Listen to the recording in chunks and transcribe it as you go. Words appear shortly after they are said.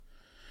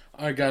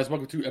All right, guys,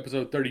 welcome to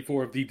episode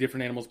 34 of the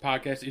Different Animals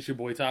Podcast. It's your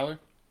boy Tyler.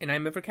 And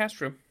I'm Ever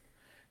Castro.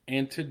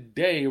 And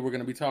today we're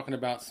going to be talking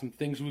about some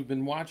things we've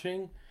been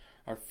watching,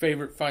 our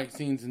favorite fight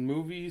scenes in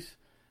movies,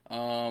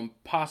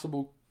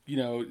 possible,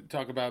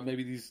 talk about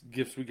maybe these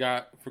gifts we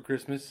got for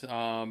Christmas,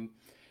 and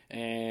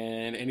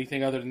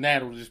anything other than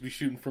that. We'll just be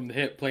shooting from the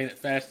hip, playing it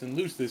fast and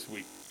loose this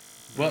week.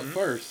 But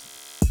first...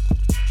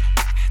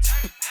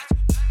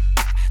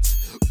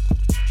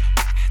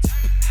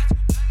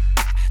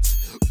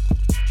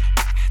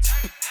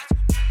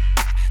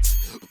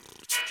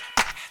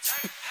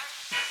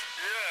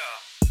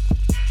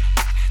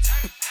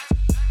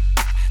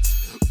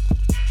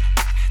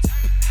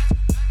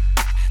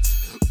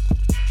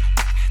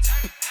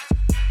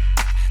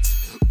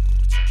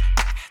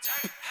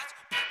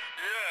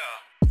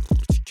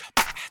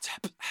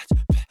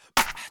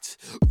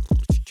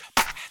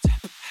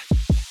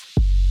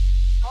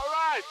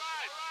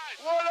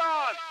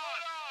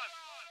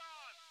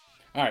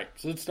 Alright,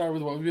 so let's start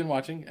with what we've been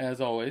watching,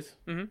 as always.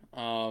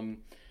 Mm-hmm.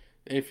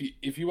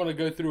 If you want to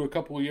go through a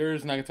couple of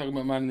yours, and I can talk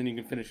about mine, and then you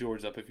can finish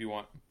yours up if you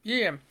want.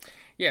 Yeah.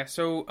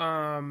 So,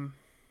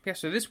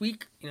 so this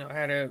week, I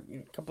had a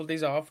couple of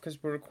days off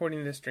because we're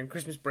recording this during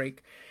Christmas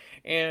break.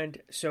 And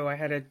so I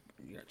had a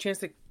chance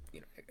to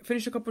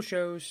finish a couple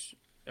shows,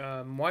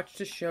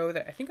 watched a show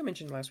that I think I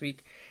mentioned last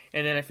week,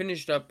 and then I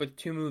finished up with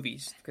 2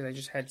 movies because I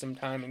just had some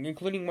time,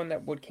 including one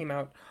that came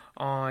out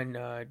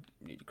on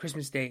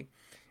Christmas Day.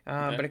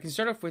 Okay. But I can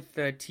start off with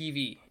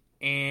TV.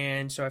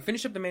 And so I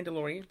finished up The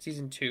Mandalorian,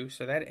 Season 2,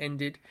 so that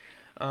ended.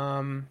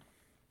 So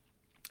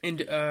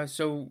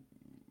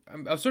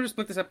I'll sort of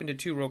split this up into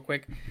 2 real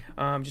quick.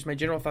 Just my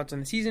general thoughts on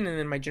the season, and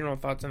then my general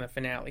thoughts on the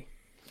finale.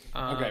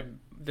 Okay.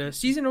 The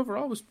season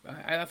overall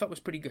I thought was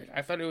pretty good.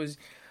 I thought it was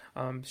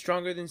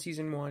stronger than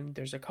Season 1.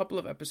 There's a couple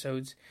of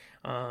episodes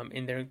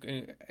in there,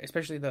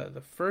 especially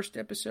the first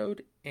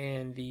episode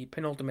and the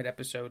penultimate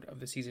episode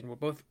of the season were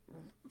both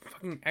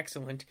fucking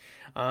excellent.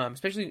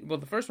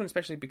 The first one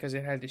especially because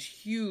it had this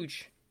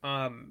huge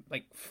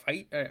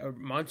fight, a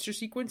monster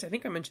sequence. I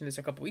think I mentioned this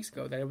a couple weeks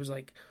ago that it was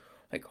like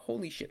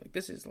holy shit, like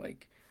this is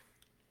like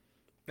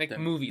that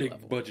movie big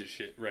level budget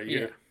shit right yeah.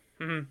 here.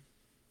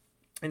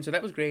 Mm-hmm. And so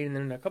that was great, and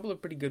then a couple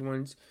of pretty good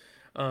ones.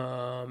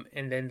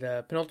 And then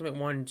the penultimate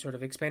one sort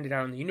of expanded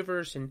out in the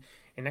universe and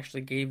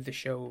actually gave the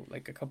show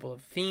like a couple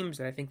of themes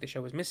that I think the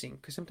show was missing.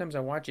 Because sometimes I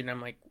watch it and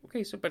I'm like,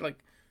 okay, so but like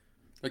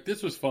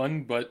this was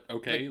fun, but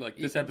okay,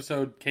 this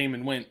episode came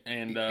and went,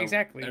 and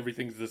exactly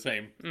everything's the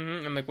same.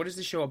 Mm-hmm. I'm like, what is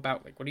the show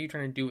about? Like, what are you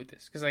trying to do with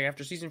this? Because like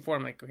after Season 4,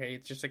 I'm like, okay,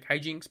 it's just like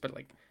hijinks, but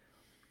like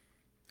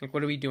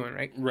what are we doing,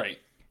 right? Right.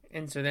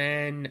 And so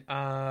then,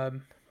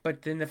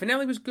 but then the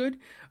finale was good,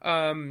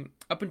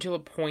 up until a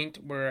point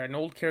where an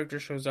old character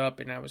shows up,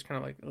 and I was kind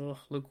of like, ugh,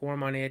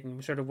 lukewarm on it,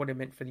 and sort of what it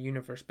meant for the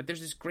universe. But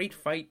there's this great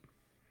fight,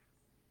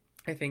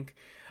 I think,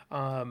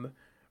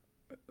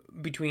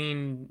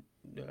 between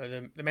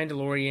the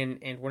Mandalorian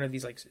and one of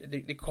these, like,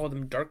 they call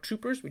them Dark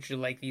Troopers, which are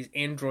like these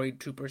android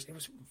troopers. It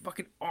was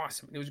fucking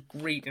awesome. It was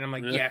great, and I'm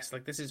like, yes,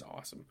 like, this is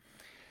awesome.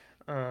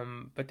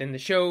 But then the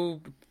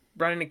show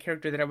brought in a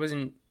character that I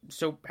wasn't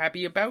so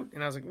happy about,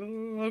 and I was like,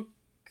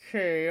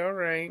 okay, all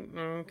right,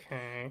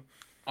 okay.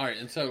 All right,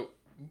 and so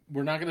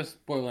we're not going to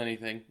spoil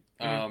anything,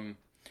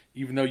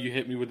 even though you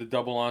hit me with the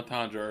double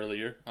entendre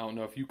earlier. I don't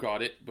know if you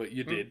caught it, but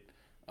you did.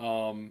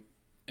 And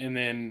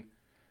then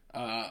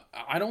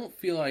I don't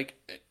feel like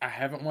I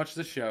haven't watched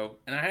the show,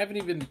 and I haven't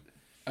even,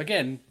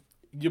 again,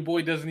 your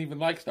boy doesn't even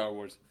like Star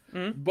Wars.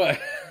 But,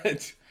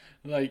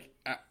 like,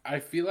 I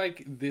feel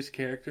like this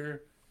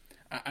character,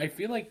 I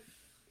feel like,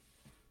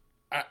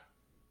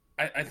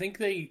 I think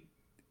they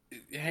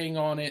hang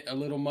on it a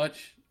little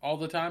much all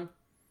the time.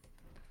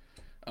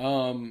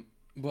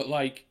 But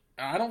like,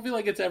 I don't feel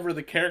like it's ever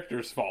the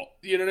character's fault.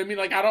 You know what I mean?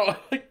 Like, I don't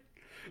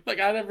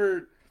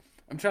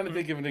I'm trying to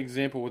think of an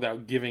example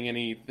without giving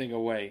anything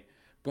away.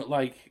 But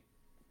like,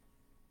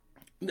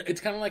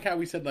 it's kind of like how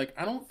we said, like,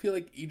 I don't feel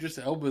like Idris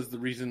Elba's the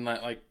reason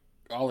that like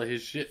all of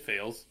his shit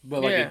fails,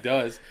 but like it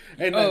does.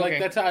 And like,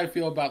 that's how I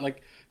feel about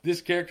like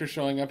this character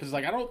showing up. Is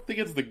like, I don't think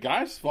it's the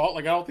guy's fault.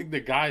 Like, I don't think the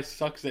guy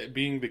sucks at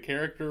being the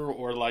character,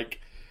 or like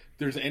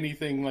there's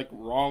anything like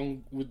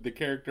wrong with the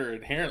character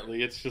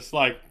inherently. It's just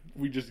like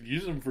we just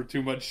use him for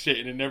too much shit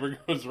and it never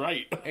goes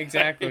right.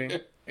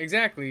 Exactly.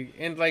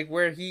 And like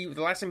where the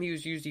last time he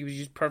was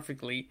used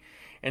perfectly,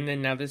 and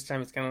then now this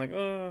time it's kind of like,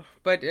 oh.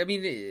 But I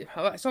mean,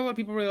 I saw a lot of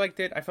people really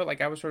liked it. I felt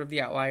like I was sort of the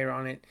outlier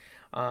on it.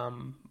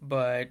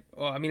 But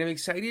I mean, I'm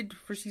excited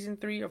for Season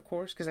 3, of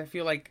course, because I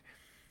feel like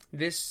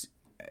this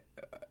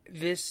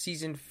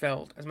season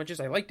felt, as much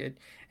as I liked it,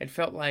 it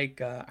felt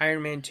like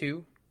Iron Man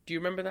 2. Do you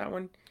remember that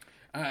one?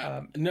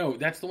 No,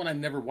 that's the one I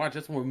never watched.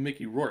 That's the one with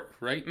Mickey Rourke,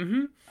 right?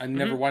 Mm-hmm. I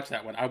never watched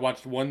that one. I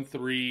watched 1,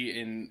 3,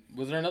 and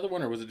was there another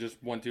one, or was it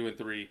just 1, 2, and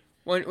 3?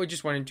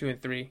 Just 1 and 2 and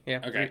 3.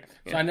 Yeah. Okay.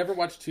 Yeah. So I never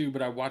watched 2,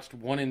 but I watched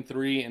 1 and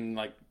 3, and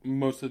like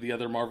most of the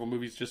other Marvel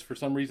movies. Just for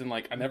some reason,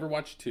 like I never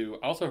watched 2.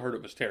 I also heard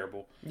it was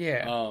terrible.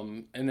 Yeah.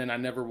 And then I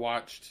never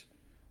watched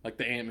like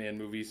the Ant-Man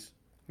movies.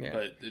 Yeah.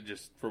 But it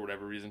just for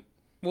whatever reason.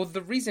 Well,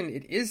 the reason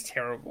it is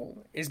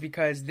terrible is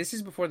because this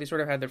is before they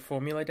sort of had their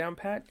formula down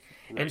pat,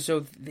 Right. and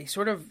so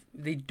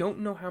they don't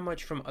know how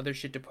much from other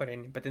shit to put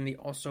in, but then they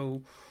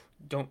also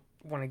don't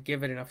want to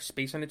give it enough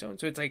space on its own.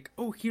 So it's like,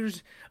 oh,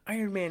 here's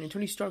Iron Man and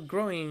Tony Stark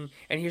growing,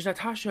 and here's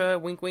Natasha,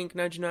 wink, wink,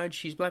 nudge, nudge.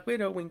 She's Black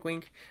Widow, wink,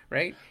 wink,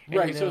 right? And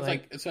Right. So they're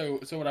it's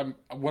like so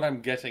what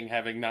I'm guessing,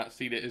 having not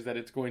seen it, is that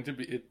it's going to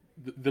be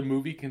the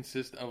movie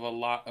consists of a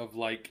lot of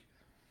like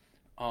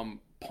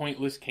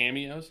pointless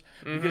cameos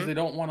because they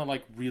don't want to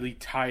like really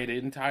tie it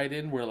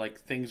in where like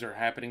things are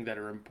happening that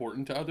are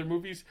important to other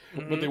movies,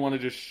 but they want to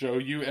just show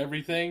you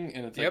everything,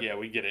 and it's like, yeah,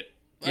 we get it.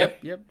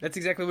 Yep. That's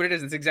exactly what it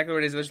is.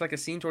 There's like a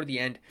scene toward the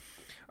end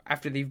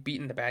after they've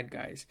beaten the bad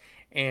guys,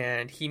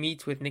 and he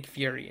meets with Nick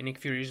Fury, and Nick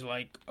Fury's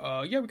like,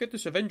 yeah, we got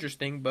this Avengers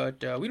thing,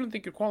 but we don't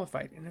think you're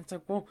qualified. And it's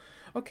like, well,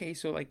 okay,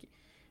 so like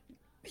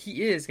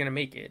he is gonna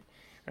make it,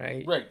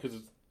 right? Right, because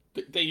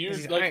they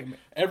use like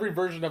every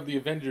version of the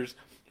Avengers.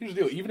 Here's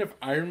the deal: even if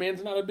Iron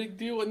Man's not a big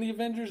deal in the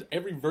Avengers,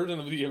 every version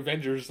of the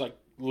Avengers like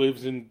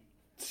lives in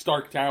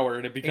Stark Tower,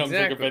 and it becomes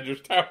like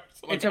Avengers Tower.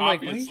 So, like, and so I'm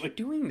like, why are you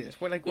doing this?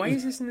 Why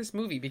is this in this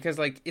movie? Because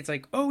like it's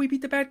like, oh, we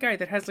beat the bad guy.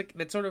 That has like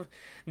that's sort of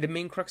the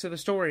main crux of the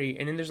story,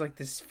 and then there's like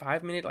this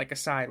 5-minute like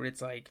aside where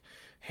it's like,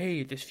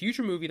 hey, this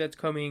future movie that's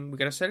coming, we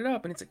gotta set it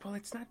up, and it's like, well,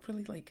 it's not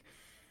really like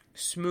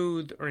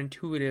smooth or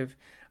intuitive.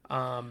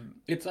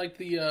 It's like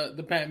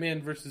the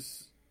Batman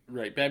versus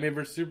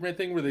Superman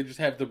thing where they just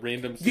have the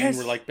random scene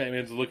where like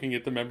Batman's looking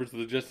at the members of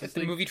the Justice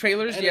League. The movie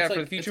trailers, and for like,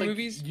 the future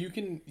movies. You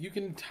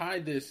can tie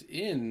this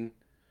in.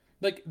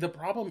 Like, the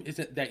problem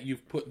isn't that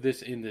you've put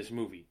this in this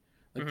movie.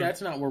 Like,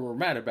 that's not where we're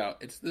mad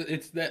about.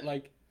 It's that,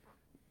 like,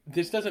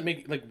 this doesn't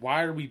make... Like,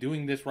 why are we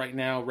doing this right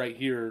now, right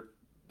here,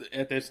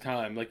 at this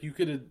time? Like, you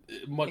could have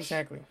much...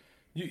 Exactly.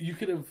 You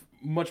could have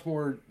much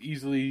more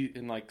easily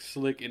and, like,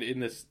 slick and in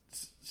this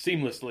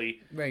seamlessly.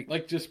 Right.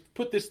 Like, just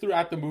put this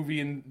throughout the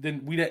movie, and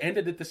then we'd have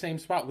ended at the same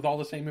spot with all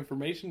the same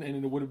information,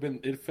 and it would have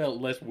been... It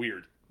felt less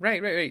weird.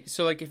 Right.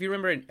 So, like, if you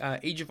remember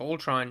Age of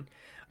Ultron...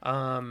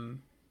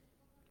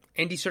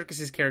 Andy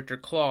Serkis's character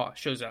Claw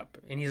shows up,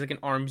 and he's like an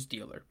arms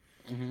dealer,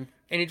 and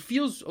it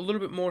feels a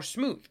little bit more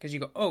smooth because you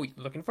go, "Oh, you're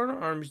looking for an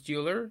arms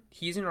dealer.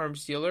 He's an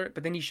arms dealer,"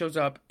 but then he shows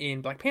up in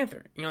Black Panther,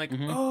 and you're like,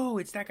 "Oh,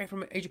 it's that guy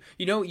from Age."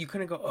 You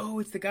kind of go, "Oh,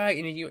 it's the guy,"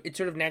 and it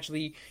sort of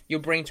naturally your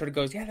brain sort of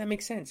goes, "Yeah, that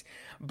makes sense,"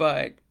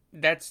 but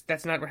that's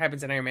not what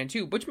happens in Iron Man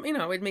 2, which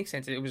it makes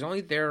sense. It was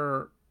only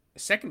their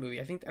second movie.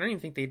 I don't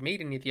even think they'd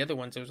made any of the other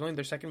ones. It was only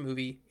their second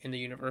movie in the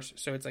universe,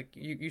 so it's like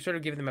you sort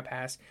of give them a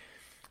pass.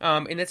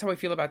 And that's how I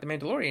feel about The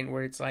Mandalorian,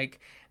 where it's like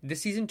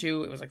this season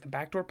 2, it was like the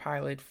backdoor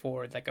pilot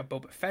for like a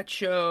Boba Fett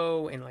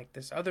show and like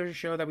this other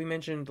show that we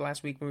mentioned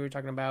last week when we were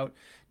talking about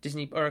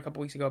Disney, or a couple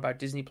weeks ago about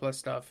Disney Plus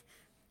stuff.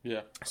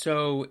 Yeah.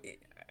 So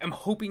I'm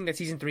hoping that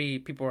season 3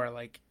 people are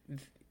like,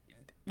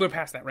 we're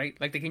past that, right?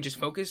 Like they can just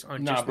focus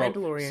on just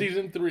Mandalorian.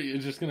 Season 3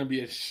 is just going to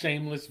be a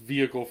shameless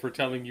vehicle for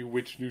telling you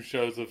which new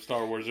shows of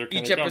Star Wars are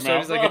going to come out. Each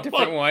episode is like a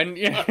different one.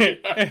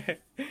 Yeah.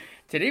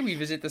 Today we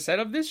visit the set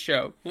of this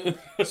show.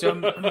 So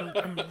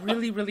I'm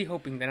really, really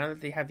hoping that now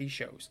that they have these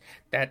shows,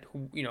 that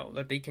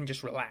that they can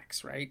just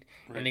relax, right?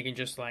 And they can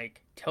just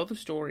like tell the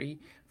story,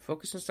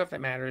 focus on stuff that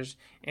matters,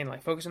 and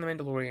like focus on the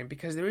Mandalorian,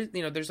 because there is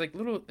there's like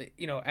little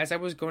as I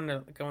was going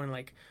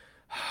like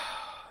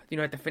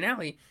at the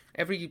finale,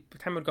 every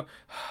time I would go,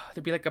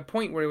 there'd be like a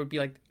point where it would be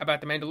like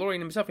about the Mandalorian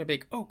himself, and I'd be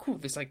like, oh cool,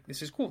 this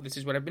is cool, this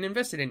is what I've been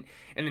invested in,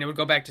 and then it would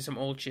go back to some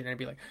old shit, and I'd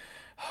be like,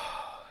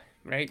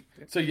 right?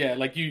 So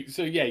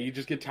you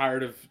just get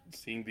tired of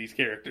seeing these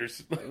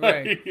characters.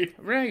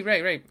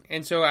 Right.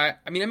 And so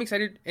I'm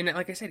excited, and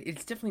like I said,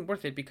 it's definitely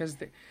worth it because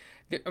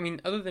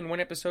other than one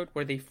episode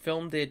where they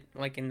filmed it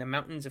like in the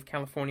mountains of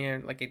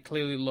California, like it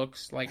clearly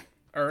looks like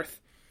Earth.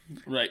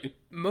 Right.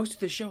 Most of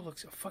the show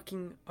looks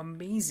fucking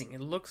amazing.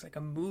 It looks like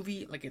a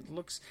movie. Like it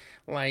looks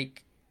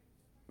like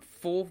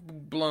full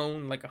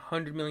blown, like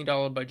 $100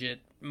 million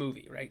budget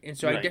movie, right? And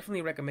so I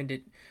definitely recommend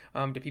it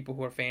to people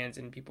who are fans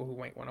and people who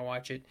might want to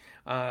watch it.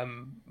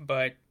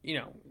 But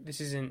this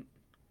isn't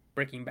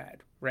Breaking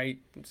Bad, right?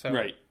 So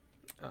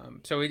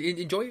so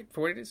enjoy it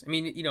for what it is. I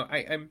mean,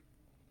 I'm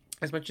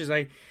as much as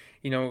I,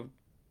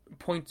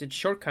 point at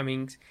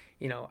shortcomings,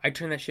 I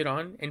turn that shit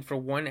on, and for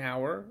 1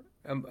 hour,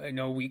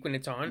 a week when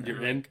it's on,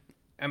 you're in.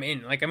 I'm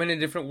in. Like I'm in a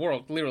different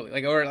world, literally.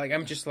 Like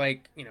I'm just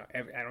like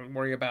I don't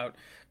worry about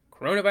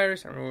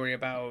coronavirus. I don't worry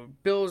about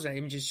bills.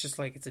 I'm just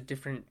like it's a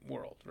different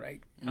world,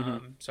 right?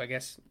 So I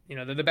guess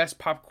the best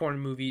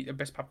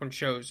popcorn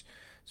shows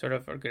sort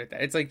of are good at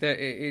that. It's like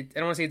I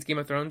don't want to say it's Game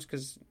of Thrones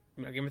because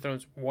Game of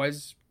Thrones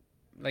was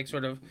like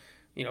sort of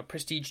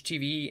prestige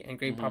TV and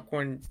great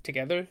popcorn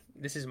together.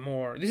 This is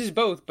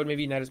both, but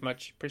maybe not as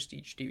much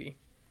prestige TV.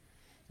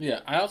 Yeah,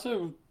 I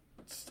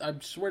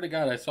swear to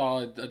God, I saw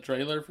a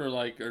trailer for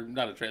or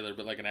not a trailer,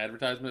 but like an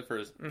advertisement for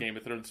a Game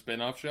of Thrones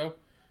spin-off show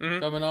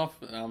coming off.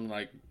 And I'm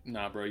like,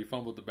 nah, bro, you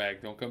fumbled the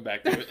bag. Don't come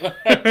back to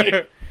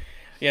it.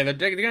 Yeah, they're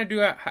going to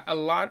do a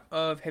lot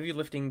of heavy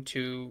lifting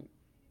to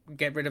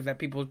get rid of that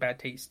people's bad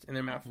taste in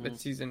their mouth that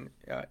season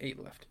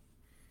 8 left.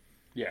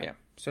 Yeah.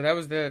 So that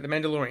was the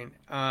Mandalorian.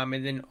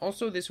 And then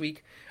also this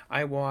week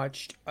I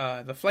watched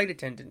The Flight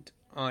Attendant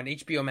on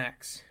HBO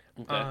Max.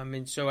 Okay.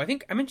 And so I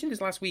think I mentioned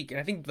this last week, and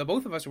I think the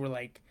both of us were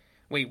like,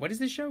 wait, what is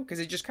this show? Because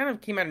it just kind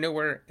of came out of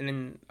nowhere, and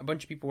then a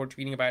bunch of people were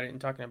tweeting about it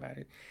and talking about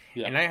it.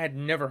 Yeah. And I had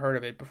never heard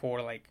of it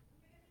before, like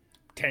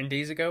 10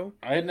 days ago.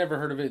 I had never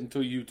heard of it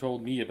until you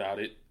told me about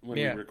it when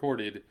we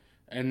recorded.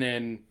 And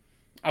then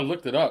I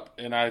looked it up,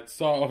 and I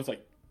was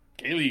like,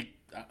 Kaylee,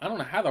 I don't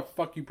know how the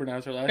fuck you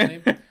pronounce her last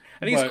name.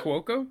 I think it's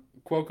Cuoco.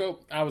 Cuoco.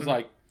 I was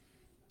like,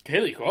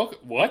 Kaylee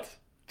Cuoco? What?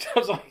 I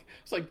was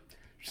like,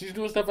 she's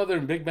doing stuff other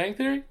than Big Bang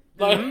Theory?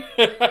 Like,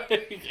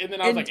 and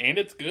then I was like, and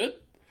it's good?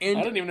 And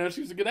I didn't even know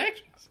she was a good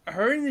actress.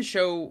 Her in the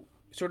show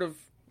sort of,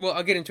 well,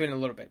 I'll get into it in a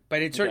little bit,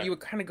 but it's sort of, you would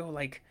kind of go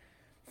like,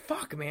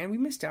 fuck, man, we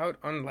missed out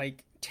on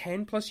like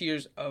 10 plus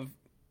years of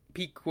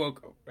peak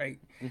Cuoco, right?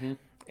 Mm-hmm.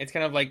 It's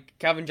kind of like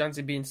Calvin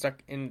Johnson being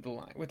stuck in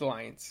with the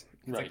Lions.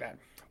 It's like that.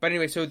 But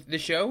anyway, so the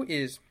show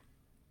is,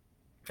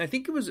 I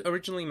think it was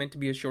originally meant to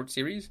be a short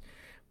series,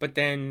 but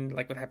then,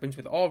 like what happens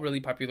with all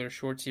really popular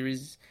short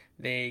series,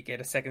 they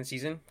get a second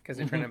season because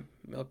they're trying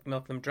to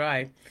milk them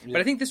dry.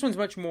 But I think this one's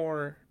much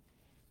more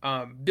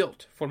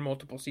built for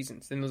multiple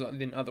seasons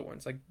than other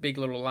ones, like Big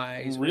Little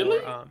Lies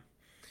or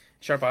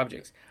Sharp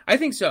Objects. I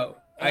think so.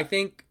 I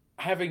think...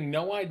 Having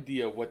no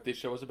idea what this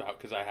show is about,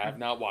 because I have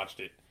not watched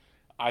it,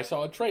 I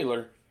saw a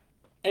trailer,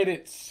 and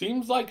it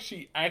seems like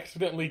she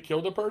accidentally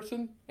killed a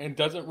person and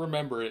doesn't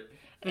remember it.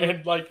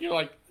 And, like, you're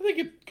like, I think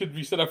it could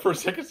be set up for a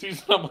second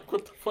season. I'm like,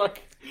 what the fuck?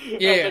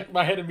 Yeah. Like,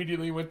 my head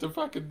immediately went to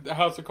fucking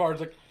House of Cards.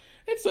 Like,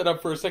 it's set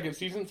up for a second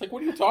season. It's like,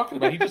 what are you talking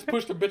about? He just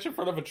pushed a bitch in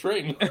front of a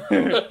train.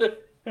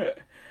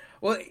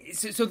 Well,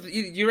 so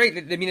you're right.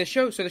 I mean, the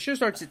show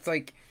starts, it's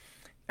like,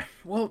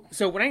 well,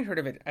 so when I heard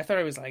of it, I thought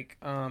it was like,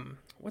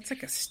 what's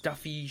like a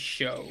stuffy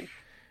show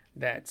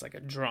that's like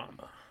a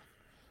drama?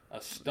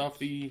 A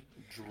stuffy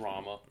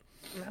drama.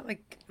 Not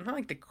like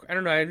I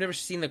don't know. I've never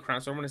seen The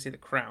Crown, so I want to say The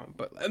Crown,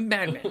 but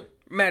Mad Men.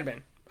 Mad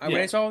Men. When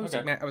I saw it,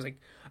 I was like,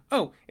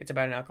 oh, it's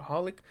about an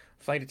alcoholic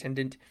flight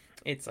attendant.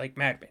 It's like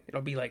Mad Men.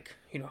 It'll be like,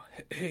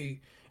 hey,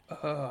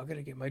 I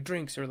gotta get my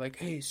drinks, or like,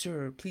 hey,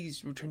 sir,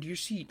 please return to your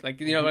seat. Like,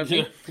 you know what I'm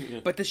saying?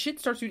 Yeah. But the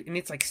shit starts with, and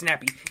it's like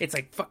snappy. It's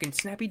like fucking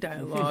snappy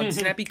dialogue,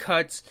 snappy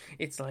cuts.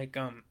 It's like,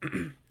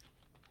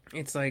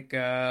 it's like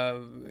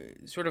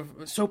sort of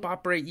soap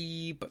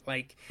opera-y, but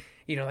like,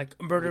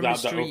 like murder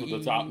without mystery.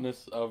 Without the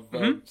over-the-topness of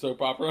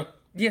soap opera.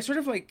 Yeah, sort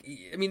of like,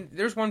 I mean,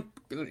 there's one,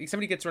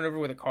 somebody gets run over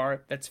with a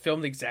car that's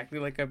filmed exactly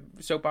like a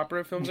soap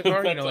opera films a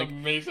car. That's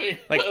amazing.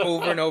 Like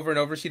over and over and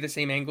over, see the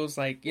same angles.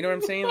 Like, you know what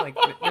I'm saying? Like,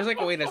 there's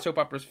like a way that soap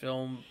operas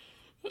film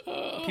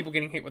people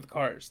getting hit with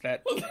cars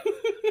that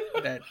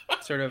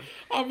sort of...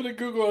 I'm going to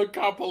Google a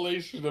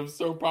compilation of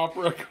soap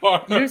opera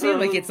cars. You know what I'm saying?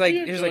 Like, it's like,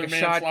 there's like a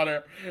shot...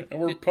 And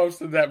we're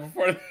posting that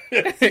before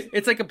this.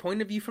 It's like a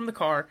point of view from the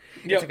car.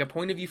 It's like a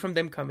point of view from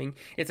them coming.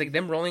 It's like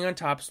them rolling on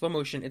top, slow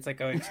motion. It's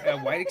like a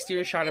wide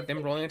exterior shot of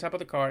them rolling on top of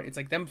the car. It's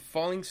like them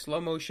falling slow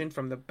motion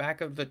from the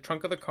back of the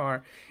trunk of the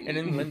car, and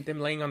then them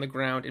laying on the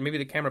ground, and maybe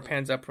the camera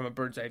pans up from a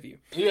bird's eye view.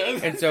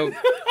 Yes. And so...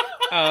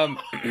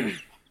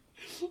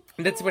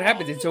 that's what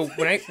happens. And so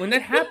when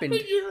that happened,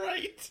 you're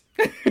right.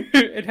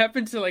 It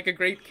happened to like a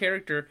great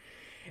character,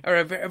 or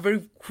a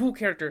very cool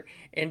character,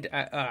 and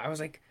I was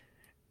like,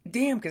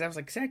 damn, because I was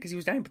like sad because he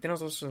was dying. But then I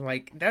was also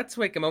like, that's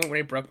like a moment when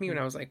it broke me when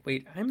I was like,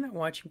 wait, I'm not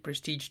watching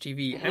prestige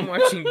TV. I'm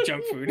watching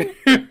junk food.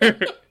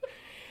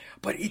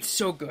 But it's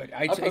so good.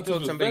 I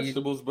told somebody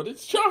vegetables, but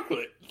it's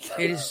chocolate.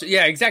 It is,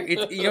 yeah, exactly.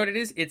 You know what it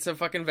is? It's a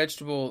fucking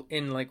vegetable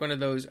in like one of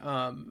those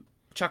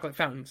chocolate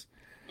fountains.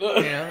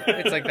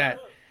 It's like that.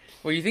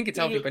 Well, you think it's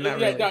healthy, but not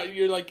really. No,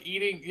 you're like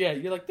eating,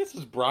 you're like, this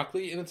is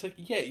broccoli, and it's like,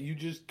 you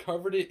just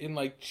covered it in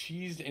like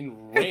cheese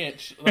and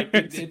ranch. Like,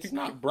 it's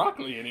not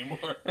broccoli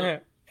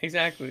anymore.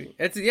 Exactly.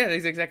 That's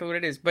exactly what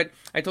it is. But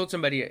I told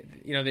somebody,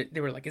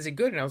 they were like, is it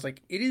good? And I was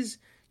like, it is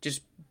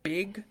just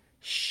big,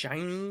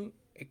 shiny,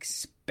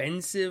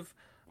 expensive,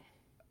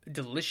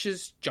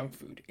 delicious junk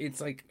food.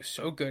 It's like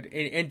so good.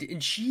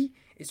 And she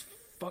is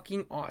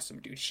fucking awesome,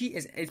 dude. She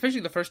is,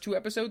 especially the first 2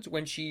 episodes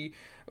when she,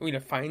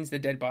 finds the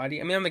dead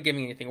body. I mean, I'm not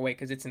giving anything away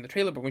because it's in the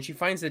trailer, but when she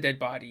finds the dead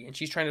body and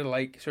she's trying to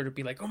like sort of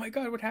be like, oh my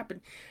god, what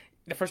happened?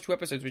 The first 2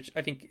 episodes, which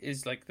I think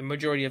is like the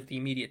majority of the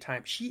immediate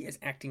time, she is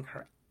acting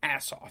her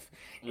ass off.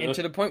 And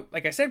to the point,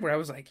 like I said, where I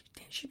was like,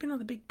 damn, she's been on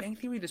the Big Bang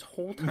Theory this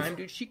whole time,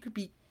 dude. She could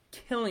be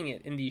killing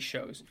it in these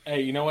shows.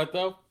 Hey, you know what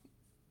though?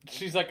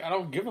 She's like, I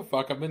don't give a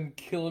fuck. I've been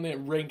killing it,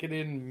 ranking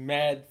in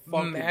mad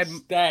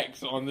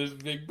stacks on this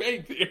Big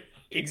Bang Theory.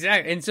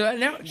 Exactly, and so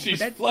now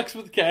she's flexed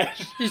with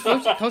cash. She's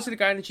closer to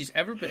God than she's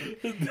ever been,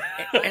 and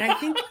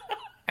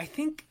I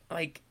think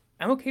like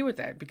I'm okay with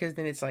that because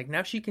then it's like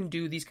now she can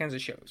do these kinds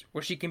of shows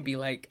where she can be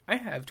like, I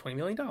have $20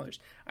 million.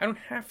 I don't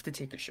have to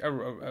take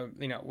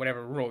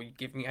whatever role you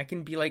give me. I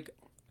can be like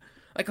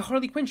a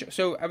Harley Quinn show.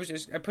 So I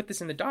put this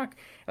in the doc.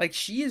 Like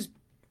she is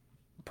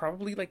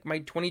probably like my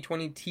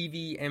 2020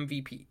 TV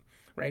MVP,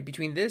 right?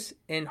 Between this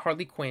and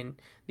Harley Quinn,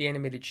 the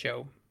animated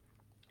show.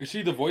 Is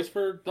she the voice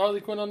for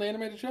Harley Quinn on the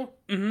animated show?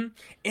 Mm-hmm.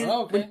 And,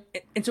 oh, okay.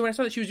 And so when I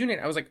saw that she was doing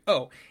it, I was like,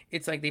 oh,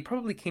 it's like they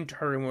probably came to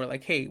her and were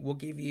like, hey, we'll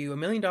give you $1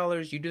 million,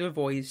 you do the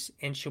voice,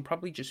 and she'll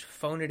probably just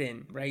phone it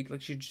in, right?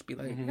 Like, she'll just be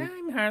like,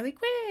 I'm Harley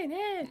Quinn,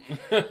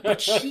 eh.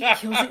 But she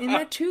kills it in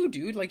that too,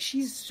 dude. Like,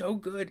 she's so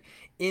good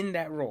in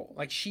that role.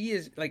 Like, she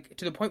is, like,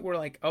 to the point where,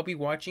 like, I'll be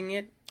watching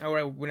it,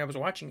 or when I was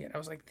watching it, I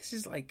was like, this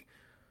is, like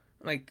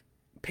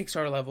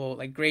Pixar level,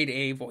 like, grade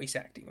A voice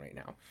acting right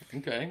now.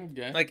 Okay,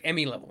 yeah. Like,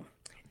 Emmy level.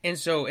 And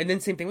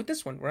then same thing with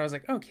this one, where I was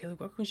like, oh, Kaylee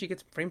Cuoco, she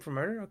gets framed for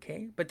murder,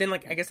 okay. But then,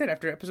 like I said,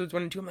 after episodes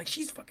 1 and 2, I'm like,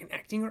 she's fucking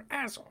acting her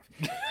ass off.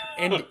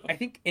 And I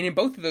think, and in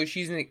both of those,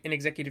 she's an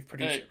executive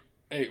producer.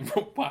 Hey,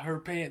 why her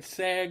pants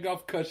sag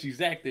off? Because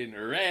she's acting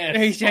her ass.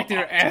 She's acting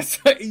her ass.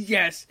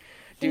 Yes.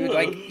 Dude,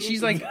 like,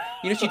 she's like,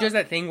 she does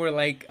that thing where,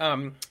 like,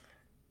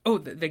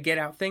 the Get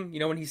Out thing,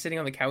 when he's sitting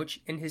on the couch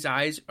and his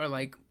eyes are,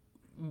 like,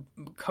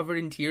 covered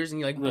in tears and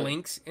he, like,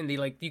 blinks and they,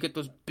 like, you get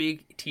those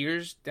big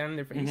tears down in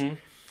their face. Mm-hmm.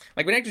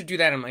 Like, when actors do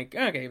that, I'm like,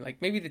 okay,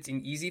 like, maybe that's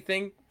an easy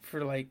thing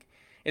for, like,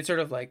 it's sort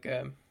of like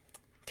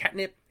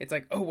catnip. It's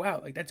like, oh, wow,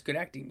 like, that's good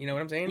acting. You know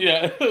what I'm saying?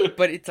 Yeah.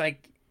 But it's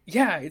like,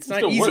 yeah, it's not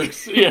still easy.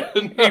 Works. Yeah.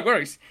 It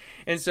works.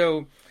 And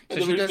so she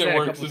does that a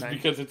couple works is times.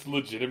 because it's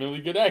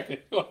legitimately good acting.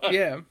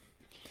 Yeah.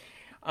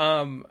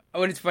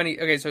 When it's funny,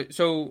 okay,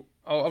 so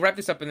I'll wrap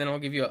this up and then I'll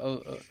give you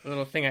a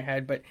little thing I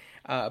had, but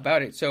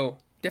about it. So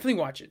definitely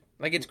watch it.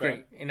 Like, it's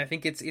great. And I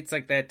think it's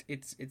like that.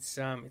 It's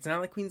not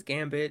like Queen's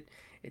Gambit.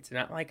 It's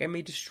not like I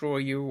May Destroy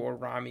You or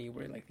Rami,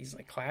 where, like, these,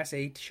 like, Class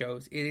 8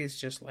 shows. It is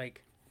just,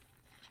 like,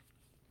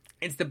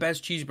 it's the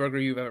best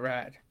cheeseburger you've ever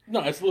had.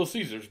 No, it's Little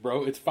Caesars,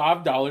 bro. It's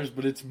 $5,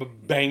 but it's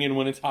banging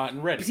when it's hot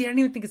and ready. But see, I don't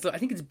even think I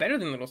think it's better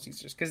than Little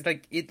Caesars, because,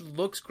 like, it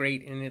looks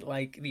great, and it,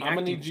 like, the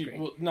acting is great.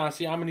 I'm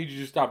gonna need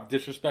you to stop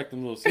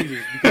disrespecting Little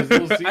Caesars, because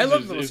Little Caesars I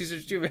love Little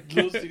Caesars, too, man.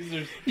 Little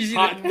Caesars,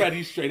 hot and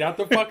ready, straight out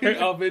the fucking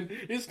oven,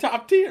 is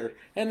top tier.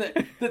 And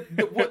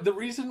the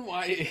reason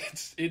why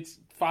it's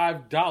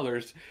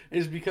 $5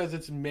 is because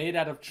it's made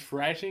out of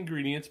trash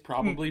ingredients,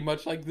 probably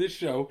much like this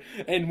show,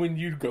 and when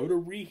you go to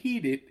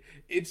reheat it,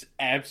 it's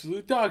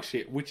absolute dog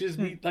shit, which is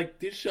like,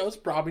 this show's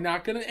probably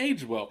not going to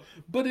age well,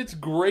 but it's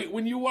great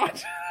when you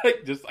watch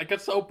it, just like a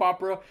soap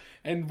opera,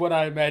 and what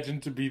I imagine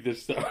to be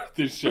this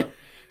show.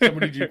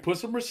 Somebody need you to put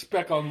some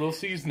respect on Little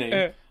C's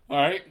name, all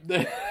right?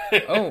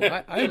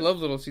 I love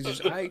Little Caesars.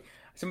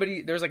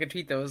 There was like a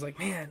tweet that was like,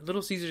 man,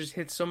 Little Caesars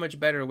hits so much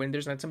better when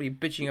there's not somebody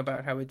bitching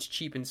about how it's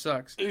cheap and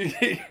sucks.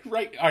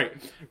 Right. All right.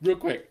 Real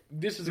quick.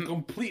 This is a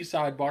complete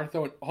sidebar.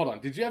 Hold on.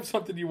 Did you have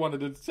something you wanted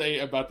to say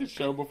about this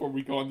show before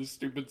we go on this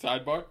stupid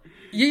sidebar?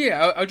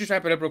 Yeah. I'll just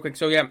wrap it up real quick.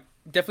 So yeah,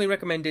 definitely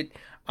recommend it.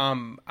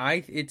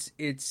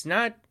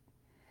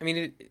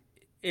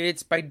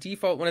 It's by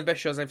default one of the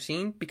best shows I've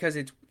seen because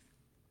it's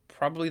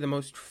probably the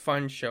most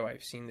fun show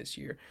I've seen this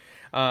year.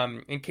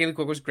 And Kaylee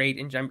Cuoco was great,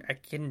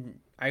 and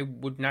I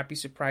would not be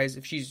surprised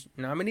if she's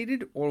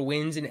nominated or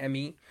wins an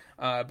Emmy,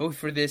 both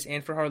for this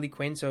and for Harley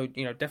Quinn. So,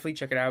 definitely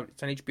check it out.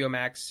 It's on HBO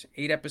Max,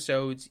 8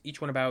 episodes, each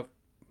one about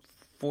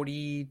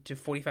 40 to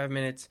 45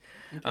 minutes.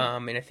 Okay.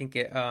 And I think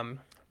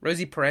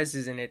Rosie Perez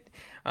is in it.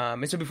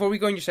 And so before we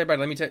go on your sidebar,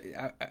 let me tell you,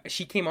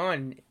 she came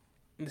on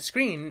the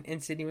screen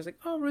and Sydney was like,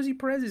 oh, Rosie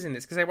Perez is in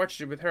this, because I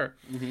watched it with her.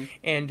 Mm-hmm.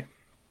 And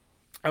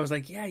I was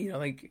like, yeah,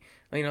 like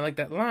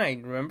that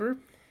line, remember?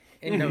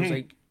 And I was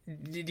like,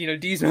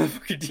 D's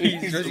motherfucking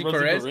D's, Rosie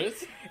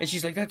Perez. And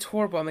she's like, that's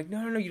horrible. I'm like,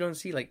 no, you don't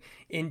see, like,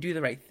 in Do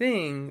the Right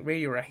Thing,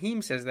 Radio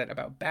Raheem says that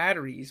about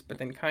batteries, but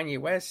then Kanye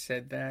West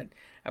said that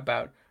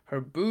about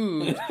her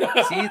boobs.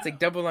 See, it's like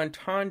double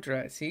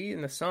entendre, see,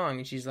 in the song.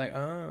 And she's like,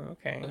 oh,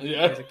 okay.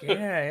 Yeah. I was like,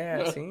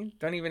 yeah, see?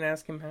 Don't even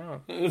ask him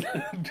how.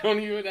 Don't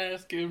even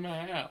ask him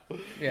how.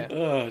 Yeah.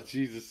 Oh,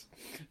 Jesus.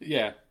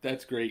 Yeah,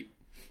 that's great.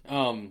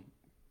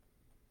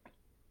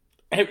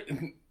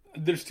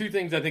 There's two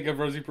things I think of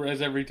Rosie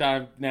Perez every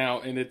time now,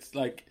 and it's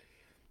like,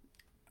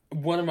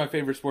 one of my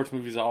favorite sports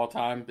movies of all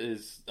time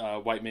is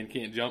White Men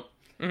Can't Jump.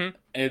 Mm-hmm.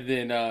 And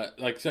then,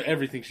 so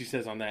everything she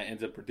says on that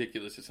ends up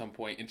ridiculous at some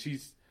point. And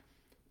she's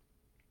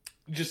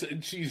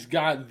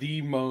got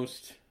the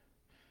most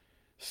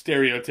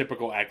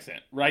stereotypical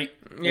accent, right?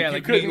 Yeah,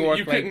 like New York,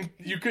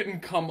 you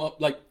couldn't come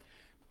up, like,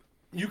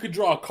 you could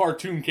draw a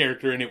cartoon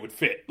character and it would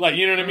fit. Like,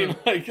 you know what I mean?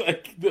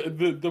 Like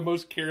the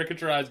most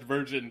caricaturized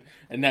version,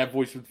 and that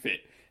voice would fit.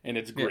 And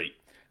it's great.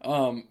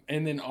 Yeah.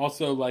 And then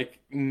also, like,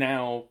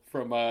 now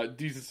from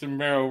Jesus and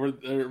Romero,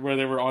 where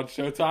they were on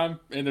Showtime,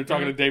 and they're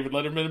talking to David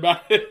Letterman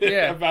about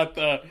it, about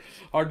the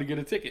hard to get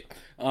a ticket.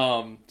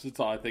 So that's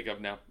all I think of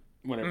now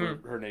whenever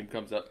her name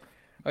comes up.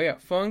 Oh yeah,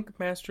 Funk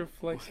Master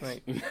Flex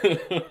Night.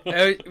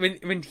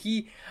 when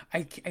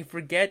I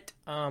forget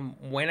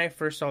when I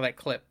first saw that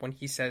clip when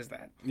he says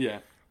that. Yeah.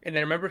 And then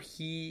I remember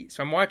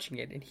so I'm watching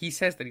it and he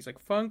says that, he's like,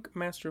 Funk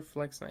Master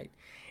Flex Night.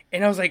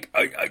 And I was like,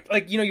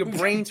 your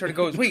brain sort of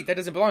goes, wait, that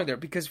doesn't belong there.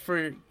 Because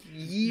for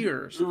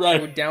years, I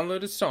would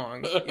download a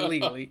song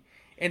illegally,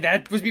 and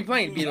that was me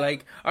playing. Be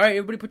like, all right,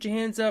 everybody put your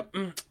hands up.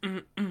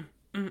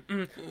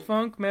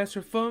 Funk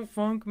Master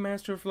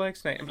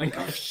Flex Night. I'm like,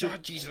 oh,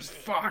 shit, Jesus,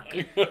 fuck.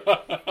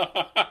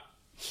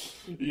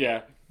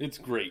 Yeah, it's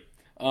great.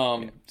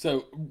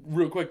 So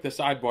real quick, the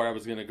sidebar I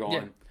was gonna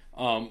go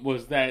on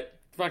was that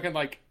fucking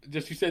like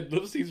just you said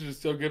Little Caesars is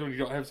so good when you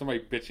don't have somebody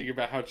bitching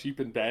about how cheap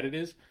and bad it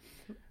is.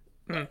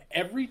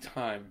 Every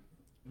time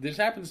this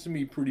happens to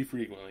me pretty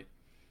frequently,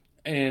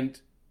 and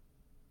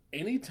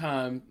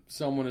anytime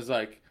someone is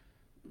like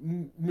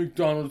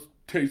McDonald's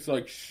tastes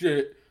like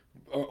shit,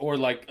 or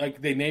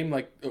like they name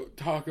like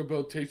Taco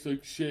Bell tastes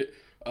like shit.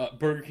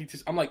 Burger King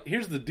tastes. I'm like,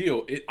 here's the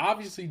deal. It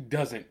obviously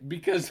doesn't,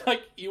 because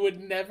like you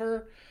would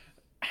never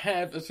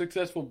have a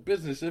successful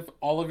business if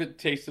all of it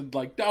tasted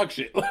like dog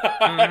shit.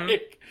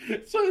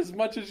 So as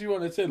much as you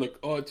want to say like,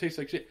 oh, it tastes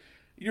like shit,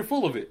 you're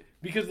full of it,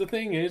 because the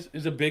thing is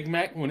a Big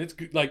Mac, when it's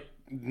like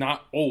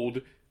not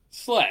old,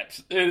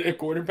 slaps. A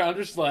quarter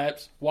pounder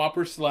slaps.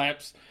 Whopper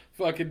slaps.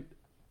 Fucking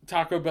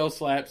Taco Bell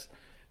slaps.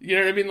 You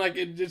know what I mean? Like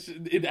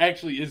it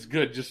actually is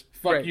good. Just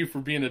fuck you for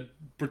being a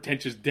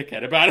pretentious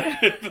dickhead about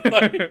it.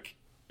 Like,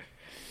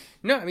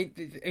 no, I mean,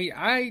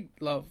 I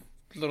love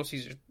Little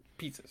Caesars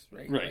pizzas,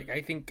 right? Right. Like,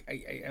 I think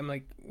I'm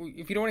like,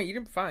 if you don't want to eat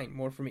them, fine,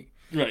 more for me.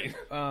 Right.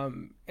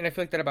 And I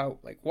feel like that about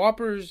like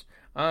Whoppers.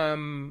 I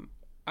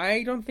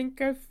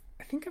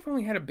think I've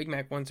only had a Big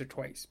Mac once or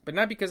twice, but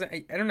not because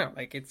I don't know.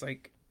 Like, it's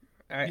like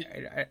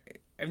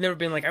I've never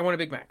been like, I want a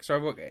Big Mac, so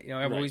I've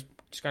always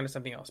just gone to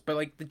something else. But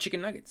like the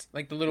chicken nuggets,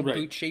 like the little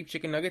boot shaped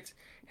chicken nuggets,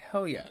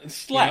 hell yeah,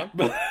 slap.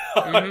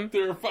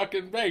 They're a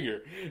fucking banger,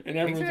 and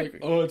everyone's like,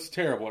 oh, it's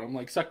terrible, and I'm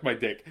like, suck my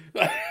dick.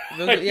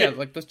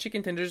 Like those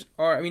chicken tenders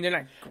are. I mean, they're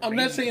not. I'm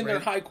not saying they're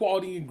high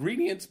quality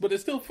ingredients, but it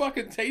still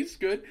fucking tastes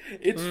good.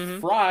 It's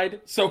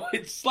fried, so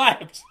it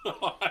slaps.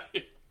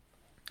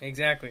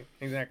 Exactly.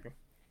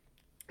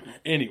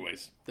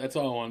 Anyways, that's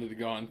all I wanted to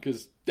go on,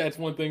 because that's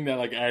one thing that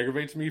like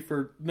aggravates me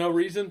for no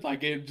reason.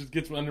 Like, it just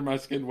gets under my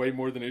skin way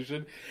more than it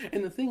should.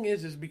 And the thing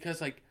is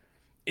because like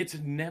it's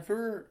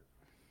never.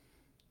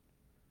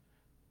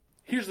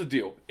 Here's the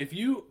deal: if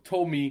you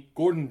told me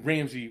Gordon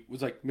Ramsay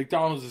was like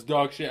McDonald's is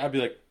dog shit, I'd be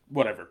like,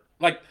 whatever.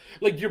 Like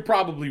you're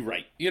probably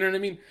right. You know what I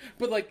mean?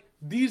 But like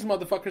these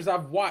motherfuckers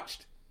I've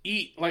watched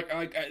eat, like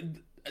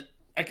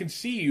I can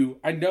see you.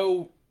 I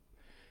know.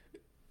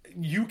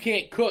 You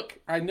can't cook.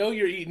 I know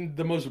you're eating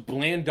the most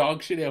bland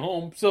dog shit at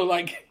home. So,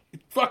 like,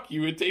 fuck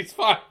you. It tastes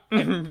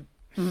fine.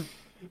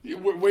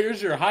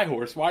 Where's your high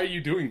horse? Why are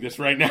you doing this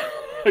right now?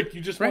 Like,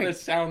 you just want to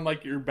sound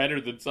like you're better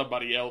than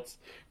somebody else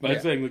by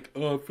saying, like,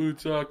 oh, food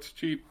sucks,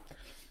 cheap.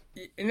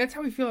 And that's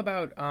how we feel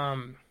about,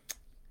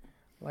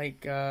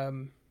 like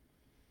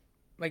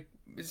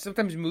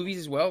sometimes movies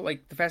as well,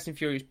 like the Fast and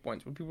Furious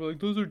ones, where people are like,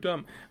 those are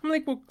dumb. I'm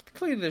like, well,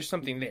 clearly there's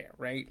something there,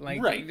 right?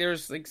 Like,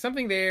 there's like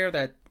something there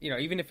that,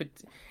 even if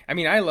it's, I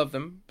mean, I love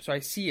them, so I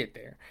see it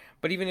there.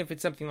 But even if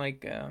it's something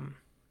like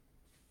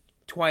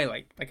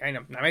Twilight, like, I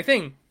know, not my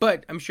thing,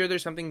 but I'm sure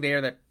there's something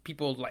there that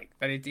people like,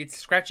 that it's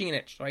scratching an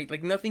itch, right?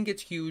 Like, nothing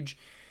gets huge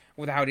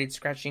without it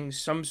scratching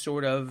some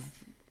sort of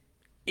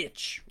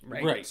itch,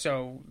 right?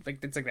 So like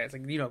it's like that. It's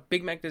like,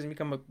 Big Mac doesn't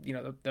become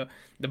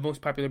the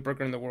most popular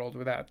burger in the world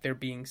without there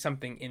being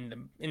something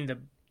in the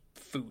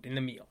food, in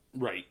the meal.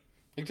 Right.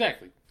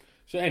 Exactly.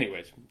 So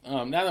anyways,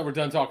 now that we're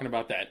done talking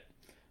about that,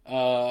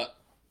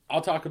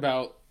 I'll talk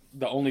about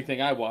the only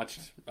thing I watched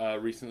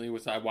recently.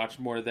 Was I watched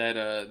more of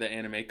that the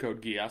anime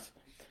Code Geass,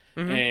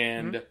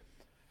 and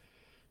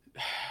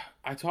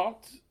I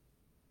talked.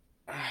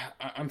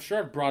 I'm sure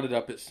I've brought it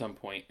up at some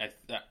point.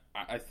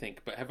 I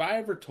think, but have I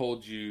ever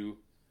told you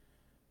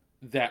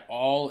that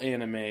all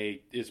anime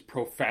is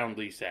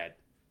profoundly sad?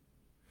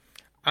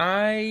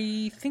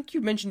 I think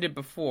you mentioned it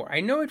before. I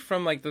know it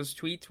from like those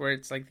tweets where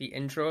it's like the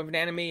intro of an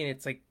anime and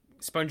it's like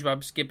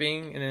SpongeBob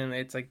skipping, and then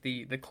it's like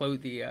the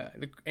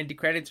end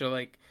credits are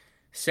like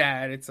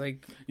sad. It's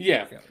like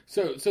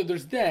So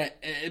there's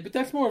that, but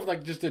that's more of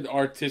like just an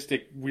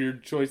artistic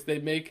weird choice they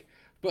make.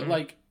 But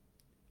like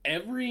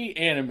every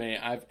anime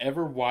I've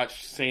ever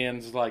watched,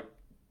 sans like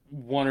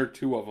one or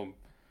two of them,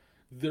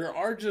 there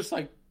are just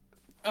like.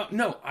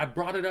 No, I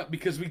brought it up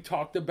because we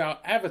talked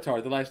about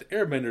Avatar: The Last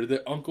Airbender,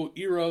 the Uncle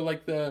Iroh,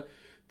 like the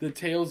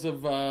Tales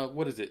of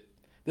what is it?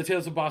 The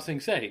Tales of Ba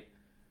Sing Se.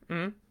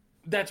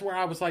 That's where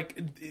I was like,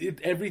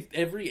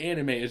 every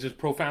anime is just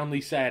profoundly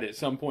sad at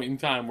some point in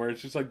time, where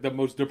it's just like the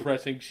most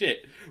depressing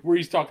shit. Where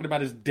he's talking about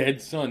his dead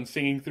son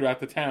singing throughout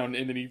the town,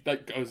 and then he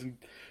like goes and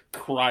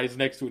cries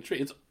next to a tree.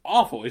 It's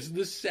awful. It's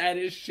the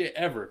saddest shit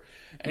ever.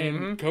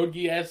 And Code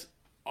Geass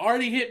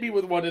already hit me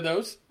with one of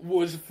those,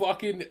 was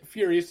fucking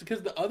furious,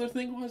 because the other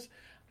thing was,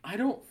 I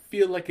don't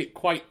feel like it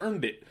quite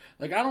earned it.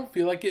 Like, I don't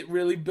feel like it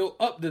really built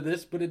up to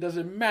this, but it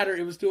doesn't matter.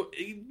 It was still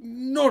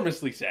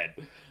enormously sad.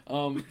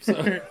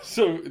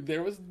 So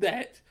there was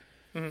that.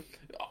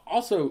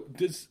 Also,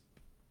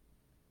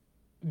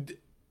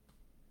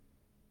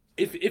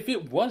 if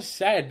it was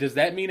sad, does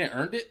that mean it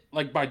earned it?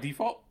 Like, by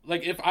default?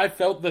 Like, if I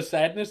felt the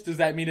sadness, does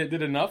that mean it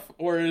did enough?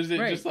 Or is it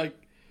just like,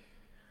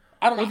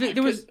 I don't know.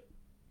 There was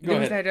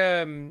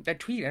that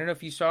tweet, I don't know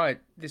if you saw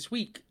it this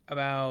week,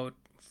 about,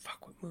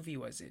 what movie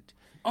was it?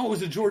 Oh, it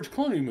was a George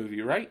Clooney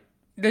movie, right?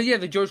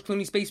 The George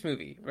Clooney space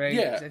movie, right?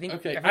 Yeah. I think,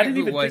 okay. I didn't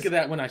even think of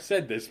that when I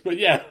said this, but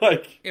yeah,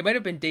 it might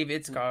have been Dave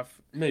Itzkoff,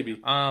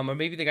 maybe, or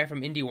maybe the guy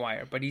from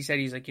IndieWire. But he said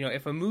he's like,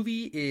 if a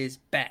movie is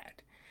bad,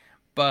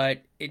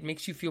 but it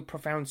makes you feel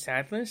profound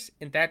sadness,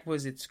 and that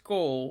was its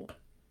goal,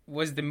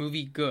 was the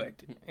movie good?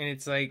 And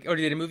it's like, or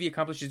did the movie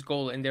accomplish its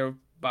goal, and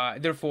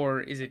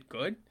therefore is it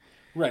good?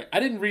 Right. I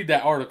didn't read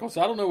that article,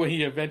 so I don't know what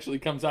he eventually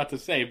comes out to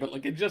say.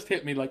 But it just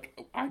hit me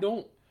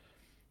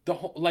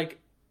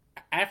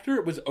after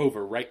it was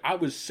over, right? I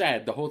was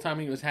sad the whole time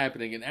it was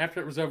happening, and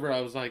after it was over, I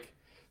was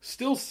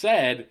still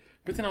sad.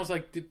 But then I was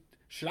like,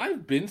 should I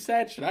have been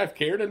sad? Should I have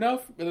cared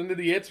enough? And then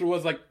the answer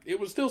was it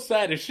was still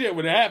sad as shit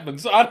when it happened.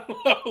 So I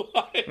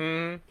don't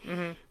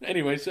know.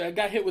 Anyway, so I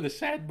got hit with a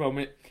sad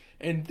moment,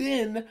 and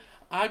then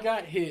I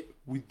got hit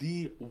with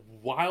the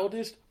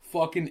wildest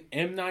fucking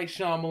M. Night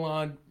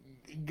Shyamalan,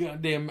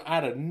 goddamn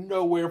out of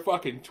nowhere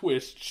fucking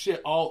twist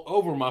shit all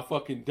over my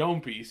fucking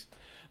dome piece,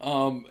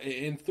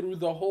 and threw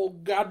the whole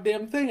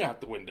goddamn thing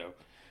out the window.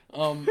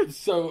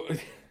 So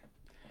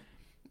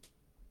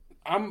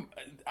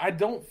I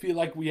don't feel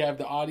like we have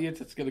the audience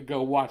that's gonna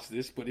go watch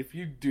this, but if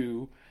you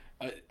do,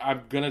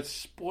 I'm gonna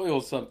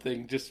spoil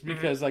something just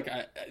because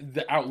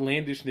the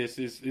outlandishness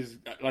is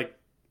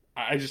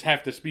I just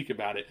have to speak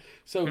about it.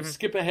 So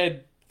skip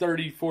ahead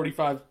 30,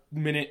 45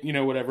 minute,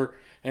 whatever,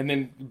 and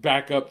then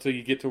back up till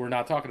you get to we're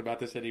not talking about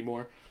this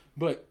anymore.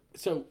 But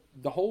so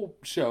the whole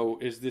show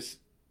is this.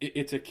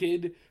 It's a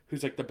kid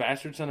who's the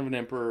bastard son of an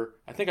emperor.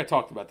 I think I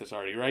talked about this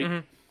already, right?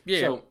 Mm-hmm. Yeah.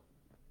 So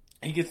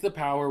he gets the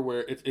power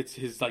where it's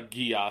his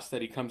Gios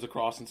that he comes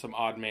across in some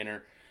odd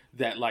manner.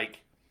 That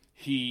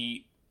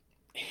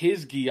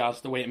his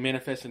Gios, the way it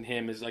manifests in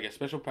him, is a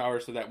special power,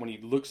 so that when he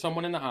looks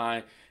someone in the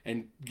eye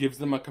and gives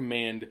them a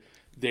command,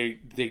 they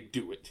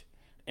do it,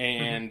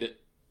 and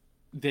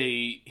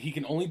he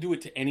can only do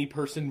it to any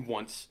person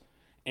once.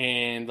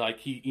 And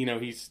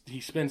he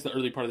spends the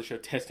early part of the show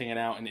testing it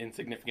out in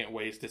insignificant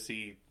ways to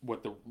see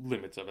what the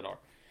limits of it are.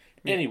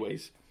 Yeah.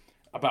 Anyways,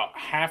 about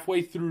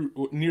halfway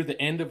through, near the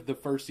end of the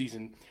first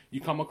season, you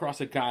come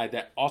across a guy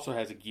that also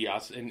has a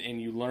Gios, and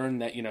you learn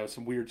that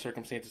some weird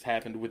circumstances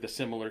happened with a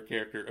similar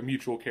character, a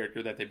mutual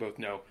character that they both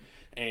know,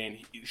 and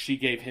she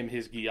gave him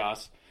his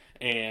Gios,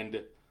 and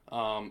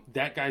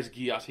that guy's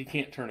Gios, he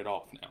can't turn it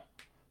off now.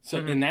 So,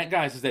 and that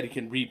guy's is that he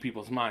can read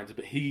people's minds,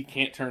 but he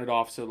can't turn it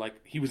off. So,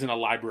 he was in a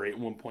library at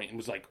one point and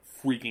was,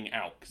 freaking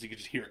out because he could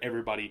just hear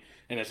everybody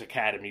in his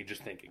academy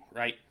just thinking,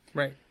 right?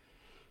 Right.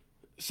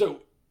 So,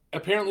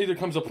 apparently there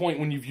comes a point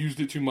when you've used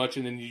it too much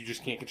and then you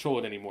just can't control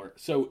it anymore.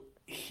 So,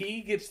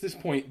 he gets this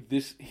point,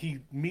 he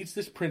meets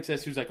this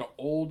princess who's, an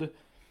old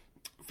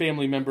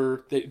family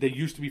member. They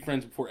used to be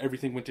friends before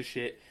everything went to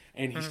shit,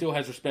 and he still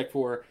has respect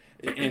for her,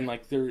 and,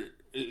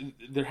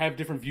 they have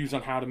different views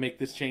on how to make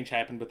this change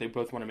happen, but they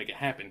both want to make it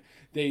happen.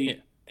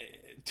 They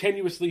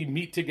tenuously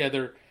meet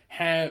together.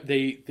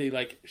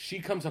 She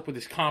comes up with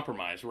this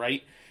compromise,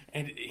 right?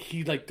 And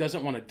he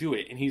doesn't want to do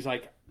it. And he's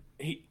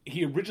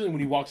he originally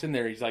when he walks in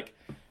there, he's I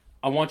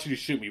want you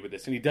to shoot me with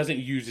this, and he doesn't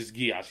use his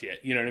Gios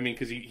yet. You know what I mean?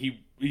 Because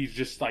he's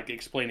just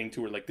explaining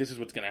to her this is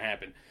what's going to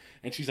happen,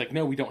 and she's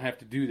no, we don't have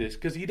to do this,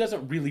 because he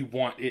doesn't really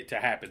want it to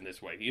happen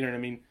this way. You know what I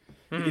mean?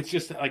 It's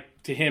just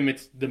to him,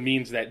 it's the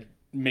means that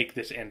make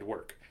this end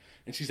work.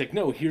 And she's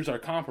no, here's our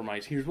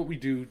compromise, here's what we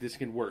do, this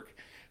can work.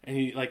 And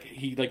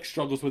he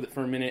struggles with it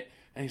for a minute,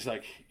 and he's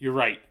you're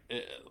right,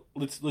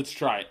 let's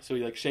try it. So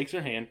he shakes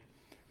her hand.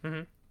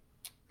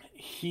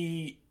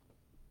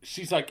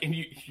 She's and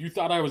you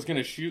thought I was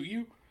gonna shoot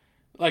you,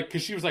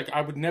 because she was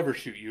I would never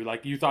shoot you,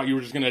 you thought you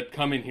were just gonna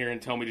come in here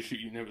and tell me to shoot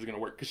you and it was gonna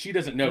work, because she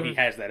doesn't know he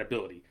has that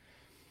ability.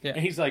 And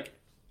he's I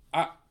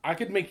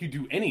could make you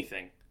do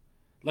anything,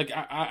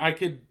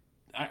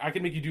 I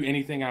could make you do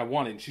anything I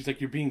wanted. And she's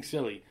you're being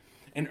silly.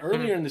 And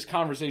earlier in this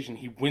conversation,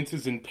 he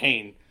winces in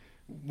pain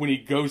when he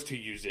goes to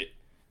use it.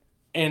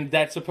 And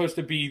that's supposed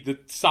to be the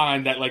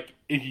sign that,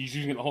 he's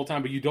using it the whole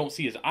time, but you don't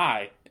see his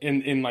eye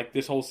in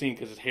this whole scene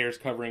because his hair's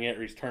covering it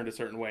or he's turned a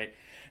certain way.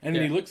 And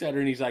then he looks at her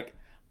and he's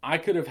I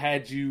could have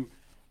had you,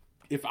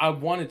 if I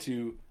wanted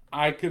to,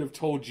 I could have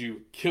told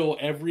you, kill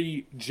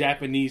every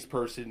Japanese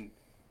person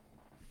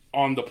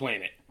on the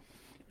planet.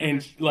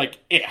 And,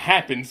 it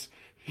happens.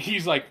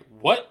 He's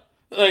what?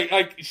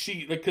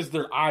 Because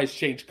their eyes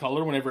change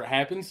color whenever it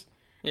happens.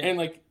 Yeah.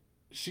 And,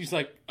 she's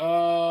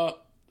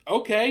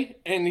okay.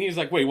 And he's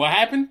wait, what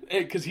happened?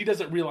 Because he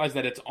doesn't realize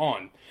that it's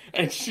on.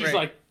 And she's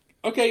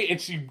okay.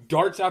 And she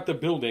darts out the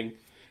building.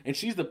 And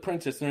she's the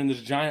princess. They're in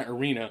this giant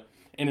arena.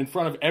 And in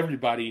front of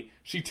everybody,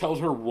 she tells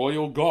her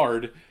royal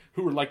guard,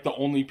 who are the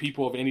only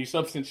people of any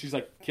substance, she's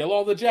kill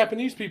all the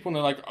Japanese people. And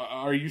they're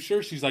are you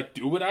sure? She's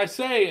do what I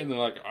say. And they're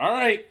all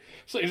right.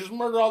 So they just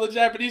murder all the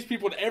Japanese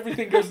people and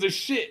everything goes to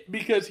shit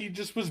because he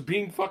just was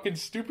being fucking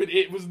stupid.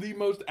 It was the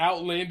most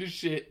outlandish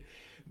shit,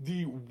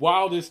 the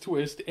wildest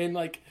twist. And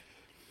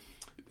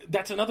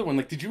that's another one.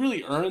 Like, did you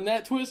really earn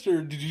that twist,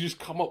 or did you just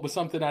come up with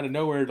something out of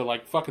nowhere to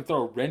like fucking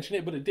throw a wrench in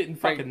it? But it didn't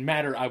fucking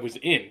matter. I was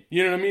in.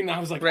 You know what I mean? I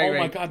was like, oh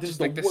my god, this is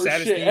like the the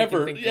worst shit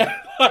ever. Yeah,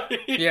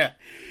 yeah.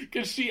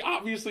 Because she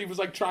obviously was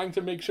like trying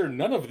to make sure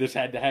none of this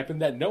had to happen,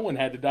 that no one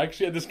had to die. 'Cause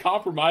she had this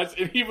compromise,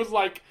 and he was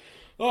like,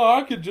 "Oh,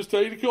 I could just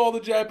tell you to kill all the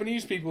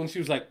Japanese people," and she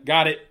was like,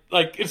 "Got it."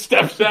 Like, it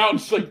steps out,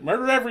 and she's like,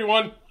 "Murder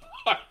everyone."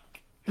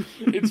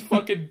 It's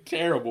fucking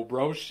terrible,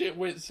 bro. Shit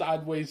went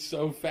sideways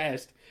so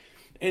fast,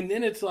 and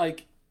then it's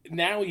like,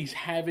 now he's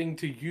having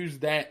to use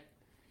that,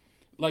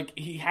 like,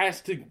 he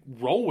has to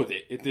roll with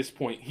it at this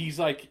point. He's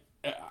like,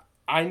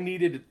 I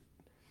needed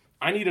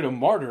a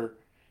martyr,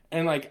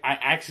 and like, I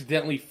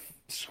accidentally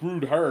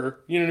screwed her,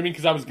 you know what I mean?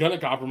 Because I was gonna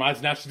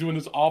compromise, now she's doing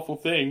this awful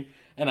thing,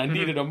 and I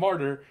needed a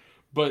martyr,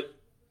 but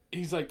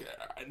he's like,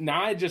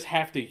 now I just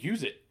have to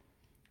use it.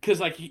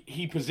 Because like,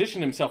 he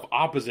positioned himself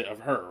opposite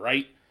of her,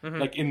 right?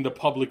 Like, in the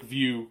public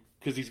view,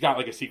 because he's got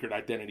like a secret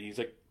identity. He's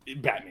like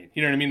Batman,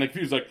 you know what I mean? Like,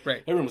 he was like,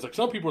 everyone was like,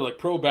 some people are like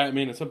pro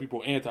Batman and some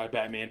people are anti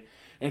Batman.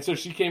 And so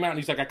she came out and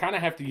he's like, I kind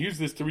of have to use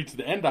this to reach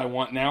the end I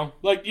want now.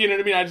 Like, you know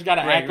what I mean? I just got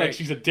to act like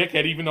she's a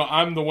dickhead, even though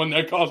I'm the one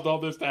that caused all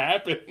this to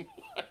happen.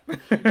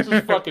 It's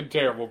just fucking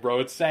terrible,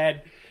 bro. It's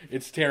sad.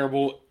 It's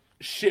terrible.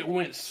 Shit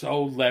went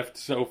so left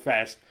so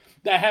fast.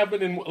 That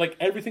happened, and like,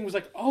 everything was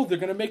like, oh, they're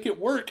going to make it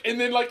work. And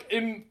then like,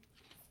 in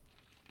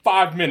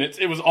 5 minutes,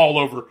 it was all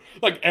over.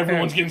 Like,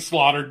 everyone's getting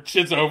slaughtered.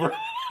 Shit's over.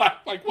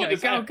 Like, what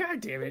is that? Oh,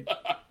 god damn it.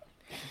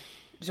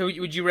 So,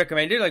 would you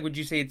recommend it? Like, would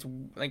you say it's,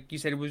 like you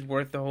said, it was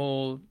worth the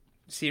whole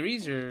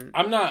series, or?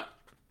 I'm not.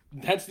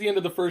 That's the end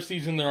of the first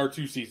season. There are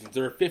 2 seasons.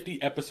 There are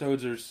 50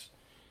 episodes. There's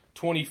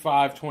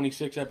 25,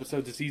 26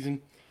 episodes a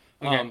season.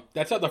 Okay.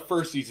 That's how the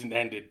first season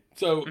ended.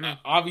 So,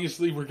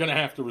 obviously, we're going to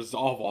have to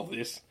resolve all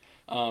this.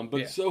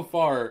 But so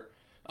far,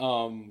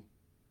 I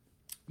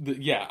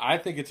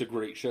think it's a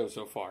great show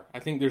so far. I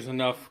think there's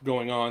enough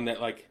going on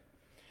that, like,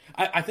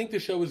 I think the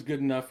show is good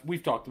enough.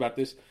 We've talked about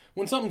this.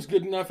 When something's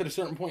good enough, at a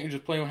certain point, you're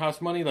just playing with house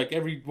money. Like,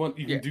 everyone,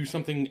 you can do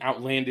something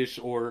outlandish,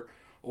 or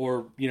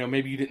you know,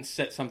 maybe you didn't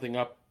set something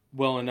up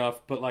well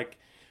enough, but like,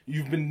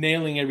 you've been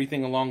nailing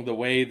everything along the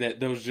way that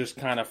those just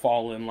kind of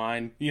fall in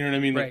line. You know what I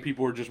mean? Like,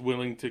 people are just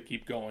willing to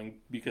keep going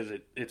because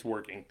it's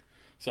working.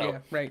 So,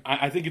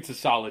 I think it's a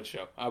solid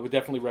show. I would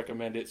definitely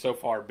recommend it so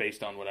far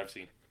based on what I've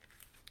seen.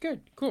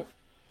 Good, cool.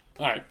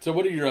 All right, so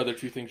what are your other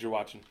 2 things you're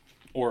watching,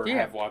 or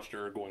have watched,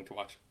 or are going to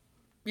watch?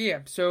 Yeah,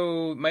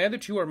 so my other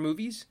 2 are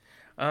movies.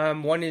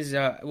 One is,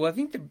 I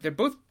think they're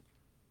both,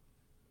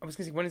 I was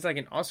going to say one is like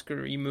an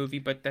Oscar-y movie,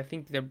 but I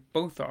think they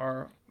both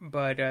are.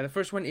 But the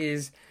first one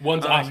is...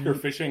 One's Oscar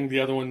fishing,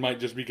 the other one might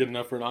just be good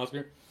enough for an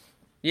Oscar?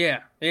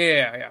 Yeah.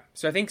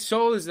 So I think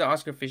Soul is the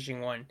Oscar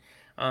fishing one.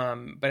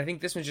 But I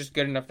think this one's just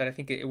good enough that I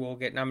think it will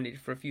get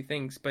nominated for a few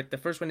things. But the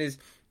first one is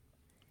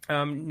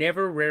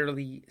Never,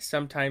 Rarely,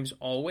 Sometimes,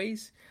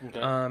 Always. Okay.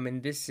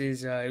 And this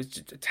is it was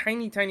just a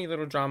tiny, tiny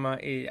little drama.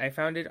 I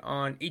found it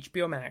on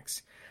HBO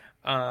Max.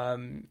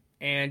 And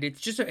it's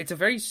just it's a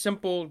very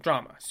simple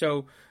drama.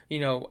 So, you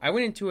know, I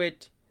went into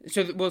it.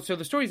 So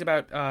the story is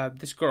about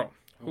this girl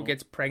who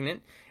gets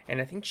pregnant,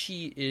 and I think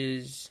she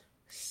is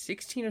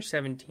 16 or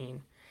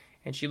 17,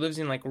 and she lives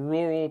in like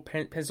rural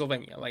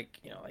Pennsylvania, like,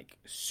 you know, like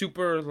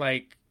super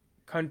like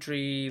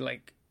country,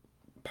 like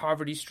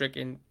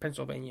poverty-stricken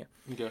Pennsylvania.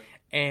 Okay.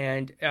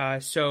 And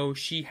so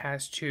she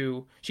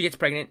gets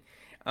pregnant,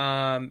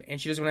 and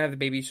she doesn't want to have the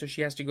baby, so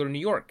she has to go to New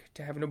York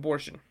to have an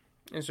abortion.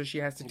 And so she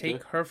has to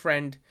take her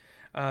friend,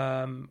 or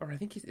I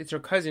think it's her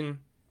cousin,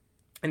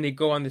 and they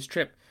go on this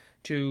trip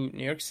to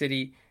New York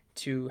City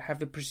to have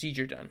the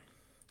procedure done.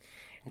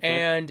 Okay.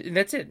 And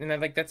that's it. And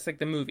that's like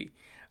the movie.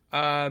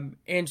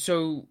 And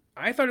so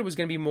I thought it was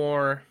going to be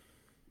more,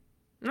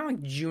 not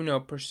like Juno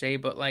per se,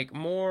 but like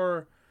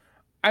more,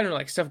 I don't know,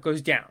 like stuff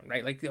goes down,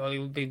 right? Like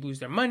they lose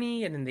their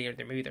money, and then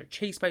maybe they're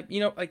chased by, you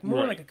know, like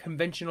more like a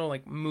conventional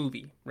like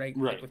movie, right?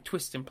 Like with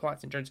twists and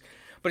plots and turns.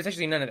 But it's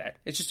actually none of that.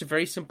 It's just a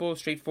very simple,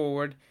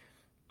 straightforward,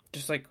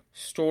 just like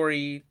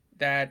story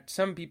that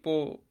some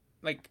people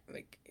like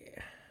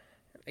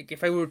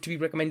if I were to be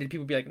recommended,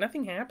 people would be like,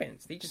 nothing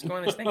happens. They just go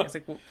on this thing. It's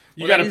like, well,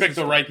 you got to pick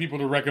the right people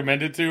to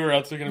recommend it to, or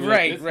else they're going to be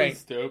like, this is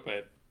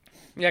stupid.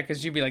 Yeah,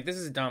 because you'd be like, this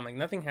is dumb. Like,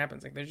 nothing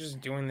happens. Like, they're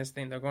just doing this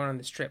thing. They're going on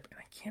this trip.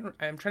 And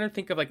I'm trying to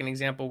think of like an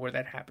example where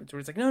that happens, where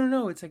it's like,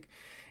 no. It's like,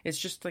 it's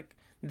just like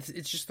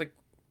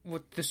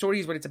what the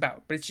story is, what it's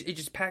about. But it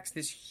just packs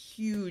this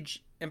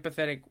huge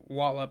empathetic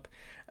wallop.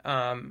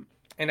 And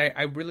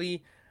I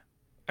really,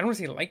 I don't want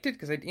to say liked it,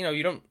 because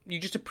you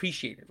just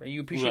appreciate it, right?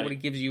 You appreciate what it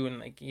gives you, and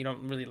like, you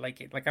don't really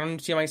like it. Like, I don't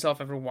see myself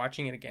ever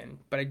watching it again,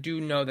 but I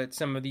do know that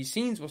some of these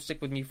scenes will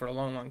stick with me for a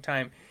long, long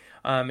time,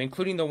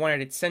 including the one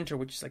at its center,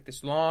 which is like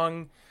this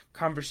long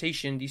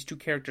conversation these 2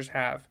 characters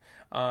have,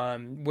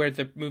 where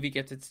the movie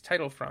gets its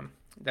title from,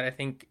 that I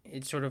think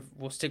it sort of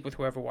will stick with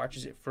whoever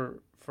watches it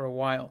for a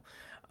while.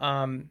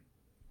 And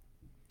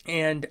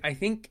I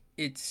think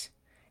it's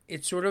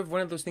sort of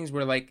one of those things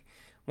where, like,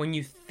 when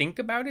you think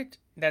about it,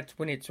 that's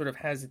when it sort of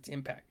has its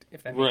impact,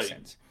 if that makes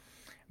sense.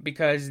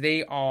 Because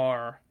they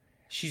are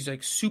she's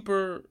like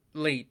super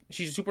late.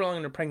 She's super long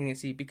in her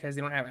pregnancy because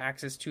they don't have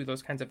access to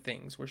those kinds of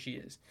things where she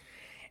is.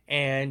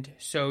 And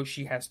so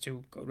she has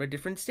to go to a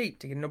different state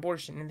to get an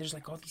abortion. And there's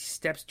like all these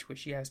steps to it.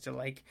 She has to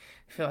like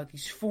fill out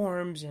these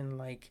forms and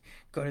like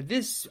go to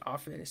this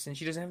office. And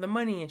she doesn't have the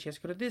money and she has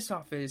to go to this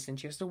office and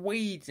she has to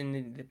wait.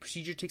 And the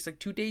procedure takes like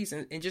 2 days.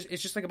 And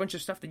it's just like a bunch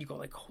of stuff that you go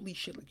like, holy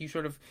shit. Like you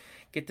sort of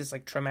get this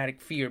like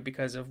traumatic fear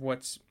because of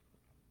what's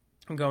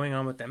going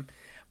on with them.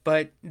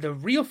 But the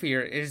real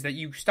fear is that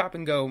you stop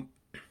and go,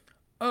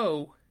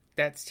 oh,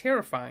 that's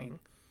terrifying.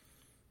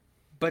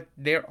 But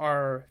there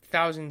are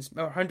thousands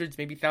or hundreds,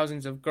 maybe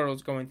thousands of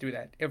girls going through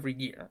that every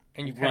year.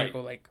 And you kind of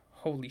go like,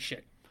 holy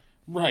shit.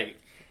 Right.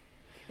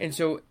 And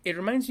so it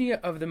reminds me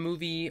of the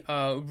movie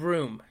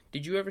Room.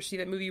 Did you ever see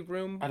that movie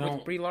Room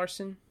with Brie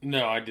Larson?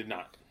 No, I did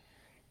not.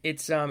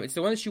 It's the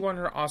one that she won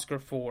her Oscar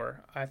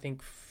for, I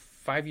think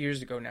 4 or 5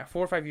 years ago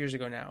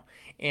now.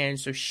 And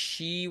so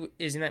she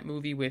is in that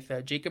movie with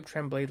Jacob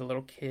Tremblay, the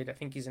little kid. I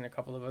think he's in a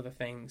couple of other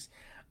things.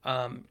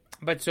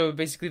 But so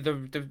basically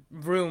the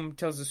Room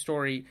tells the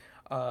story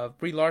of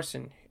Brie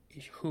Larson,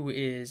 who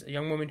is a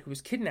young woman who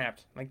was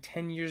kidnapped like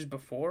 10 years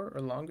before or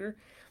longer.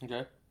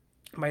 Okay.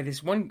 By this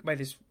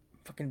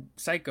fucking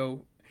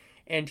psycho,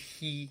 and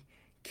he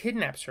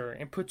kidnaps her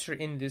and puts her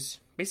in this,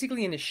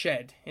 basically in a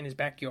shed in his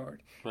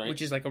backyard, right,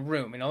 which is like a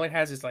room, and all it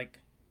has is like,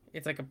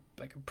 it's like a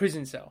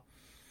prison cell.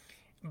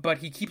 But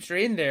he keeps her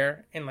in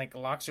there and like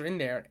locks her in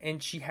there,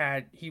 and he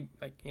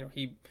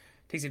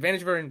takes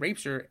advantage of her and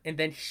rapes her, and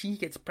then she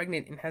gets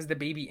pregnant and has the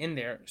baby in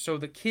there. So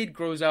the kid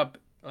grows up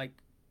like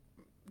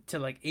to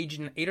like age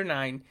 8 or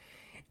 9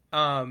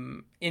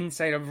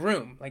 inside of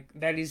Room. Like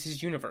that is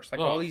his universe.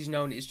 Like all he's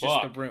known is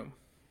just the Room.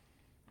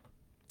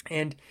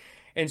 And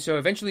so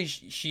eventually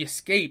she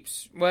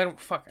escapes. Well,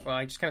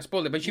 I just kind of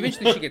spoiled it, but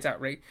eventually she gets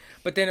out, right?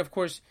 But then of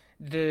course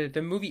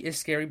the movie is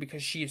scary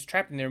because she is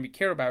trapped in there and we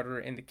care about her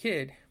and the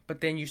kid.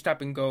 But then you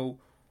stop and go,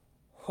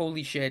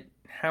 holy shit,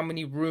 how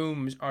many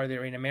rooms are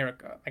there in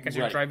America? Like as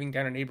you're driving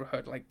down a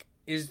neighborhood, like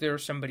is there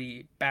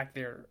somebody back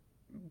there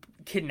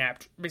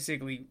kidnapped,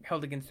 basically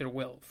held against their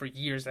will for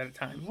years at a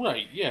time?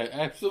 Right, yeah,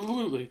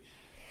 absolutely.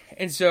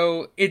 And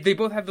so they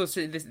both have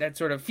that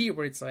sort of fear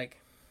where it's like,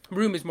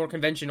 Room is more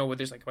conventional where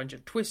there's like a bunch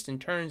of twists and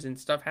turns and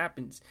stuff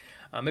happens.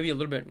 Maybe a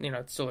little bit,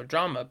 it's still a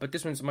drama, but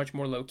this one's much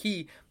more low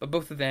key. But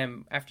both of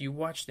them, after you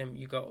watch them,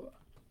 you go,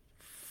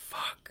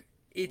 fuck,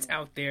 it's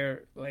out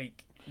there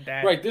like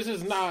that. Right, this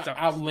is not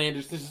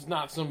outlandish. This is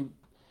not some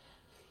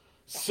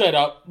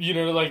setup,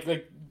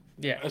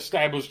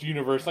 established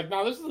universe. Like,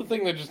 no, this is the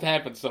thing that just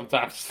happens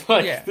sometimes.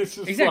 Like, yeah, this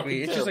is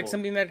exactly. It's terrible. just like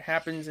something that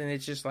happens, and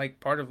it's just like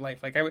part of life.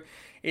 Like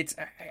it's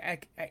I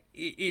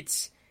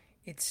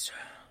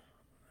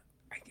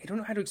don't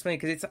know how to explain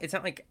it because it's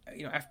not like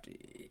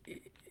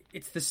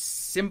it's the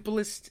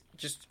simplest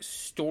just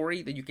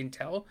story that you can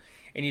tell,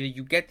 and either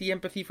you get the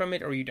empathy from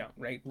it or you don't.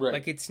 Right.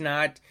 Like it's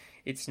not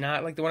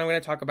like the one I'm going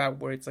to talk about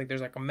where it's like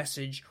there's like a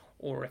message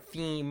or a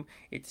theme.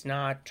 It's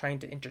not trying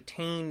to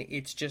entertain.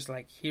 It's just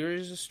like,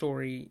 here's a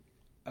story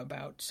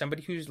about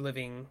somebody who's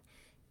living,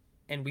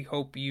 and we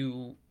hope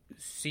you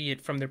see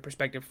it from their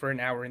perspective for an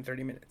hour and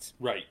 30 minutes.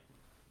 Right.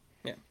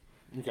 Yeah.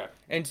 Okay.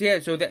 And so, yeah,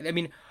 so that, I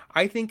mean,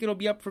 I think it'll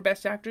be up for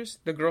Best Actress.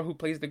 The girl who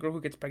plays the girl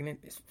who gets pregnant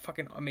is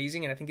fucking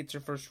amazing, and I think it's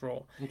her first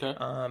role. Okay.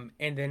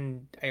 And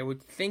then I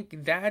would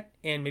think that,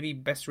 and maybe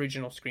Best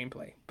Original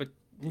Screenplay. But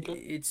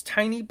it's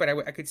tiny, but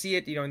I could see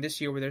it, in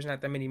this year where there's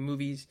not that many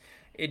movies,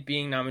 it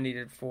being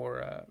nominated for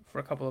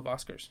a couple of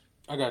Oscars.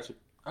 I got you.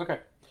 Okay.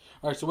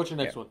 All right, so what's your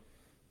next one?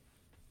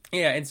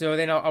 Yeah, and so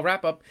then I'll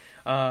wrap up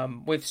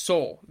with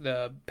Soul,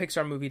 the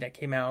Pixar movie that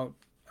came out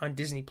on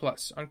Disney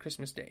Plus on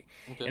Christmas Day.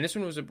 Okay. And this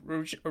one was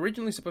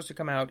originally supposed to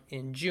come out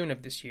in June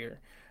of this year,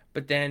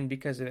 but then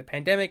because of the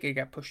pandemic, it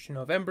got pushed to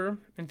November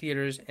in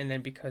theaters, and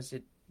then because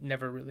it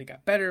never really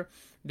got better,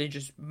 they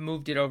just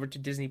moved it over to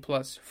Disney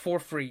Plus for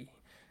free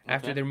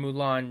after their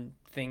Mulan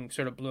thing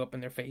sort of blew up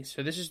in their face.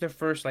 So this is their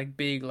first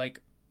big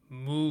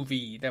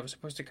movie that was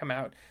supposed to come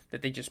out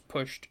that they just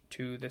pushed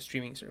to the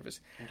streaming service.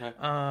 Okay.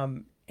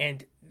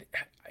 And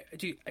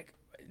dude,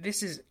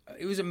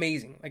 it was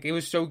amazing. It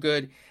was so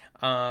good.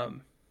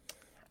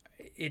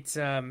 It's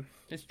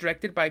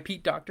directed by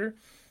Pete Docter,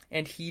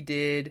 and he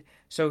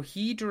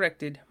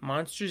directed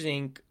Monsters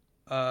Inc.,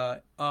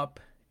 Up,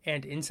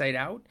 and Inside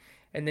Out,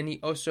 and then he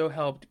also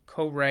helped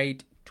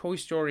co-write Toy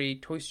Story,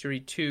 Toy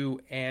Story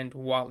 2, and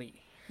WALL-E.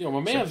 My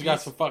man's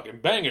got some fucking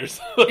bangers.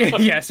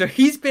 Yeah, so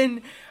he's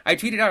been... I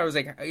tweeted out, I was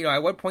like,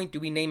 at what point do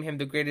we name him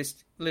the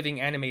greatest living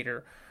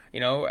animator?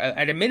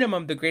 At a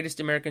minimum, the greatest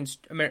American,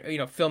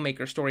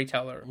 filmmaker,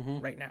 storyteller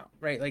right now,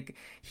 right?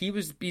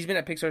 He's been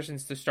at Pixar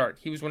since the start.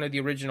 He was one of the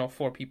original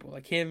 4 people,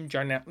 like him,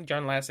 John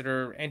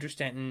Lasseter, Andrew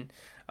Stanton,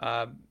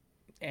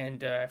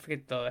 and I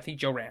think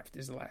Joe Ranft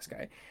is the last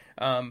guy.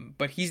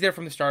 But he's there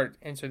from the start,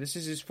 and so this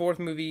is his 4th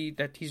movie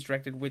that he's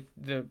directed with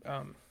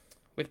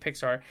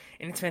Pixar,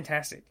 and it's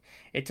fantastic.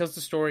 It tells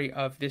the story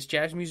of this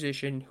jazz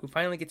musician who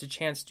finally gets a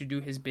chance to do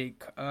his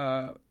big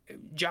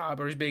job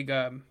or his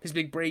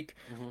big break.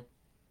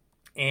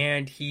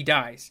 And he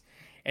dies.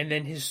 and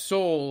then his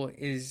soul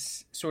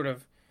is sort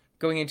of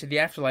going into the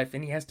afterlife,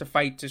 and he has to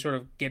fight to sort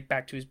of get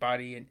back to his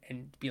body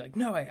and be like,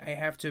 no, I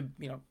have to,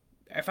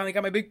 I finally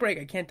got my big break.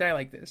 I can't die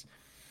like this.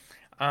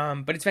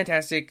 But it's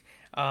fantastic.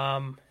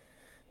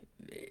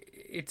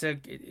 It's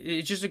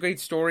just a great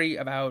story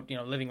about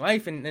living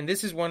life, and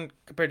this is one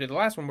compared to the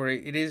last one where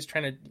it is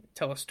trying to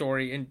tell a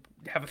story and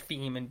have a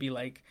theme and be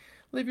like,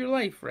 live your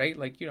life, right?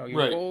 Like your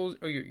right. goals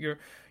or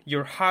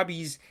your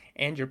hobbies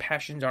and your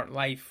passions aren't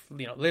life.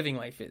 Living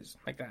life is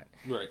like that.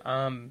 Right.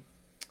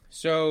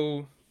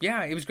 So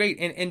yeah, it was great,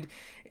 and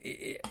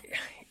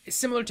it's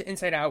similar to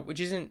Inside Out, which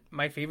isn't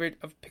my favorite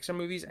of Pixar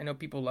movies. I know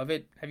people love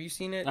it. Have you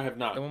seen it? I have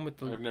not. The one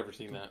with I've never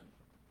seen that.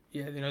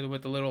 Yeah,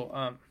 with the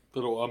little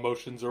little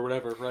emotions or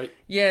whatever, right?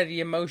 Yeah, the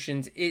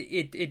emotions.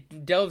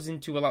 It delves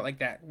into a lot like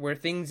that, where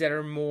things that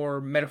are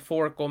more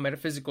metaphorical,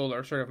 metaphysical,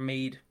 are sort of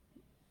made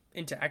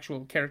into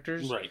actual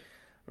characters.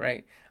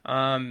 Right.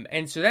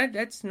 And so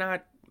that's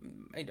not.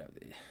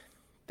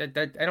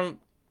 That I don't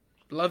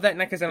love that,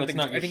 not because I don't think.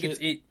 I think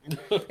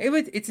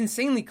it's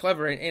insanely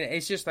clever, and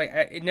it's just like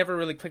it never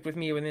really clicked with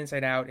me with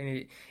Inside Out,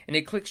 and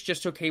it clicks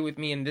just okay with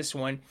me in this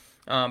one.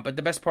 But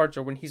the best parts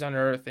are when he's on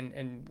Earth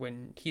and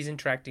when he's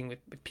interacting with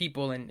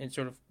people and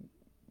sort of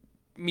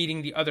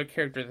meeting the other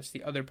character that's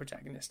the other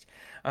protagonist.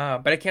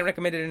 But I can't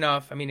recommend it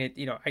enough. I mean,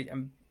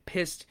 I'm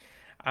pissed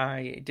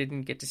I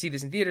didn't get to see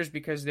this in theaters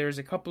because there's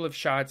a couple of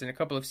shots and a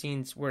couple of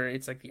scenes where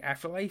it's like the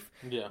afterlife,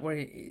 where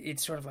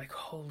it's sort of like,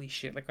 holy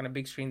shit, like on a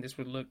big screen this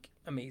would look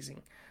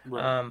amazing.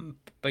 Right.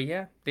 But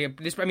yeah,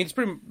 this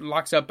pretty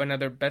locks up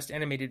another best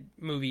animated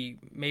movie,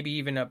 maybe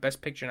even a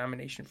best picture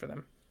nomination for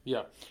them.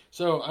 Yeah.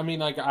 So, I mean,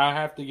 like, I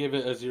have to give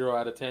it a 0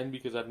 out of 10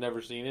 because I've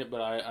never seen it,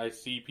 but I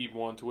see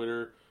people on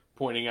Twitter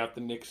pointing out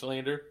the Nick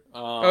slander.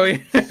 So,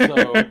 I'm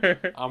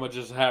going to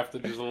just have to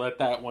just let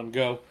that one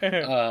go.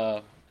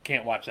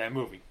 Can't watch that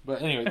movie.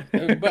 But anyway,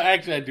 but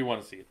actually I do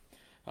want to see it.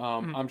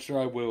 I'm sure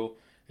I will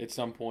at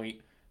some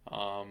point.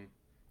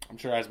 I'm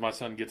sure as my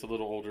son gets a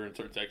little older and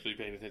starts actually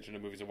paying attention to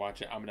movies and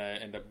watch it, I'm going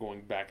to end up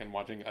going back and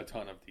watching a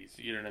ton of these.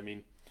 You know what I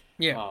mean?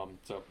 Yeah.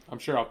 So I'm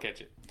sure I'll catch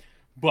it.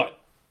 But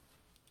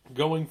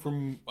going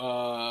from,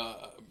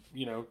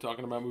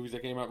 talking about movies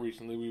that came out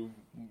recently,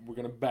 we're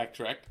going to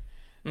backtrack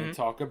and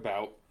talk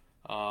about,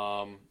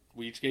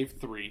 we each gave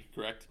 3,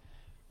 correct?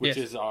 Which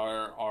is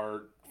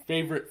our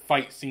favorite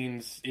fight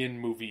scenes in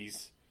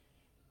movies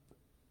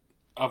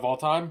of all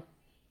time.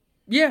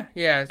 Yeah.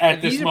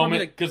 At this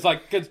moment, because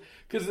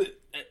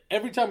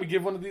every time we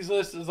give one of these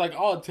lists, it's like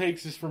all it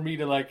takes is for me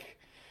to like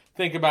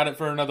think about it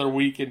for another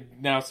week, and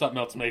now something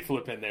else may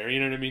flip in there. You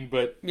know what I mean?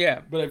 But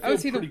yeah, but I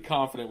feel pretty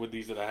confident with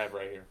these that I have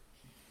right here.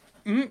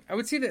 Mm-hmm. I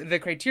would say that the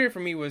criteria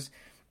for me was,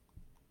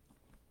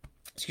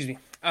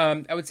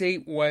 I would say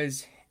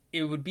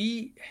it would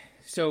be,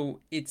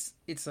 so it's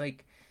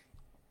like,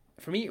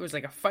 for me, it was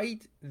like a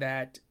fight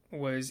that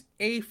was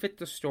A, fit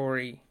the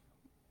story,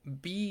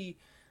 B,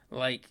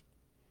 like,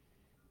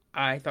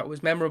 I thought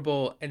was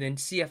memorable, and then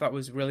C, I thought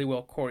was really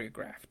well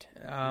choreographed.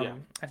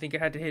 I think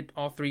it had to hit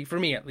all 3, for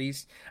me at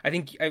least. I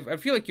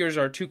feel like yours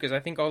are too, because I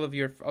think all of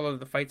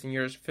the fights in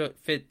yours fit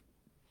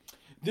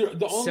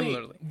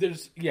similarly.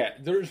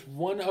 There's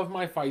one of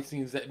my fight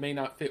scenes that may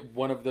not fit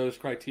one of those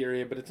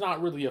criteria, but it's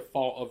not really a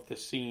fault of the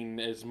scene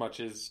as much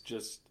as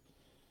just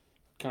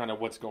kind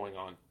of what's going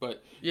on.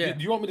 But do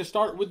you want me to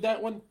start with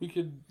that one?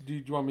 Do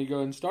you want me to go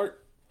ahead and start?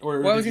 Or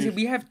well, I was going to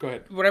say, go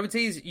ahead. What I would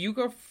say is you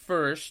go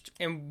first,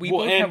 and we'll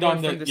both have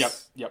one from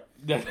the... Yep.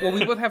 Well,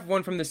 we both have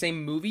one from the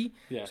same movie.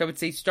 Yeah. So I would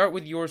say start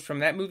with yours from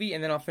that movie,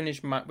 and then I'll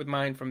finish with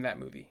mine from that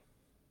movie.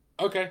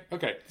 Okay.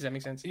 Does that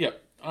make sense?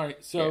 Yep. All right.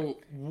 So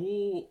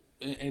we'll...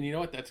 And you know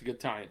what? That's a good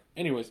time.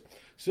 Anyways,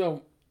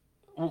 so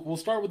we'll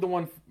start with the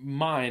one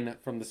mine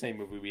from the same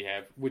movie we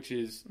have, which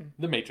is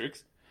The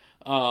Matrix.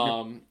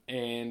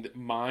 And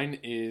mine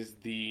is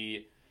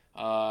the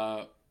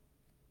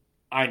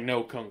I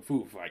know Kung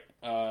Fu fight.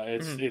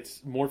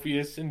 It's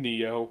Morpheus and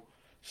Neo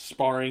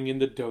sparring in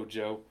the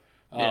dojo.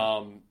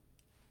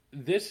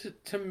 This,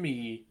 to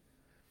me,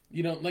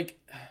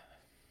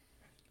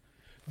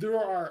 there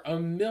are a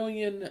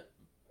million...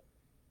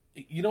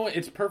 You know what?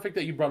 It's perfect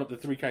that you brought up the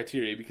 3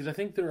 criteria, because I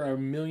think there are a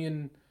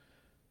million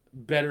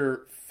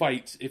better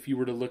fights if you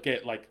were to look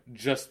at like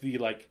just the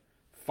like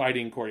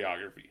fighting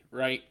choreography,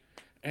 right?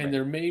 And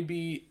there may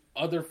be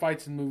other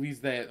fights in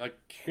movies that like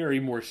carry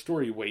more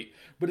story weight,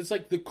 but it's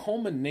like the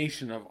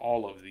culmination of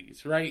all of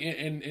these, right?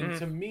 And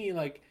to me,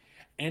 like,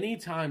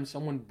 anytime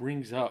someone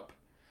brings up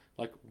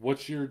like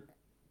what's your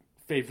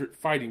favorite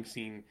fighting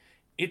scene,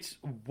 it's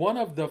one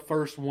of the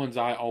first ones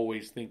I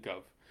always think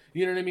of.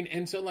 You know what I mean?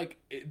 And so, like,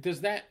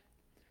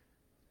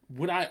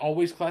 would I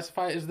always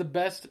classify it as the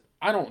best?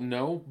 I don't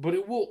know, but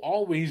it will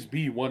always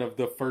be one of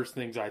the first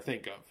things I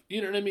think of.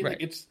 You know what I mean?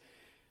 Right. Like,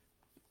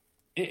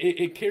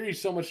 it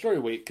carries so much story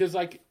weight, because,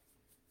 like,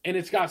 and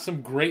it's got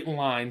some great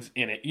lines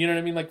in it. You know what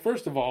I mean? Like,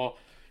 first of all,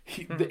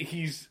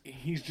 he's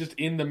just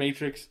in the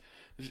Matrix.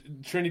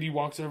 Trinity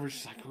walks over,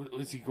 she's like, "What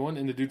is he going?"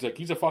 And the dude's like,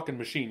 "He's a fucking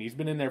machine. He's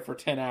been in there for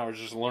 10 hours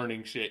just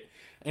learning shit."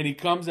 And he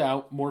comes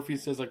out,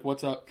 Morpheus says, like,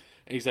 "What's up?"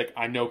 And he's like,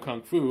 I know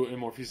Kung Fu. And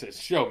Morpheus says,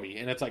 show me.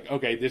 And it's like,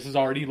 okay, this is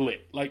already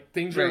lit. Like,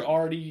 things are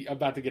already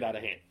about to get out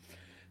of hand.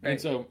 Right.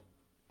 And so...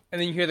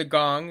 And then you hear the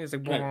gong. It's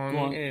like,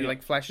 and it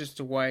like flashes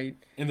to white.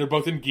 And they're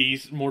both in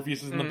geese.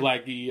 Morpheus is in the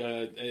black gi,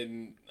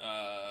 and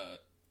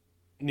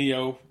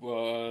Neo...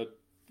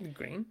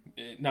 green?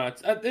 No,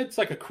 it's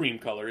like a cream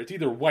color. It's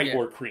either white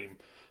or cream.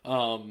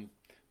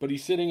 But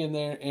he's sitting in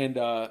there,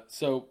 and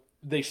so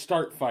they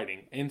start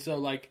fighting. And so,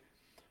 like,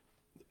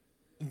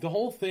 the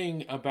whole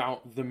thing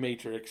about The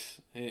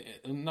Matrix,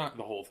 not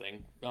the whole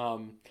thing,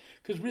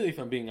 because really, if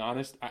I'm being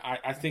honest,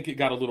 I think it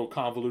got a little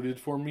convoluted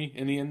for me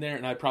in the end there,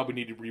 and I probably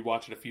need to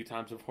rewatch it a few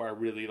times before I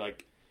really,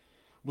 like,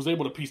 was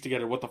able to piece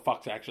together what the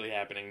fuck's actually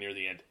happening near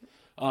the end.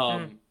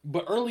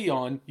 But early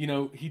on, you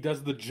know, he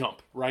does the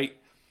jump, right?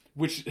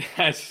 Which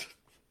has...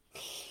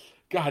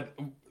 God...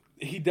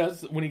 He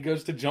does, when he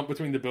goes to jump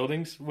between the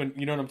buildings, when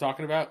you know what I'm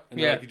talking about?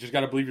 And like, you just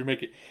gotta believe you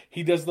make it.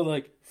 He does the,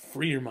 like,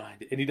 free your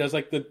mind. And he does,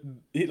 like,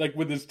 like,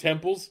 with his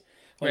temples,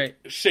 like,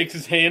 shakes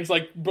his hands,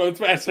 like, both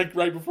fast, like,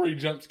 right before he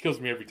jumps. Kills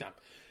me every time.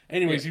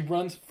 Anyways, he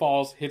runs,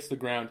 falls, hits the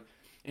ground.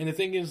 And the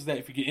thing is that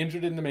if you get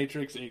injured in the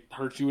Matrix, it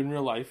hurts you in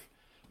real life.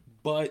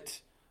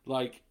 But,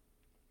 like,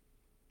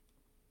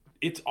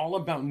 it's all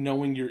about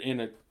knowing you're in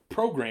a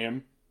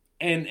program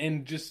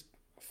and just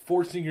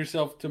forcing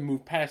yourself to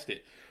move past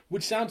it.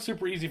 Which sounds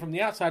super easy from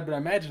the outside, but I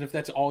imagine if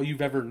that's all you've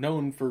ever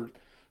known for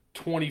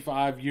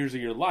 25 years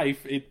of your life,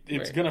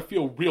 it's going to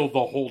feel real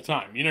the whole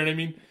time. You know what I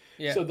mean?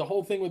 Yeah. So the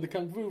whole thing with the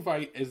Kung Fu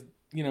fight is,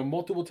 you know,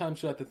 multiple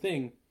times throughout the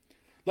thing.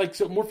 Like,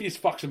 so Morpheus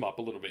fucks him up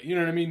a little bit. You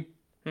know what I mean?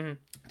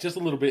 Mm-hmm. Just a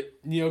little bit.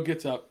 Neo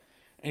gets up,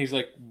 and he's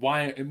like,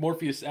 why? And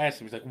Morpheus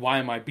asks him, he's like, why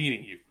am I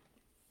beating you?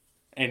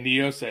 And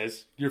Neo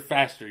says, you're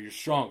faster, you're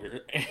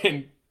stronger.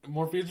 And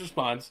Morpheus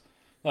responds,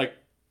 like,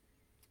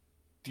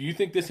 do you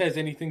think this has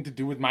anything to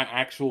do with my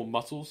actual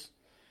muscles?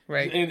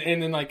 Right.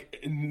 And then,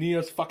 like,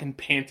 Neo's fucking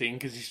panting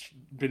because he's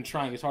been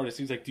trying his hardest.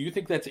 He's like, do you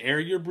think that's air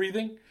you're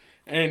breathing?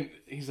 And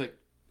he's like,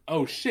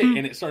 oh, shit.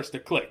 And it starts to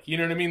click. You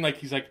know what I mean? Like,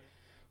 he's like,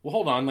 well,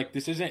 hold on. Like,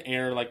 this isn't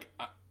air. Like,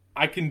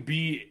 I can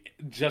be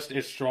just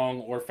as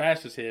strong or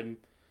fast as him.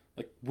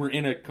 Like, we're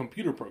in a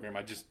computer program.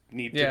 I just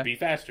need to be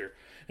faster.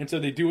 And so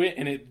they do it,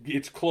 and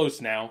it's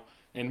close now.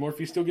 And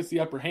Morpheus still gets the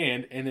upper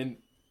hand, and then...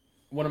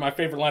 One of my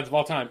favorite lines of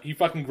all time. He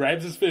fucking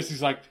grabs his fist.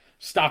 He's like,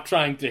 stop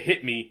trying to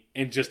hit me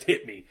and just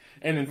hit me.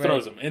 And then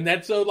throws him. And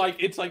that's so, like,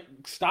 it's like,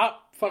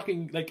 stop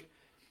fucking, like,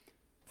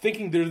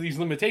 thinking there are these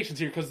limitations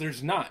here because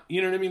there's not.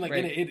 You know what I mean? Like,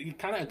 and it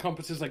kind of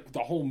encompasses, like, the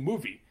whole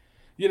movie.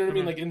 You know what I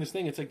mean? Like, in this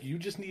thing, it's like, you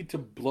just need to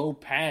blow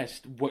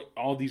past what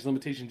all these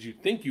limitations you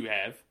think you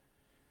have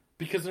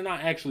because they're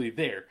not actually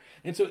there.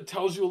 And so it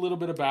tells you a little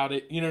bit about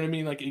it. You know what I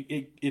mean? Like,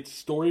 it's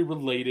story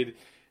related.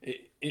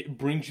 It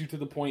brings you to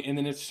the point, and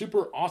then it's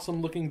super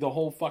awesome looking the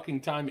whole fucking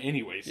time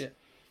anyways.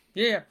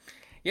 Yeah,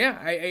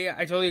 I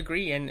totally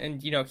agree.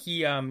 And you know,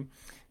 he,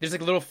 there's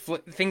like little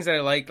things that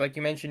I like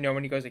you mentioned, you know,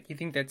 when he goes like, you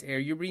think that's air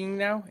you're breathing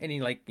now? And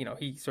he like, you know,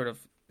 he sort of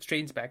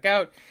straightens back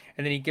out,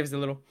 and then he gives the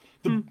little...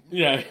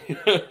 Yeah.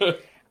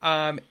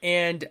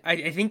 And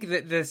I think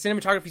that the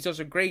cinematography is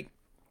also great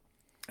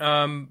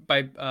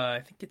by,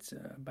 I think it's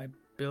by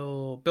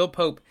Bill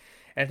Pope.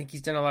 And I think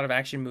he's done a lot of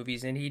action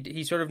movies, and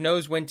he sort of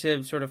knows when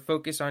to sort of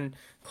focus on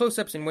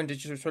close-ups and when to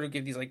just sort of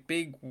give these like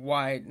big,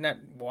 wide, not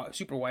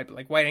super wide, but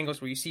like wide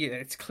angles where you see it.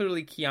 It's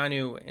clearly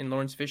Keanu and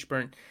Lawrence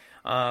Fishburne.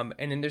 And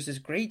then there's this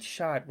great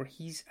shot where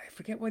I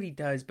forget what he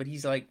does, but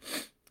he's like,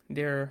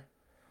 they're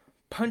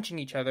punching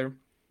each other,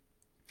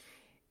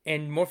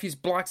 and Morpheus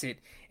blocks it,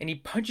 and he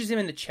punches him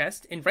in the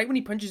chest, and right when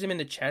he punches him in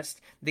the chest,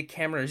 the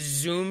camera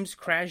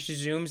crash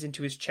zooms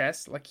into his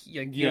chest, like,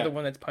 you're the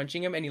one that's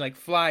punching him, and he like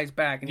flies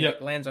back, and he like,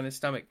 lands on his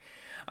stomach.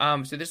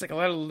 So there's like a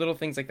lot of little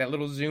things like that,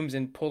 little zooms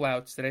and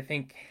pullouts that I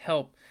think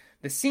help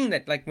the scene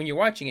that, like, when you're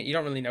watching it, you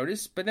don't really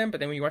notice, but then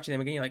when you're watching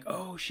them again, you're like,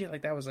 oh shit,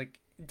 like that was like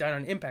done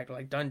on impact, or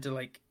like done to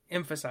like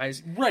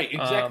emphasize. Right,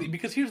 exactly.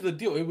 Because here's the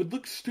deal. It would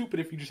look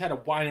stupid if you just had a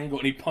wide angle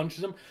and he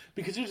punches him.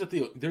 Because here's the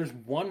deal. There's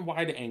one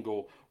wide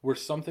angle where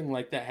something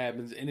like that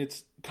happens, and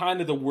it's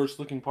kind of the worst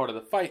looking part of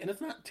the fight. And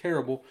it's not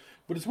terrible,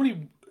 but it's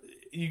when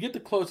you get the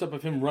close up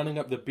of him running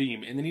up the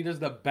beam, and then he does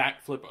the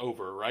backflip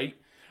over, right?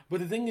 But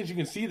the thing is, you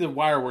can see the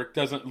wire work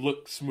doesn't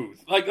look smooth.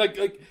 Like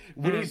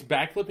when he's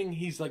backflipping,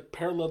 he's like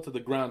parallel to the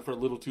ground for a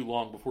little too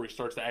long before he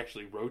starts to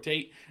actually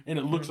rotate, and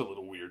it looks a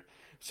little weird.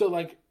 So,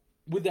 like,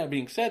 with that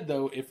being said,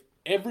 though, if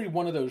every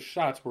one of those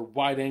shots were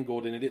wide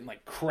angled and it didn't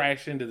like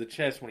crash into the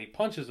chest when he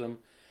punches him,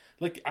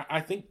 like,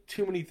 I think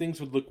too many things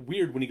would look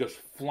weird when he goes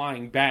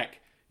flying back,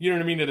 you know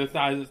what I mean, at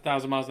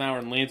 1,000 miles an hour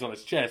and lands on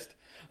his chest.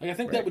 Like, I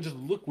think that would just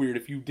look weird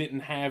if you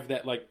didn't have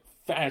that like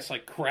fast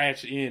like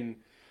crash in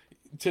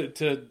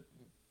to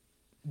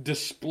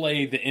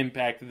display the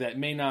impact that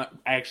may not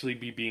actually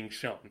be being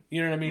shown.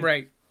 You know what I mean?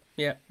 Right.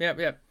 Yeah.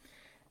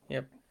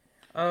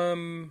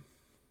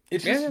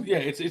 It's just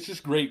it's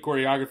just great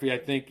choreography, I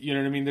think. You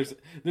know what I mean?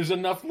 There's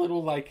enough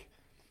little like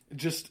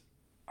just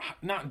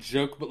not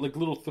joke, but like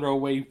little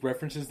throwaway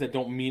references that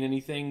don't mean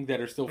anything that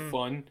are still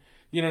fun.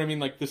 You know what I mean?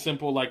 Like the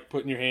simple like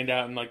putting your hand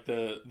out and like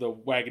the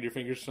wagging your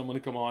fingers for someone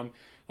to come on.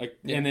 Like,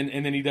 and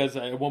then he does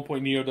at one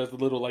point. Neo does the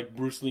little like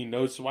Bruce Lee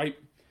nose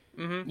swipe.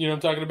 Mm-hmm. You know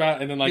what I'm talking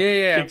about? And then like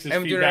kicks his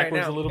feet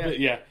backwards a little bit.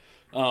 Yeah.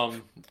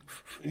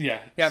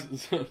 Yeah.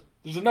 So,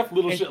 there's enough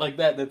little shit like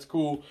that that's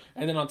cool.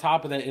 And then on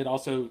top of that, it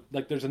also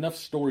like there's enough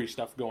story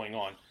stuff going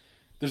on.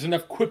 There's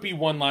enough quippy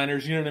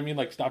one-liners, you know what I mean?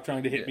 Like, stop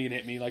trying to hit me and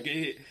hit me. Like,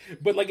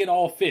 but like it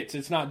all fits.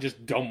 It's not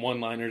just dumb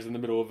one-liners in the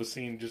middle of a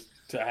scene just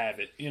to have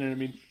it. You know what I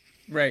mean?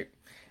 Right.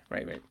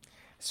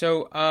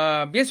 So,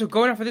 so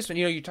going off of this one,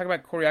 you talk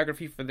about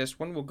choreography for this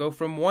one. We'll go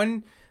from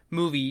one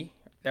movie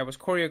that was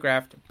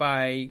choreographed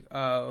by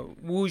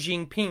Wu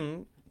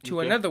Jingping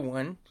to another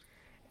one,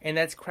 and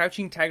that's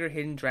Crouching Tiger,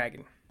 Hidden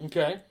Dragon.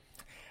 Okay.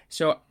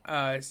 So,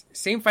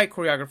 same fight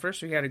choreographer.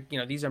 So, he had,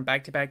 these are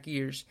back-to-back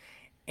years.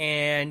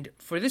 And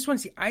for this one,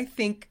 I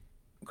think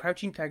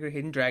Crouching Tiger,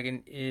 Hidden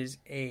Dragon is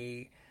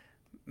a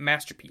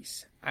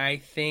masterpiece. I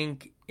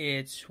think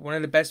it's one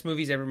of the best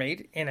movies ever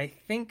made, and I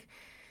think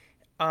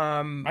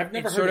I've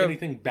never heard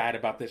anything bad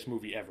about this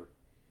movie ever.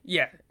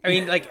 Yeah, I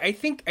mean, like I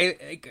think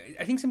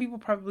some people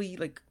probably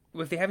like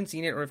if they haven't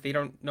seen it or if they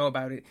don't know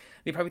about it,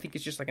 they probably think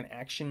it's just like an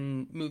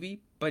action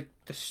movie. But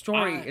the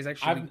story is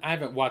actually I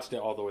haven't watched it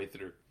all the way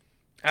through.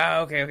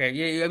 Okay.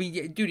 Yeah, I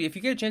mean, dude, if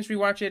you get a chance to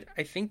rewatch it,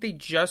 I think they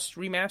just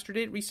remastered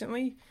it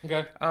recently.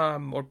 Okay.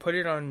 Or put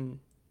it on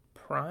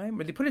Prime,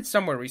 or they put it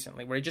somewhere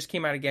recently where it just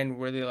came out again,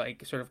 where they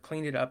like sort of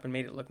cleaned it up and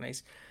made it look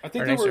nice. I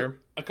think there were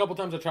a couple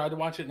times I tried to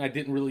watch it and I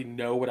didn't really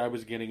know what I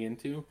was getting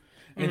into,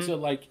 and so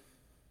like,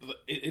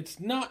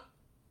 it's not.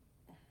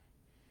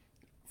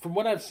 From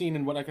what I've seen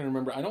and what I can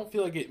remember, I don't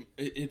feel like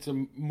it's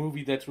a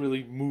movie that's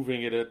really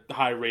moving at a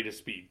high rate of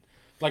speed.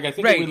 Like, I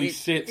think it really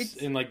sits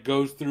and, like,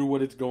 goes through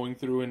what it's going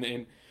through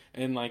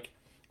and like,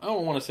 I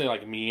don't want to say,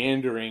 like,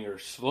 meandering or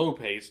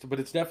slow-paced, but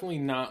it's definitely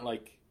not,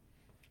 like,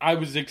 I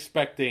was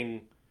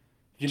expecting,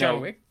 John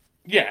Wick?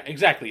 Yeah,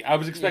 exactly. I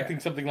was expecting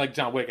something like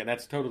John Wick, and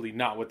that's totally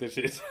not what this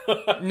is.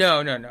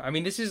 No. I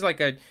mean, this is like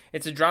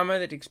it's a drama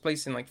that takes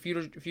place in, like,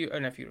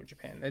 not feudal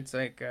Japan. It's,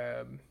 like,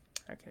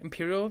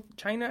 Imperial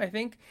China, I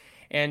think.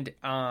 And,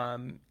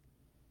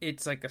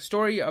 it's, like, a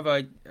story of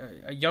a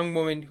young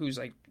woman who's,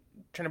 like,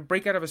 trying to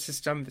break out of a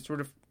system that sort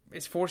of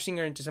is forcing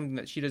her into something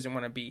that she doesn't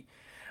want to be.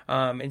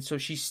 And so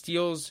she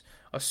steals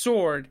a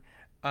sword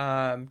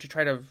to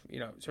try to,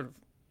 sort of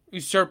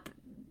usurp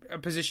a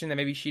position that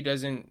maybe she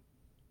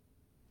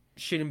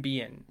shouldn't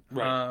be in.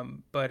 Right.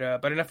 But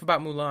enough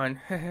about Mulan.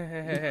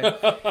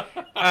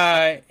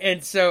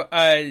 And so,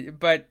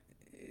 but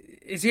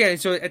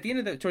it's, so at the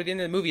end of toward the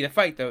end of the movie, the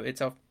fight though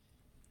itself,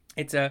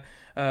 it's a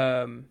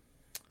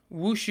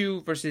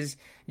Wushu versus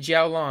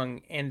Jiao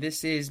Long, and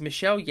this is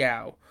Michelle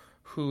Yeoh,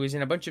 who is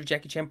in a bunch of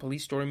Jackie Chan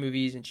police story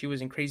movies, and she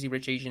was in Crazy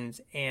Rich Asians.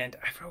 And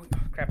I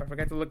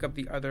forgot to look up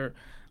the other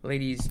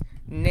lady's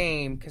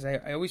name because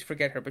I always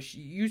forget her. But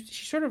she's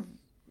sort of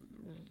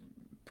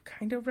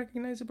kind of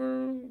recognizable.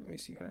 Let me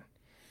see.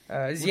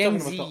 We're talking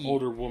about the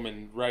older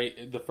woman,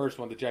 right? The first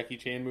one, the Jackie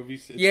Chan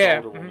movies. It's the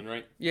older woman,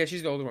 right? Yeah,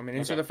 she's the older woman,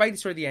 and so the fight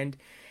is toward the end,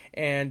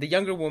 and the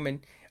younger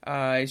woman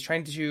is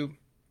trying to.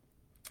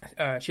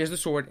 She has the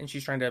sword, and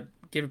she's trying to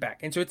give it back.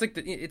 And so it's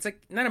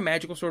like not a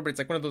magical sword, but it's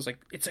like one of those, like,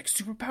 it's like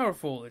super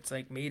powerful. It's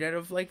like made out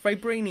of like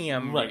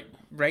vibranium.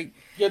 Right.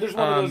 Yeah, there's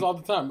one of those all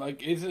the time.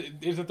 Like,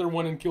 isn't there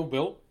one in Kill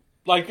Bill?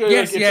 Like,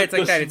 yes, like, it's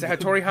like that. It's a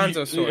Hattori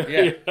Hanzo sword.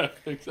 Yeah,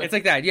 exactly. It's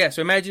like that. Yeah.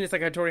 So imagine it's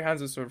like a Hattori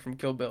Hanzo sword from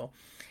Kill Bill,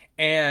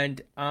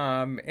 and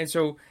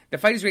so the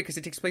fight is great because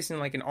it takes place in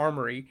like an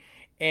armory,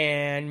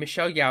 and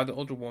Michelle Yeoh, the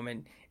older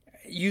woman,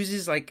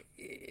 uses like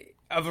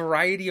a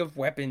variety of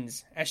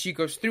weapons as she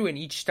goes through, and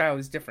each style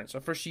is different. So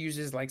first she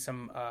uses like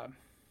some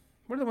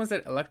what are the ones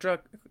that Elektra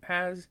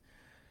has?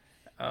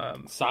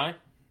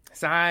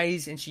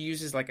 Sais, and she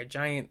uses like a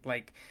giant,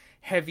 like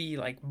heavy,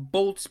 like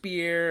bolt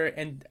spear,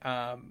 and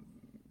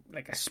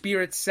like a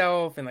spear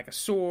itself, and like a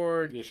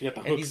sword, she got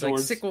the and these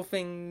swords. Like sickle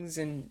things,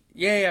 and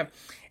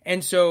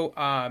and so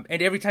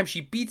and every time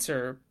she beats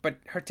her, but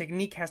her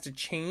technique has to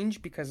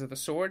change because of the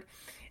sword.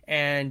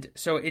 And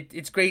so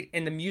it's great,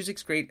 and the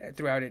music's great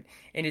throughout it,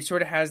 and it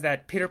sort of has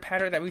that pitter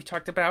patter that we've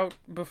talked about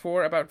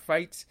before about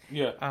fights.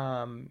 Yeah.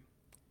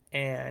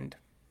 And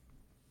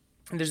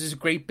there's this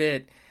great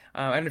bit.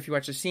 I don't know if you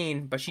watched the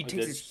scene, but she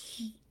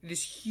takes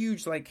this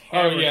huge like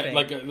hammer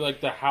thing.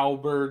 like the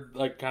halberd,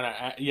 like kind of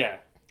I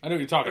know what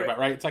you're talking about,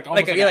 right? It's like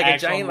almost like a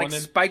giant like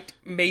spiked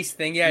mace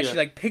thing. Yeah, she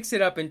like picks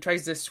it up and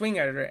tries to swing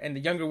at her, and the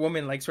younger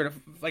woman like sort of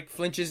like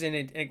flinches in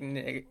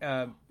it.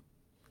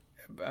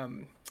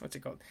 What's it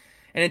called?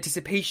 An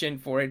anticipation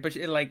for it, but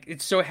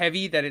it's so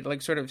heavy that it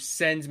like sort of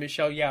sends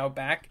Michelle Yeoh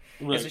back,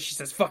 right. And so she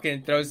says "fuck it"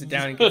 and throws it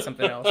down and gets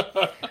something else.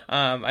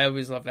 I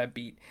always love that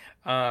beat.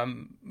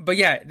 But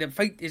yeah, the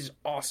fight is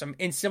awesome,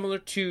 and similar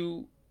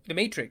to The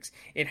Matrix,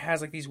 it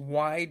has like these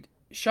wide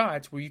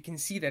shots where you can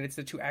see that it's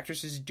the two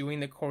actresses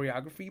doing the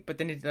choreography, but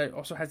then it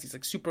also has these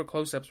like super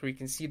close-ups where you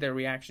can see their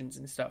reactions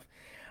and stuff.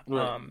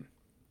 Right.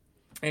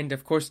 And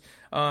of course,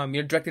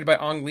 directed by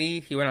Ong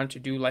Lee. He went on to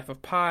do Life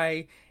of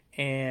Pi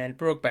and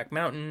Brokeback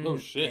Mountain. Oh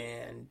shit!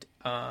 And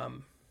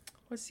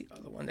What's the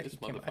other one that this he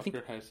came out? I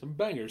think has some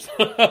bangers.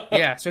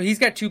 Yeah, so he's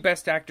got 2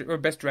 Best Actor or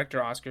Best Director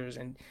Oscars,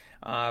 and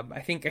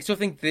I still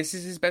think this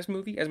is his best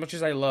movie. As much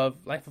as I love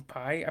Life of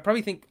Pi, I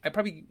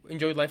probably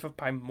enjoyed Life of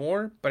Pi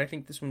more, but I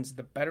think this one's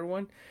the better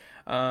one.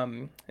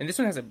 And this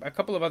one has a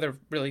couple of other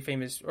really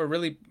famous or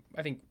really,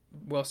 I think,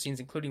 well scenes,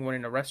 including one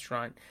in a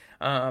restaurant.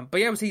 But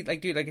yeah, I would say, like,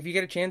 dude, like, if you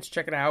get a chance,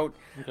 check it out.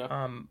 Okay.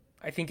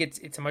 I think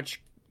it's a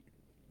much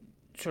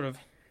sort of,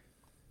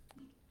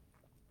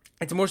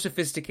 it's more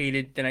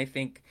sophisticated than I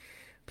think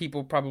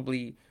people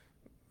probably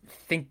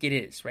think it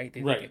is, right?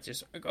 They think it's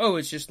just like, oh,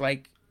 it's just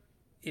like,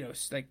 you know,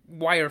 it's like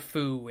wire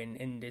fu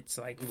and it's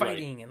like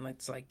fighting and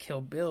it's like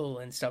Kill Bill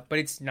and stuff, but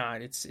it's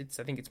not. It's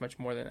I think it's much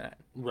more than that.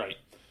 Right.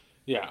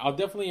 Yeah, I'll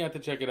definitely have to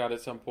check it out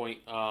at some point.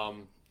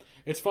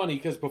 It's funny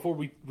because before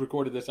we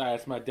recorded this, I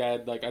asked my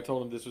dad, like, I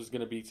told him this was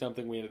going to be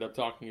something we ended up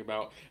talking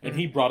about, and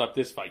he brought up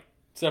this fight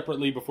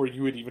separately before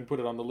you had even put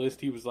it on the list.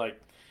 He was like,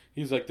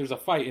 there's a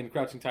fight in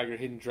Crouching Tiger,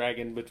 Hidden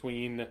Dragon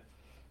between,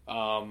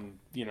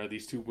 you know,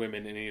 these 2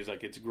 women, and he was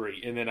like, it's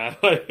great. And then I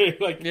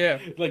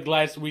like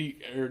last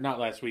week, or not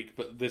last week,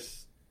 but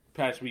this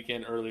past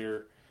weekend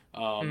earlier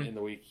in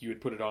the week, you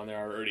had put it on there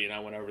already, and I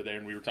went over there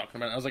and we were talking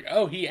about it. I was like,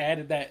 oh, he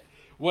added that.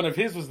 One of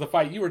his was the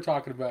fight you were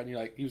talking about,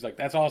 and he was like,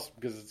 that's awesome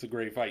because it's a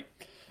great fight.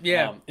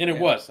 Yeah. And it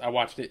was. I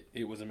watched it.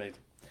 It was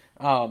amazing.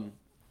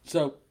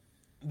 So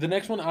the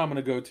next one I'm going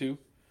to go to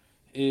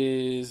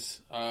is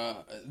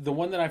the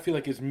one that I feel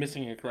like is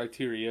missing a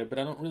criteria, but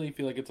I don't really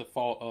feel like it's a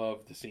fault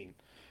of the scene,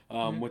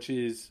 which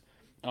is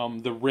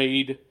the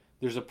raid.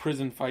 There's a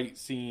prison fight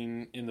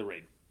scene in the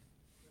raid.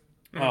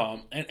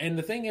 And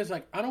the thing is,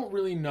 like, I don't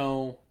really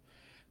know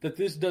that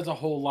this does a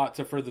whole lot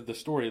to further the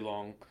story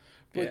along.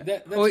 But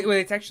that's...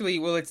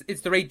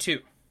 it's the Raid 2.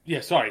 Yeah,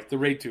 sorry, the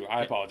Raid 2.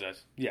 I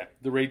apologize. Yeah,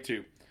 the Raid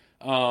 2.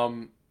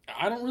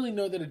 I don't really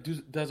know that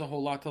it does a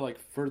whole lot to, like,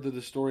 further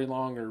the story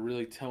along or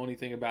really tell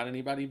anything about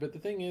anybody. But the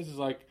thing is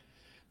like,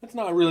 that's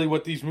not really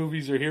what these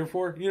movies are here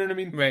for. You know what I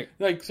mean? Right.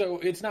 Like, so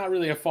it's not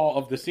really a fault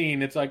of the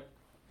scene. It's like,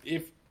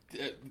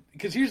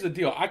 because here's the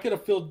deal. I could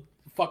have filled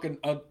fucking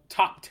a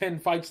top 10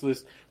 fights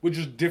list with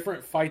just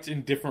different fights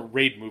in different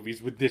Raid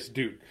movies with this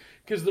dude.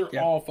 Because they're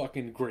all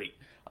fucking great.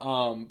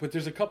 But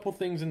there's a couple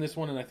things in this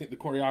one, and I think the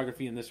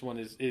choreography in this one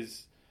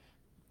is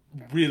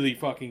really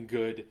fucking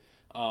good.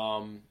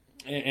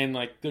 And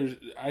like,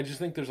 I just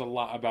think there's a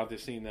lot about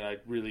this scene that I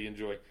really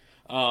enjoy.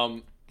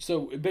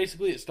 So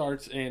basically it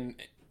starts, and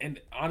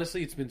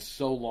honestly, it's been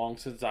so long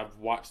since I've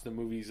watched the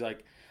movies.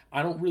 Like,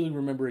 I don't really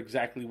remember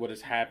exactly what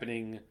is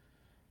happening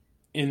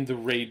in the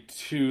Raid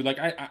 2. Like,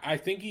 I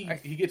think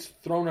he gets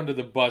thrown under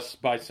the bus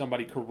by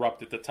somebody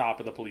corrupt at the top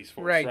of the police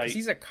force, right? Right,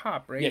 he's a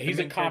cop, right? Yeah, he's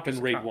a cop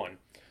in Raid 1.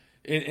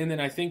 And then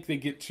I think they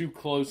get too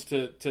close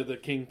to the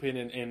Kingpin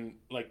and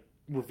like,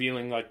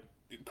 revealing, like,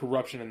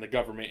 corruption in the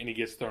government, and he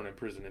gets thrown in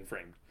prison and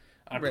framed.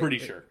 I'm pretty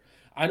sure.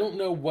 I don't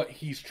know what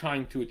he's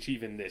trying to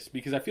achieve in this,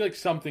 because I feel like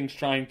something's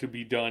trying to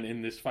be done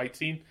in this fight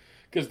scene,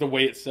 because the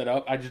way it's set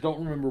up, I just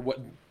don't remember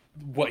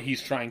what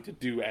he's trying to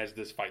do as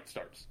this fight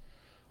starts.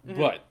 Mm-hmm.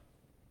 But,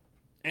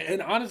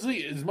 and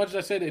honestly, as much as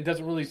I said it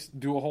doesn't really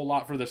do a whole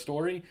lot for the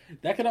story,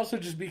 that could also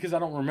just be because I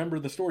don't remember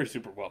the story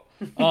super well.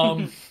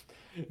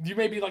 You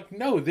may be like,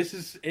 no, this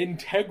is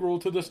integral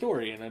to the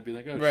story. And I'd be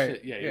like, oh,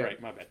 shit, yeah, you're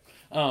right, my bad.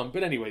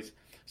 But anyways,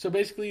 so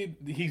basically,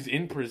 he's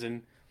in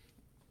prison.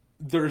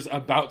 There's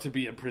about to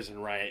be a prison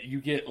riot. You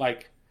get,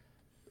 like,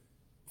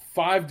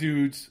 5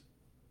 dudes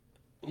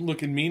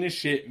looking mean as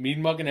shit,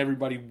 mean-mugging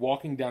everybody,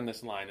 walking down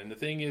this line. And the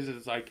thing is,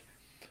 it's like,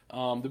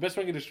 the best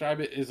way I can describe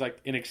it is like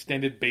an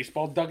extended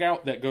baseball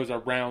dugout that goes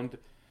around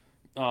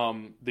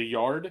the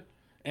yard.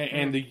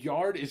 And the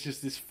yard is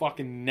just this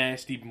fucking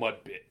nasty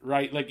mud pit,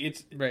 right? Like,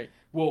 it's... Right.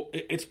 Well,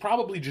 it's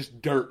probably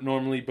just dirt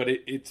normally, but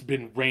it's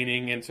been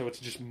raining, and so it's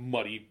just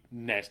muddy,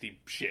 nasty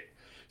shit.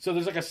 So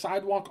there's like a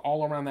sidewalk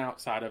all around the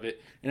outside of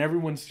it, and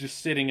everyone's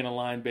just sitting in a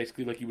line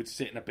basically like you would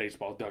sit in a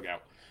baseball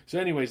dugout. So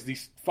anyways,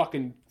 these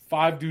fucking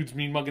 5 dudes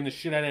mean mugging the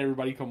shit out of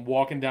everybody come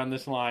walking down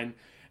this line,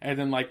 and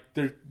then like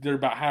they're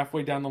about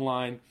halfway down the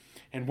line,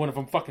 and one of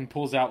them fucking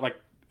pulls out like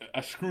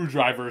a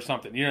screwdriver or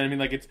something. You know what I mean?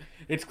 Like,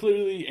 it's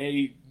clearly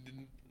a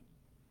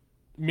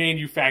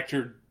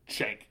manufactured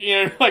shank.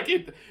 You know,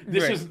 like,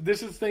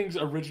 this is thing's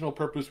original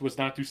purpose was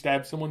not to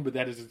stab someone, but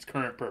that is its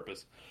current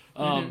purpose.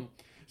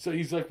 So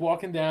he's like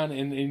walking down,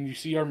 and you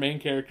see our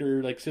main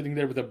character like sitting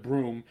there with a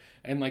broom,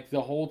 and like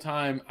the whole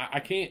time I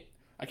can't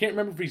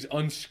remember if he's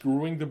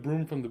unscrewing the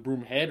broom from the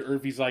broom head or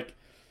if he's like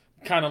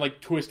kind of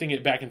like twisting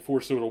it back and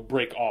forth so it'll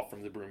break off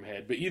from the broom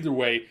head. But either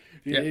way,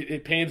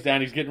 it pans down.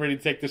 He's getting ready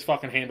to take this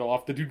fucking handle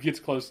off. The dude gets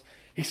close.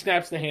 He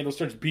snaps the handle,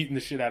 starts beating the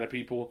shit out of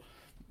people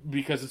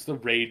because it's the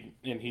Raid,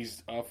 and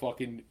he's a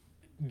fucking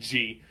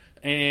G.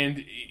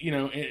 And, you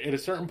know, at a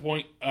certain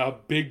point, a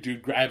big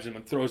dude grabs him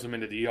and throws him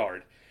into the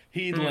yard.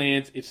 He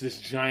lands, it's this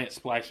giant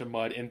splash of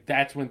mud, and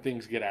that's when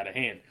things get out of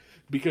hand.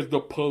 Because the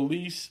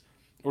police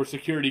or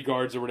security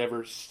guards or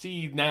whatever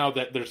see now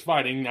that there's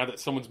fighting, now that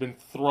someone's been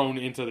thrown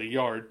into the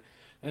yard,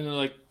 and they're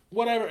like,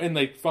 whatever, and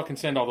they fucking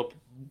send all the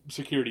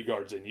security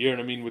guards in, you know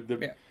what I mean, with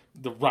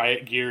the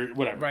riot gear,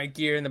 whatever. Riot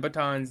gear and the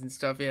batons and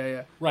stuff.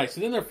 Yeah. Right.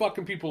 So then they're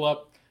fucking people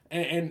up,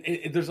 and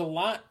there's a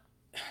lot.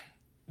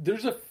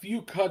 There's a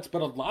few cuts,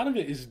 but a lot of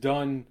it is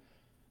done.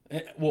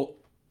 Well,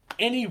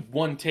 any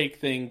one take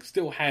thing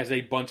still has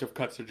a bunch of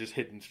cuts that are just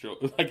hidden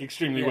like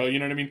extremely well. You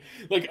know what I mean?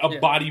 Like a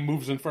body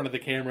moves in front of the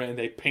camera and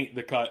they paint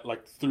the cut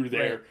like through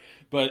there.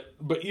 Right.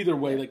 But either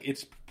way, like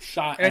it's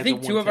shot. And I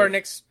think two of our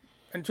next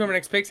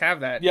picks have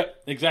that.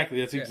 Yep, exactly.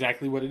 That's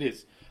exactly what it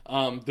is.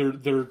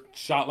 They're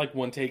shot like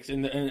one takes,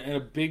 and a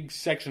big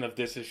section of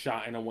this is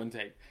shot in a one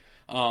take.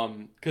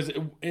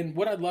 And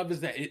what I love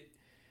is that it,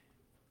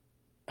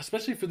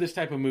 especially for this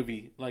type of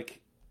movie, like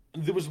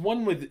there was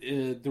one with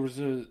there was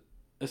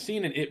a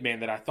scene in Ip Man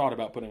that I thought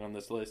about putting on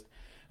this list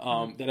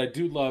that I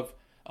do love,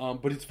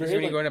 but it's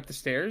very going up the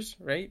stairs,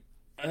 right?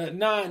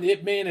 Nah, in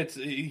Ip Man,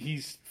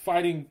 he's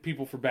fighting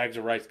people for bags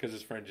of rice because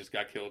his friend just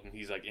got killed and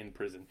he's like in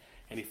prison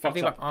and he fucks up. I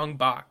think about Ong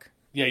Bak.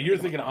 Yeah, you're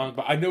thinking of Ong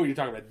Bak. I know what you're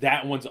talking about.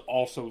 That one's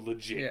also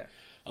legit.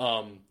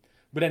 Yeah.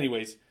 But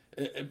anyways,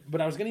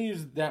 but I was gonna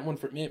use that one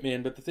for Ip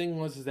Man, but the thing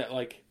is that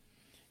like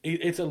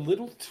it's a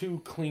little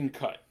too clean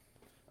cut.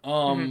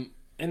 And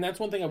that's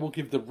one thing I will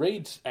give the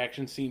Raid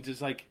action scenes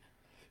is like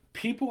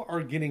people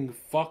are getting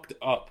fucked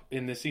up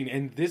in this scene,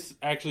 and this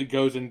actually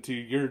goes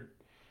into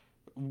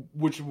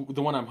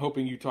the one I'm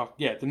hoping you talk.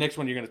 Yeah, the next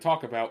one you're going to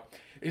talk about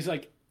is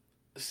like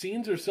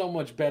scenes are so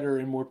much better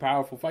and more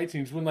powerful fight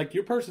scenes when like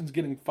your person's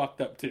getting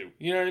fucked up too.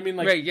 You know what I mean?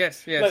 Like, right?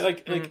 Yes.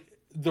 Like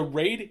the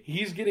Raid,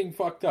 he's getting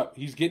fucked up.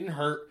 He's getting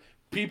hurt.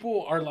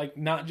 People are like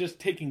not just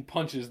taking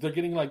punches; they're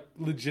getting like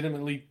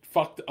legitimately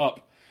fucked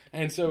up.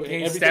 And so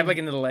he's stabbed like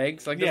into the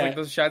legs, like there's like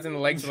those shots in the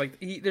legs. Like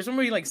there's one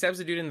where he like stabs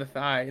the dude in the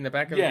thigh, in the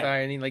back of the thigh,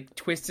 and he like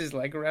twists his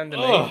leg around the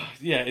leg.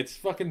 Yeah, it's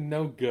fucking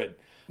no good.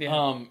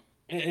 Yeah.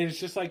 And it's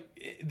just like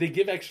they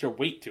give extra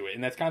weight to it,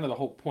 and that's kind of the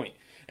whole point.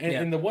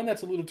 And the one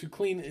that's a little too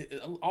clean,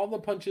 all the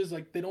punches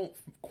like they don't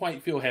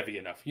quite feel heavy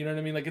enough. You know what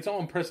I mean? Like it's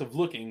all impressive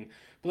looking,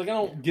 but like I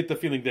don't get the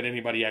feeling that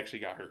anybody actually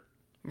got hurt.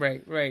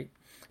 Right.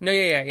 No,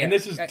 yeah. And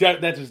this is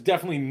that is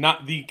definitely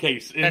not the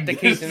case. Not the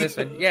case in this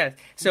one. Yeah.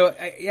 So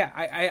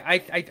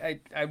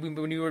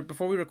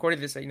before we recorded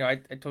this, I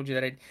told you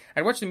that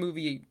I watched the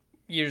movie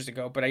years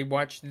ago, but I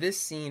watched this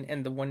scene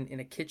and the one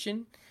in a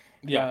kitchen.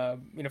 Yeah.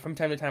 From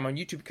time to time on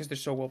YouTube because they're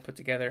so well put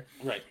together.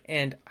 Right.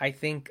 And I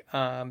think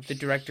the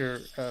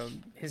director,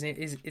 his name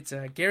is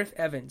Gareth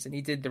Evans, and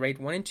he did The Raid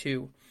 1 and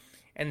 2,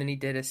 and then he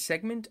did a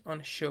segment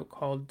on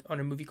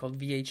a movie called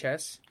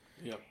VHS.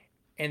 Yeah.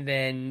 And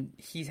then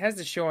he has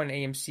the show on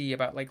AMC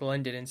about like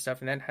London and stuff,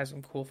 and that has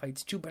some cool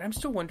fights too. But I'm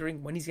still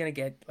wondering when he's gonna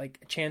get like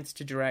a chance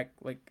to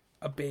direct like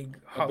a big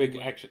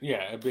Hollywood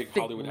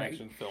Hollywood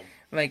action film.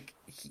 Like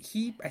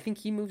I think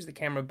he moves the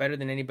camera better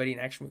than anybody in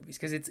action movies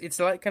because it's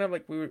like kind of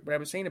like what I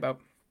was saying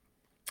about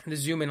the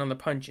zoom in on the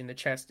punch in the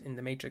chest in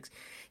The Matrix.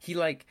 He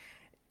like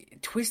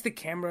twists the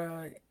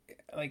camera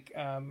like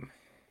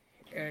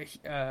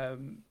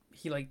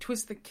he like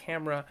twists the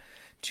camera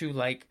to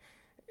like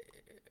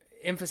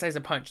emphasize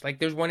a punch. Like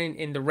there's one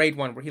in the Raid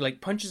one where he like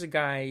punches a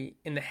guy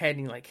in the head and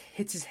he like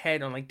hits his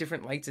head on like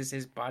different lights as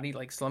his body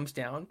like slumps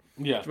down.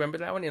 Yeah. Do you remember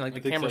that one? And like the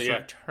camera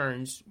sort of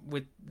turns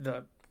with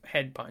the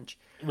head punch.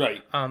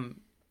 Right.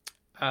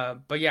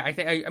 But yeah,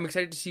 I'm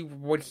excited to see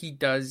what he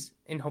does,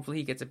 and hopefully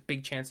he gets a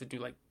big chance to do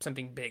like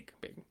something big.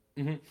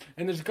 Mm-hmm.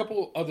 And there's a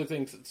couple other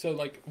things. So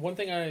like one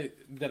thing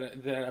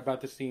that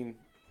about the scene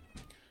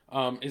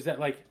is that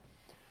like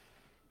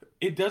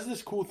it does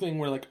this cool thing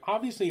where, like,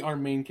 obviously our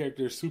main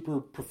character is super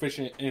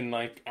proficient in,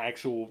 like,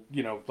 actual,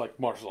 like,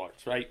 martial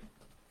arts, right?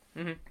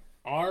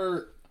 Mm-hmm.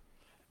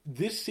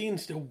 This scene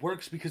still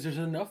works because there's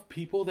enough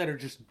people that are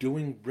just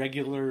doing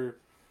regular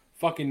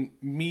fucking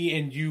me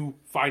and you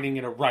fighting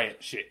in a riot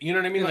shit. You know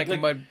what I mean? Like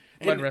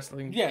mud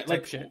wrestling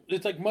type shit.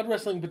 It's like mud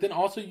wrestling, but then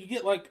also you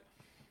get, like,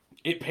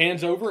 it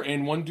pans over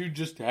and one dude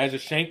just has a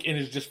shank and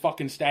is just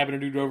fucking stabbing a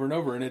dude over and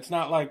over. And it's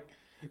not like,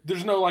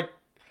 there's no, like,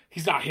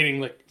 he's not hitting,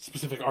 like,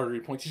 specific artery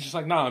points. He's just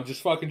like, nah, I'm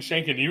just fucking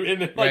shanking you.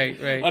 And then, like,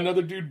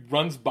 another dude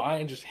runs by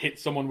and just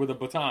hits someone with a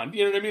baton.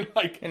 You know what I mean?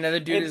 Like another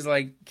dude is,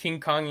 like,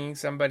 King Konging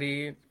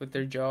somebody with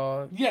their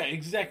jaw. Yeah,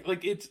 exactly.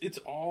 Like, it's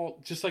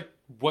all just, like,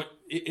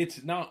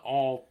 it's not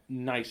all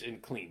nice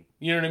and clean.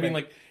 You know what I mean?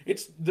 Like,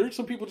 there's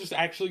some people just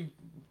actually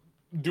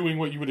doing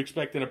what you would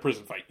expect in a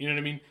prison fight. You know what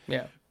I mean?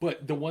 Yeah.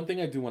 But the one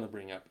thing I do want to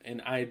bring up,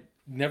 and I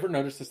never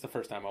noticed this the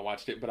first time I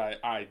watched it, but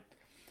I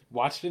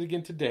watched it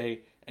again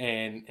today,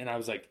 and I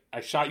was like, I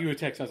shot you a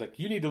text. I was like,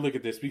 you need to look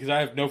at this because I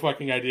have no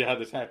fucking idea how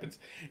this happens.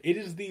 It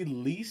is the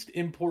least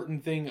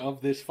important thing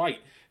of this fight.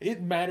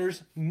 It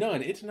matters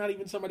none. It's not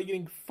even somebody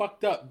getting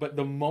fucked up. But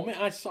the moment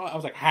I saw it, I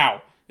was like,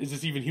 how is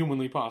this even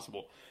humanly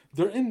possible?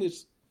 They're in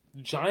this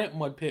giant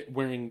mud pit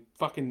wearing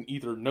fucking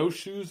either no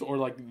shoes or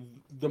like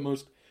the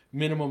most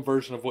minimum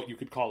version of what you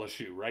could call a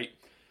shoe, right?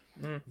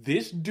 Mm.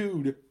 This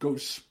dude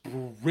goes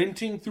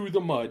sprinting through the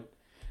mud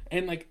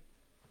and like,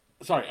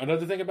 sorry,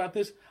 another thing about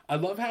this, I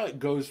love how it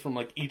goes from,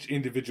 like, each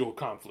individual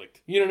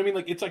conflict. You know what I mean?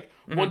 Like, it's like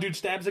one dude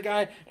stabs a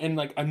guy, and,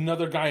 like,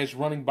 another guy is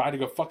running by to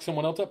go fuck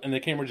someone else up, and the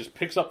camera just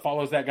picks up,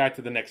 follows that guy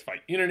to the next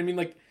fight. You know what I mean?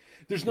 Like,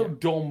 there's no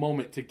dull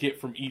moment to get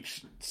from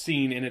each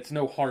scene, and it's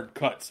no hard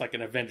cuts like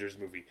an Avengers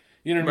movie.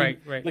 You know what I mean?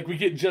 Right. Like, we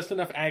get just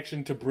enough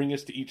action to bring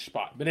us to each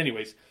spot. But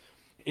anyways,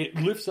 it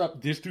lifts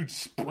up this dude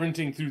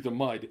sprinting through the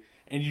mud,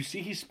 and you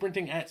see he's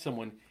sprinting at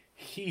someone.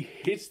 He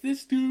hits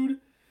this dude.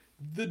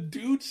 The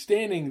dude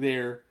standing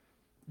there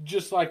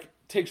just, like,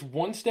 takes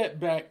one step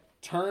back,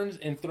 turns,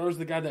 and throws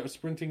the guy that was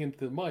sprinting into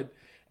the mud.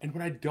 And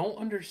what I don't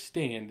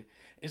understand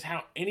is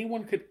how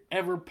anyone could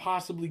ever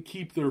possibly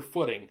keep their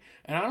footing.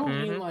 And I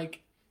don't mean,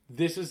 like,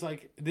 this is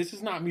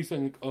not me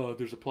saying, like, oh,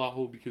 there's a plot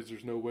hole because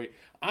there's no way.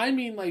 I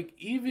mean, like,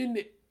 even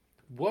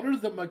what are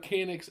the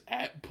mechanics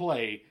at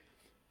play?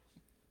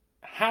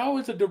 How,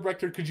 as a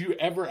director, could you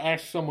ever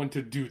ask someone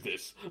to do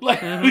this?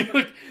 Like,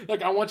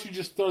 like I want you to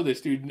just throw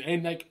this, dude.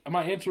 And, like,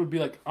 my answer would be,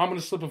 like, I'm going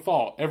to slip and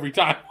fall every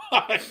time.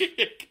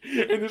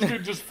 And this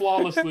dude just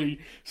flawlessly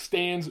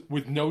stands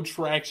with no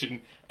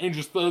traction and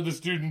just throw this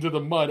dude into the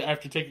mud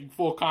after taking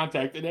full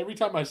contact. And every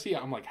time I see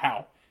it, I'm like,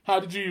 how? How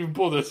did you even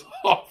pull this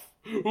off?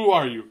 Who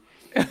are you?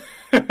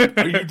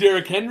 Are you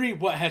Derrick Henry?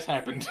 What has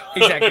happened?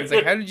 Exactly. It's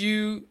like, how did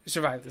you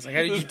survive this? Like,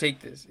 how did you take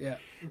this? Yeah.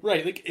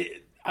 Right.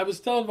 Like, I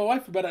was telling my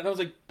wife about it, and I was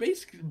like,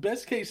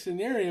 best case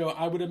scenario,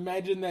 I would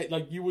imagine that,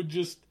 like, you would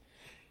just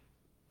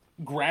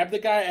grab the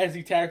guy as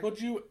he tackled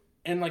you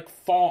and, like,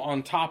 fall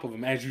on top of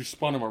him as you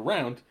spun him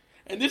around.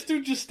 And this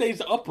dude just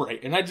stays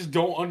upright, and I just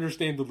don't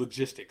understand the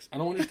logistics. I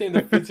don't understand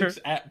the physics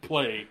at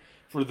play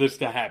for this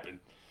to happen.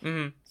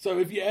 Mm-hmm. So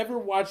if you ever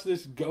watch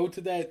this, go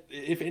to that.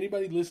 If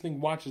anybody listening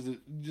watches it,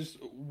 just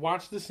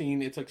watch the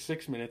scene. It's like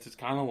 6 minutes. It's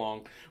kind of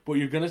long. But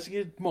you're going to see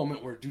a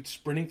moment where a dude's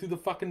sprinting through the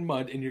fucking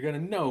mud, and you're going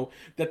to know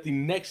that the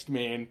next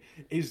man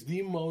is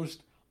the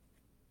most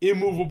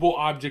immovable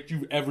object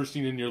you've ever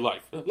seen in your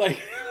life. Like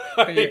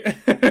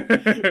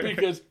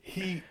because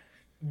he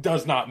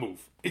does not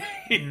move.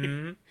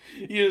 He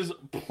is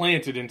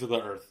planted into the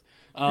earth.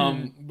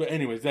 But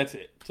anyways, that's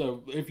it.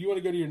 So if you want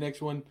to go to your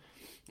next one.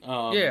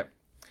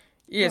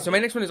 Yeah, so my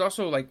next one is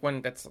also like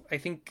one that's, I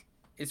think,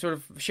 it sort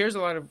of shares a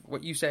lot of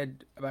what you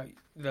said about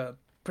the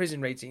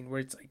prison raid scene, where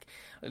it's like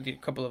a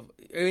couple of,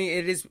 I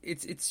mean,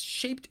 it's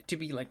shaped to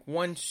be like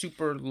one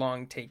super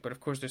long take, but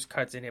of course there's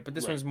cuts in it, but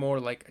this one's more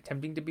like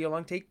attempting to be a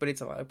long take, but it's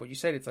a lot like what you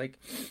said. It's like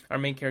our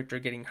main character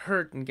getting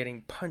hurt and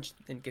getting punched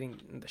and getting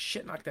the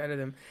shit knocked out of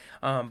them,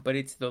 but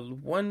it's the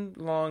one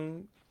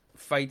long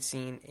fight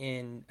scene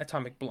in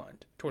Atomic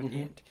Blonde toward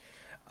the end.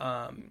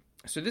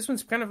 So this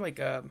one's kind of like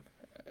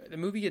the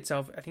movie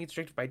itself. I think it's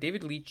directed by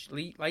David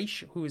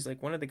Leitch, who is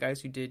like one of the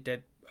guys who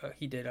did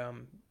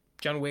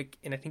John Wick,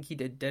 and I think he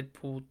did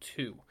Deadpool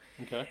 2.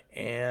 Okay.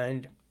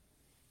 And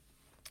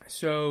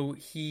so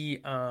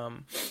the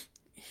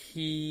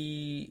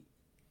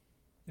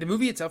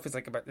movie itself is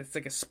like it's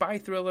like a spy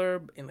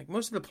thriller, and like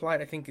most of the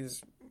plot I think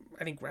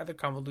rather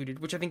convoluted,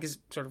 which I think is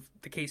sort of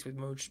the case with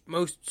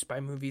most spy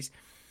movies.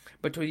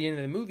 But toward the end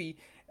of the movie,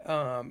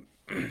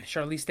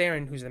 Charlize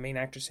Theron, who's the main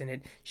actress in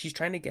it, she's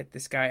trying to get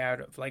this guy out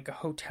of like a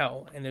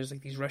hotel, and there's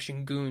like these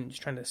Russian goons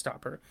trying to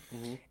stop her.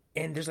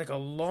 And there's like a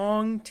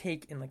long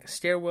take in like a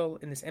stairwell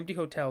in this empty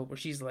hotel where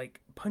she's like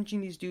punching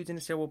these dudes in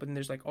the stairwell, but then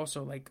there's like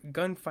also like a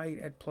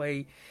gunfight at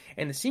play,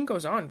 and the scene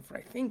goes on for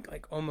I think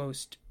like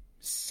almost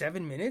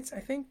 7 minutes, I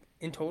think,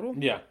 in total.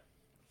 Yeah.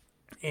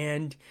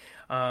 And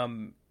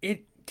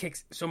it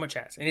kicks so much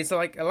ass, and it's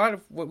like a lot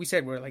of what we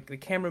said, where like the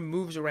camera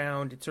moves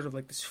around. It's sort of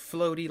like this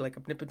floaty, like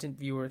omnipotent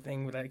viewer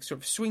thing, where like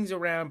sort of swings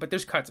around, but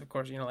there's cuts, of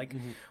course, you know, like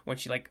when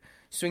she like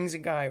swings a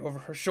guy over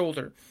her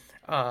shoulder,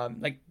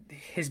 like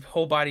his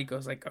whole body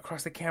goes like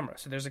across the camera,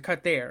 so there's a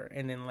cut there,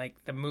 and then like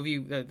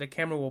the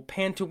camera will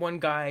pan to one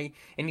guy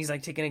and he's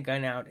like taking a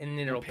gun out, and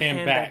then it'll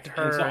pan back to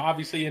her, and so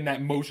obviously in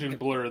that motion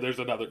blur there's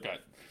another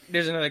cut.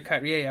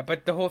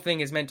 But the whole thing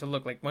is meant to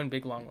look like one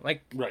big long,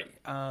 like, right.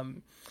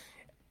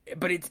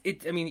 But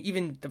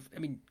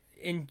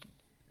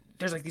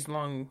there's like these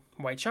long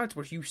wide shots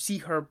where you see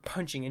her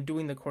punching and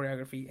doing the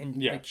choreography,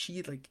 and like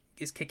she like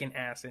is kicking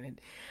ass in it.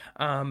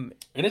 And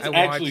it's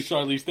actually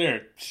Charlize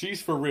Theron.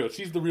 She's for real.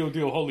 She's the real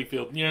deal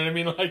Holyfield. You know what I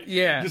mean? Like,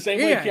 the same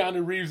way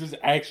Keanu Reeves is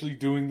actually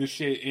doing the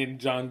shit in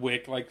John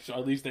Wick. Like,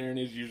 Charlize Theron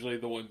is usually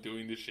the one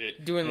doing the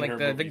shit, doing like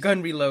the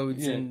gun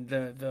reloads and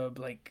the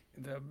like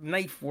the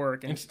knife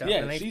work and stuff.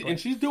 Yeah,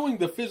 she's doing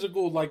the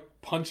physical, like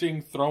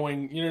punching,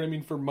 throwing. You know what I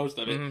mean? For most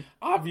of it,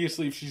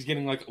 obviously, if she's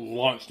getting like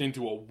launched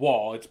into a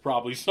wall, it's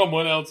probably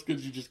someone else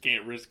because you just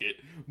can't risk it.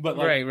 But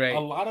like, a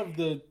lot of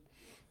the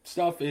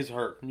stuff is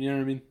her. You know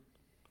what I mean?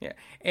 Yeah,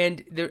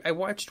 and I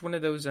watched one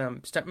of those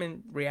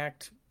stuntman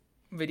react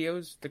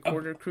videos the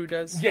Quarter Crew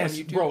does. Yes,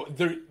 on YouTube.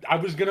 Bro. I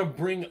was gonna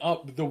bring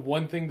up the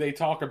one thing they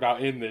talk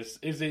about in this.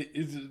 Does it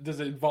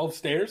involve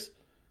stairs?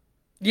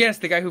 Yes,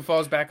 the guy who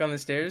falls back on the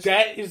stairs.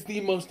 That is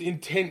the most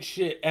intense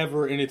shit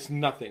ever, and it's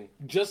nothing.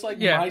 Just like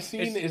my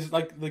scene is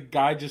like the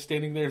guy just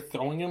standing there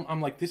throwing him.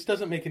 I'm like, this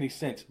doesn't make any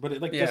sense, but it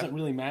doesn't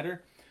really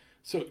matter.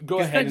 So go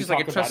ahead and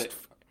talk about it.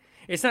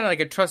 It's not like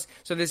a trust.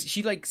 So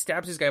she like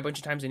stabs this guy a bunch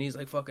of times, and he's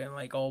like fucking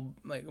like all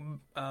like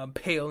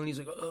pale, and he's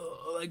like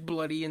like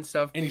bloody and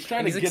stuff. And he's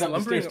trying to get up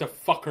the stairs to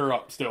fuck her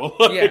up still.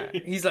 Yeah,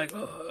 he's like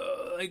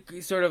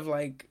sort of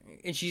like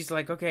And she's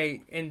like,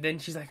 okay. And then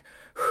she's like,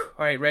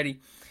 all right, ready.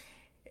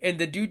 And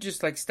the dude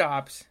just like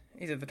stops.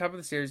 He's at the top of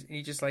the stairs and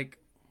he just like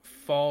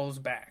falls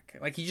back.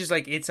 Like he just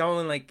like, it's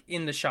only like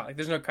in the shot. Like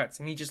there's no cuts.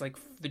 And he just like,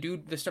 the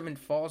stuntman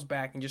falls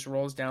back and just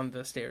rolls down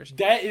the stairs.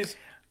 That is,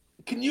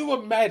 can you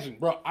imagine,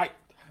 bro?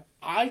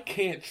 I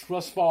can't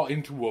trust fall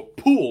into a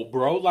pool,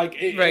 bro. Like,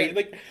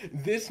 like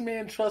this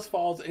man trust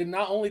falls, and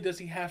not only does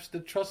he have to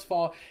trust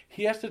fall,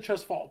 he has to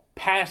trust fall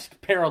past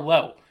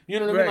parallel. You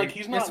know what I mean? Like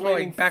he's not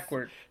landing like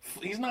backward.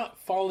 He's not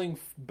falling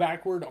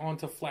backward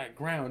onto flat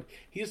ground.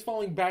 He is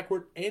falling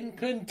backward and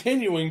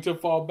continuing to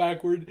fall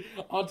backward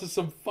onto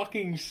some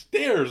fucking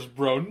stairs,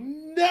 bro.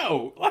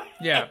 No.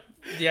 Yeah.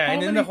 Yeah,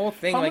 and then the whole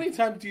thing. How many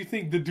times do you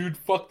think the dude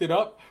fucked it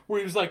up? Where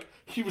he was like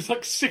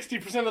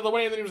 60% of the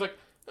way, and then he was like,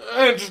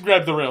 just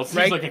grab the rails.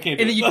 Right? He's like, I can't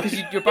do it.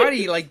 Because your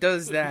body like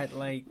does that,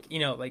 like, you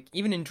know, like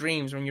even in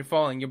dreams when you're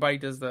falling, your body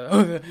does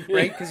the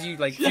right, because you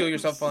like feel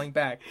yourself falling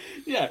back.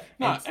 Yeah.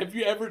 Have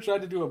you ever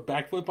tried to do a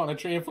backflip on a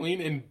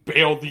trampoline and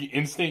bail the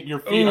instant your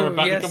feet are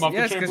about to come off the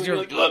trampoline? You're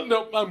like, oh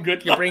no, I'm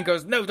good. Your brain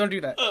goes, no, don't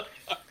do that.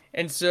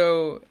 And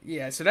so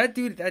so that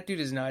dude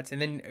is nuts.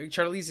 And then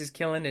Charlize is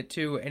killing it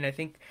too. And I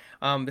think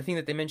the thing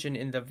that they mentioned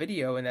in the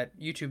video in that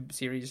YouTube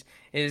series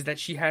is that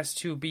she has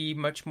to be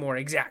much more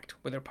exact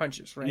with her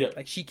punches, right? Yeah.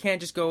 Like she can't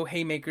just go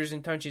haymakers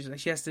and punches. Like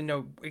she has to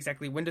know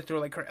exactly when to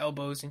throw like her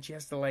elbows, and she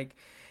has to like,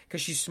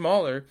 because she's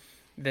smaller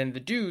than the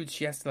dudes,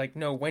 she has to like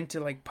know when to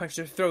like punch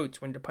their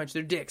throats, when to punch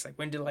their dicks, like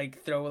when to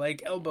like throw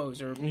like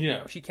elbows, or you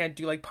know, she can't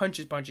do like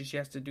punches. She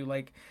has to do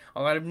like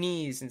a lot of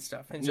knees and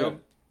stuff. And so,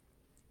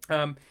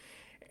 and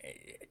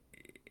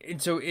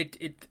so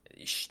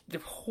the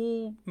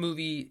whole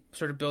movie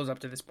sort of builds up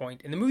to this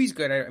point, and the movie's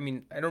good. I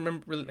mean, I don't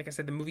remember really. Like I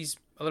said, the movie's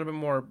a little bit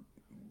more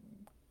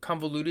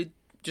convoluted,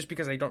 just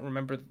because I don't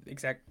remember the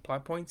exact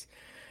plot points.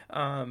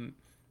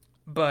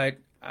 But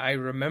I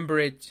remember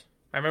it.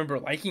 I remember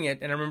liking it,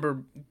 and I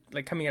remember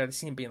like coming out of the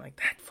scene being like,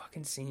 "That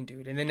fucking scene,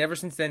 dude!" And then ever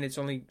since then, it's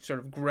only sort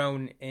of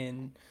grown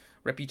in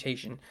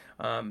reputation.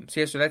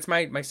 So that's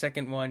my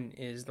second one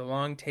is The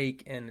Long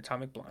Take and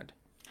Atomic Blonde.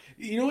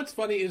 You know what's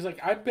funny is, like,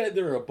 I bet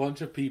there are a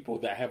bunch of people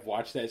that have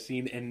watched that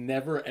scene and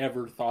never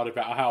ever thought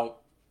about how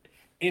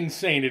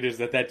insane it is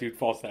that dude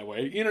falls that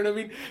way. You know what I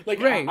mean? Like,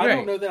 I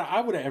don't know that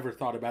I would have ever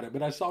thought about it,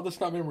 but I saw the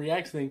stuntman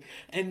react thing,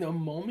 and the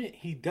moment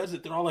he does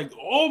it, they're all like,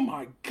 oh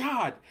my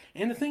God.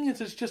 And the thing is,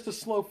 it's just a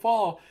slow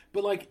fall,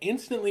 but like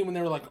instantly when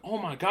they were like, oh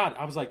my God,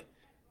 I was like,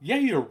 yeah,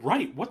 you're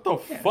right. What the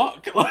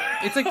fuck?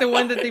 It's like the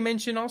one that they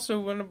mentioned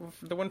also,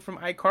 the one from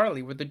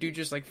iCarly, where the dude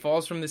just like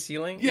falls from the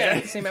ceiling. Yeah,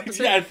 is that the same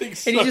episode. Yeah, I think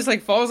so. And he just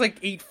like falls like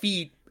 8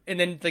 feet, and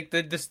then like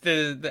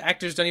the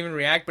actors don't even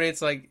react, but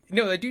it's like,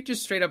 no, the dude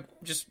just straight up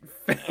just.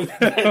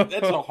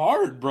 That's a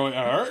hard, bro. It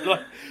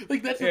hurt.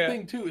 Like that's the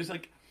thing too. Is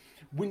like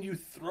when you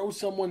throw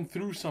someone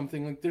through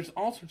something, like there's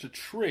all sorts of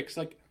tricks.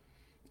 Like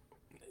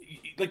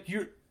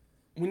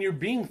when you're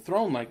being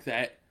thrown like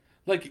that.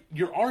 Like,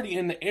 you're already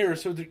in the air,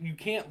 so that you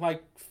can't,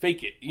 like,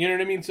 fake it. You know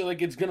what I mean? So,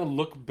 like, it's going to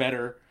look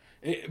better.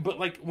 But,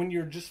 like, when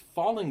you're just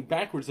falling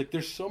backwards, like,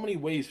 there's so many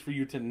ways for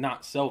you to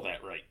not sell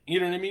that right. You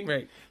know what I mean?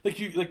 Right.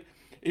 Like,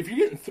 if you're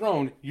getting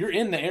thrown, you're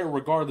in the air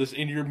regardless,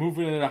 and you're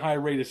moving at a high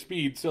rate of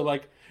speed. So,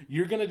 like,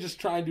 you're going to just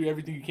try and do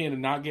everything you can to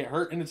not get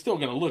hurt, and it's still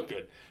going to look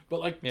good. But,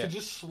 like, to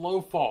just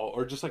slow fall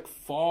or just, like,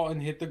 fall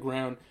and hit the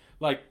ground,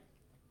 like,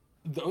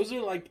 those are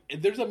like,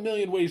 there's a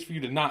million ways for you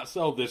to not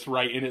sell this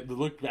right and it to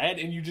look bad,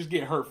 and you just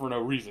get hurt for no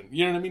reason.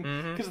 You know what I mean?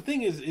 Because the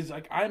thing is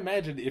like, I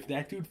imagine if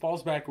that dude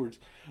falls backwards,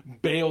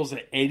 bails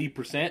at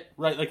 80%,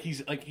 right? Like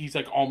he's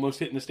like almost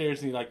hitting the stairs,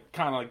 and he like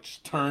kind of like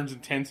just turns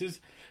and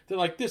tenses. They're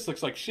like, this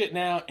looks like shit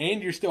now,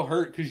 and you're still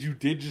hurt because you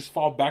did just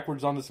fall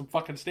backwards onto some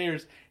fucking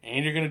stairs,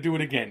 and you're gonna do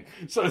it again.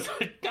 So it's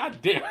like, god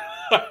damn,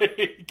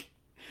 like,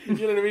 you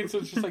know what I mean? So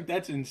it's just like,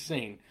 that's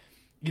insane.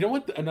 You know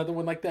what? Another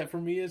one like that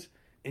for me is.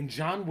 In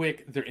John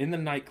Wick, they're in the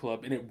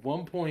nightclub, and at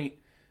one point,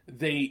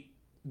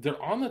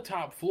 they're on the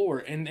top floor,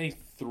 and they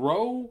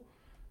throw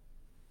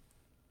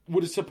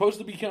what is supposed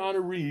to be Keanu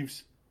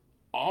Reeves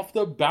off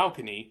the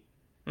balcony,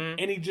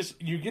 and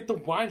you get the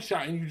wide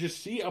shot, and you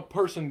just see a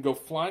person go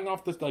flying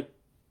off the like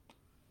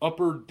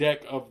upper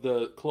deck of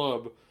the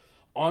club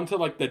onto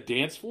like the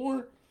dance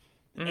floor,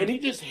 and he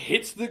just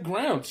hits the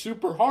ground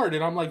super hard,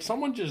 and I'm like,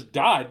 someone just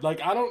died. Like,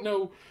 I don't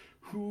know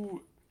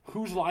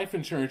whose life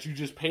insurance you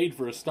just paid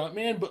for a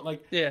stuntman, but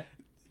like,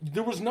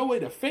 there was no way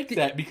to fake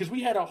that because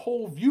we had a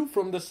whole view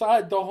from the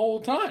side the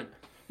whole time.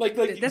 Like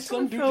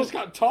some dude just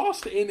got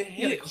tossed and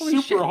hit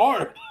super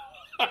hard.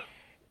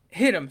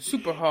 Hit him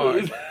super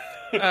hard.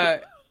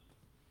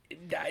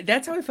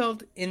 That's how I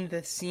felt in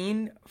the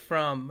scene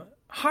from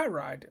Hot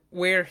Rod,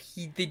 where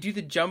they do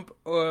the jump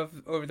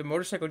over the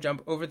motorcycle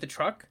jump over the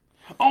truck.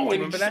 Oh, and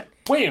remember that?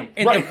 Wham!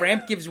 And the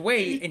ramp gives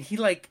way, and he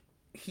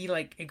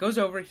it goes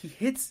over, he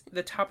hits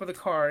the top of the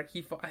car,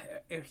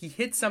 he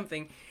hits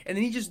something, and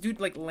then he just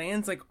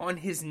lands like on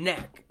his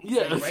neck.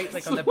 Yeah. Right?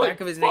 Like on the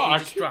back of his neck, he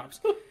just drops.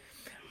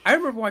 I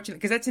remember watching,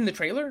 because that's in the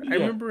trailer. I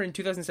remember in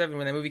 2007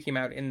 when that movie came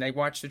out, and I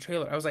watched the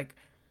trailer, I was like,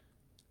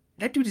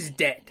 that dude is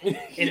dead.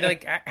 And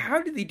like,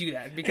 how did they do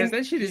that? Because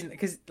that shit isn't,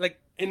 because like,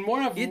 and more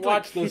I've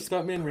watched those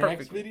Stuntman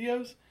Reacts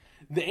videos,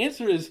 the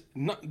answer is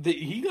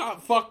he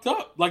got fucked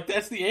up. Like,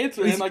 that's the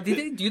answer. And like, did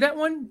they do that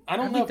one? I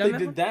don't know if they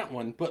did that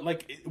one, but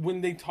like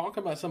when they talk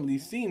about some of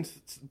these scenes,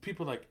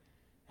 people are like,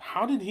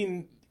 how did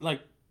he,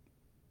 like,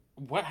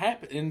 what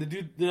happened? And the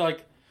dude, they're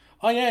like,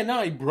 oh yeah,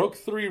 no, he broke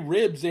 3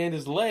 ribs and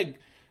his leg,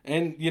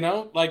 and you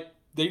know, like,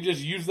 they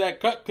just use that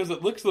cut because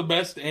it looks the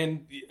best,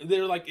 and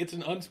they're like, it's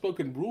an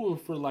unspoken rule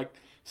for like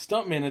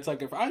stuntmen. It's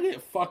like, if I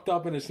get fucked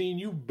up in a scene,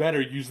 you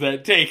better use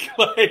that take,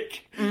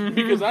 like,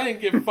 because I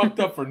didn't get fucked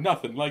up for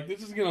nothing. Like,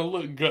 this is gonna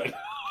look good.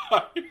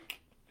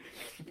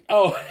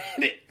 Oh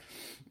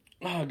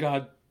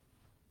god.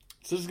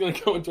 So this is gonna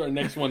go into our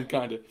next one,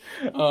 kind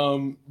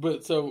of.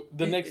 But so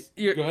the next,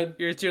 go ahead.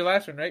 It's your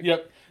last one, right?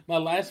 Yep. My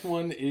last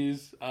one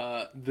is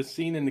the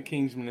scene in the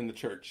Kingsman in the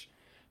church.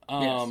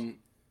 Yes.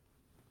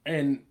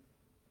 And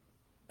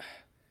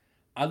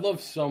I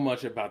love so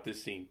much about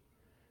this scene.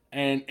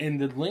 And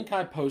the link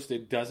I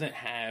posted doesn't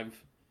have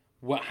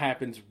what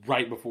happens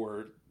right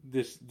before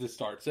this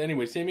starts. So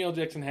anyway, Samuel L.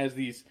 Jackson has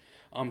these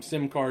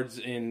SIM cards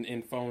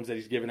in phones that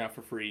he's giving out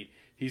for free.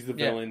 He's the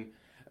villain.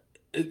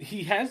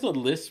 He has a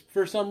lisp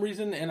for some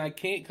reason, and I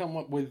can't come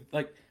up with,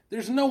 like,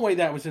 there's no way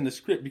that was in the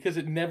script because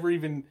it never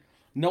even,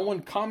 no one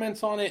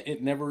comments on it.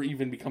 It never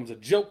even becomes a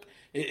joke.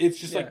 It's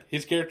just like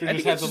his character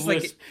just has a lisp.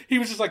 Like, he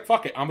was just like,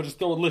 fuck it, I'm gonna just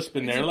throw a lisp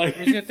in there. Like,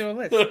 he's gonna throw a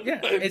lisp. Yeah,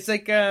 it's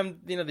like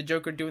the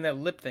Joker doing that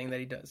lip thing that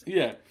he does.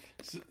 Yeah,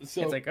 so it's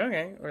like,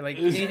 okay, or like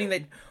anything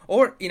that,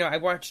 or I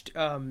watched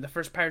the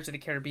first Pirates of the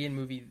Caribbean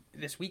movie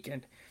this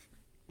weekend.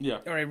 Yeah,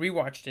 or I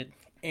rewatched it,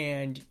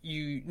 and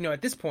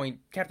at this point,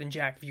 Captain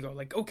Jack. If you go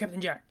like, oh,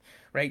 Captain Jack,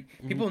 right?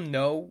 Mm-hmm. People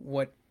know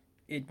what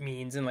it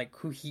means and like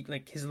who he,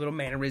 like his little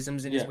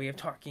mannerisms and his way of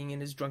talking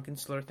and his drunken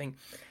slur thing.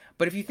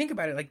 But if you think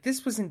about it, like,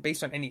 this wasn't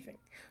based on anything.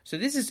 So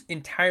this is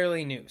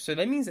entirely new. So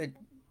that means that,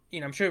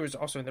 I'm sure it was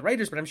also in the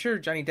writers, but I'm sure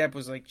Johnny Depp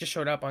was like, just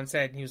showed up on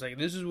set and he was like,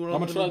 this is what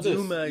I'm going to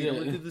do, man. I'm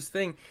going to do this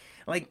thing.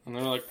 Like, and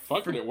they're like,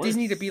 fuck it, it works.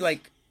 Disney to be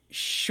like,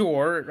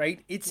 sure, right?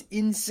 It's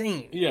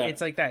insane. Yeah.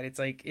 It's like that. It's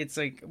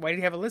like, why did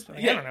he have a lisp?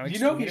 Like, yeah. I don't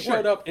know. He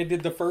showed up and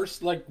did the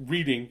first, like,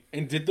 reading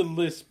and did the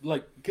lisp.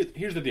 Like, 'cause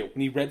here's the deal.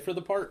 When he read for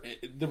the part,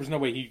 there was no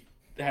way he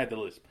had the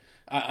lisp.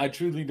 I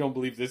truly don't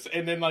believe this.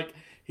 And then, like,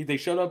 they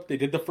showed up, they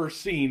did the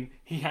first scene,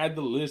 he had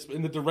the lisp,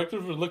 and the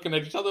directors were looking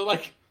at each other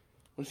like,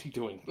 what is he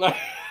doing? Like,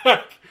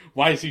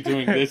 why is he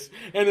doing this?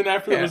 And then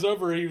after it was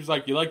over, he was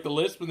like, you like the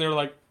lisp? And they were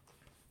like,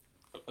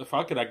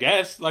 fuck it, I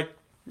guess. Like,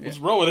 let's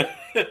roll with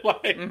it.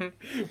 Like,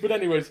 but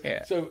anyways,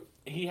 so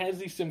he has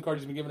these SIM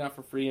cards he's been giving out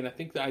for free, and I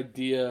think the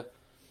idea,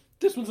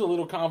 this one's a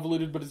little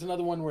convoluted, but it's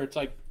another one where it's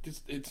like,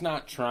 it's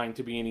not trying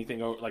to be anything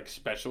like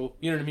special.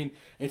 You know what I mean?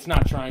 It's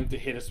not trying to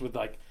hit us with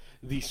like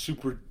these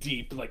super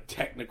deep, like,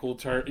 technical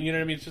terms. You know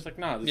what I mean? It's just like,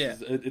 nah,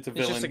 it's a villain.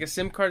 It's just like a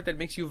SIM card that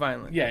makes you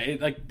violent. Yeah,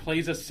 it, like,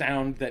 plays a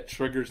sound that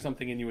triggers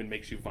something in you and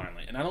makes you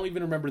violent. And I don't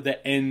even remember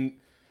the end.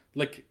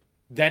 Like,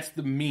 that's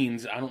the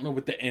means. I don't know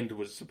what the end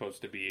was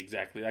supposed to be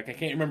exactly. Like, I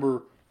can't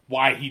remember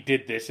why he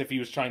did this. If he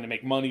was trying to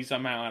make money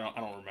somehow, I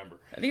don't remember.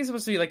 I think it's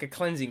supposed to be like a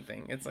cleansing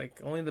thing. It's like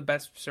only the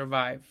best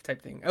survive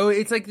type thing. Oh,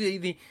 it's like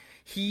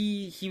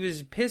he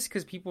was pissed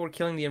because people were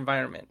killing the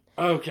environment.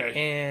 Okay.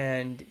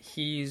 And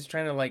he's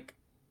trying to, like,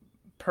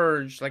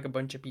 purge like a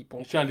bunch of people.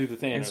 He's trying to do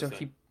the Thanos. And so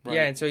thing, right?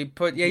 Yeah, and so he's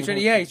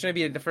trying to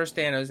be the first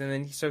Thanos, and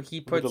then he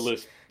puts with the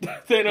list.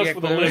 Thanos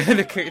with the list.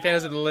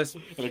 Thanos with the list.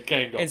 And a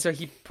Kangol. And so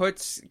he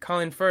puts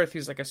Colin Firth,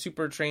 who's like a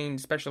super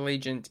trained special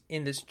agent,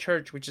 in this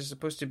church, which is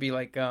supposed to be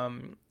like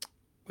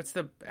what's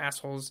the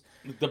assholes?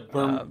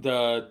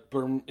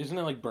 Isn't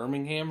it like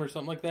Birmingham or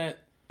something like that?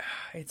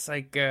 It's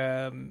like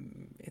a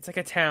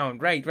town,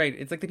 right?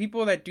 It's like the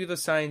people that do the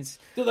signs.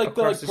 They're like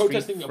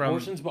protesting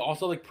abortions, but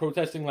also like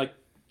protesting like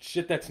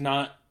shit that's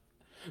not,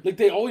 like,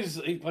 they always,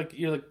 like,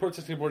 you're like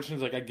protesting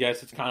abortions, like, I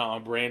guess it's kind of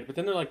on brand, but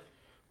then they're like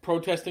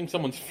protesting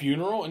someone's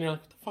funeral, and you're like,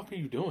 what the fuck are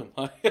you doing?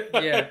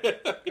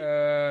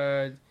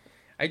 Yeah.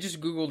 I just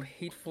Googled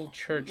hateful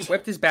church.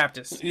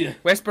 Baptist. Yeah.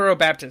 Westboro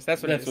Baptist.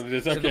 That's what it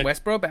is. Okay. So the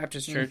Westboro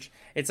Baptist Church,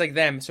 it's like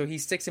them. So he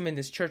sticks him in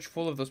this church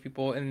full of those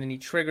people, and then he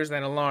triggers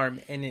that alarm,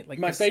 and it, like,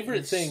 my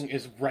favorite thing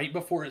is right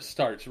before it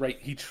starts, right?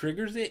 He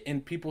triggers it,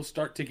 and people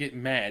start to get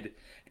mad,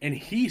 and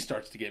he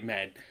starts to get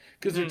mad.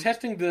 Because they're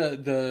testing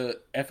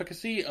the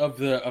efficacy of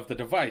the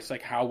device.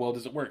 Like, how well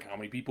does it work? How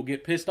many people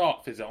get pissed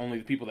off? Is it only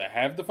the people that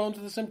have the phones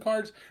with the SIM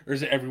cards? Or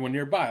is it everyone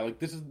nearby? Like,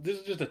 this is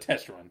just a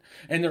test run.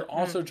 And they're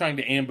also trying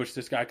to ambush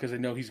this guy because they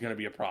know he's going to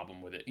be a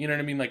problem with it. You know what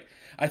I mean? Like,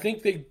 I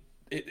think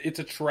it's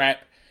a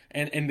trap.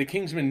 And the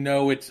Kingsmen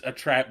know it's a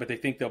trap, but they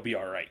think they'll be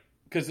all right.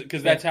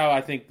 Because that's how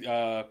I think...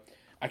 I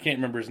can't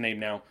remember his name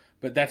now.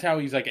 But that's how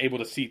he's, like, able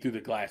to see through the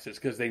glasses.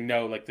 Because they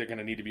know, like, they're going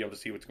to need to be able to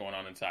see what's going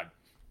on inside.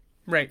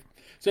 Right.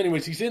 So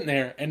anyways, he's in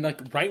there, and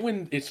like right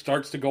when it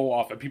starts to go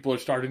off and people are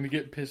starting to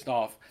get pissed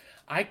off,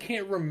 I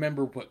can't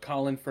remember what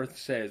Colin Firth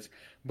says,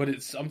 but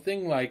it's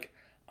something like,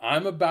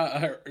 I'm about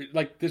her,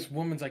 like, this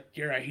woman's like,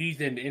 you're a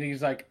heathen, and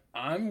he's like,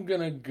 I'm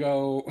gonna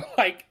go,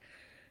 like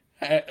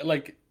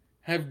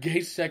have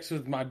gay sex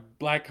with my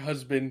black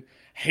husband,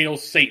 hail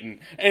Satan.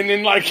 And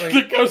then, like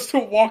it goes to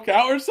walk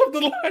out or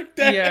something like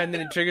that. Yeah, and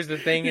then it triggers the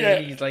thing, and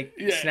then he's like,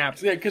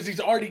 snaps. Yeah, because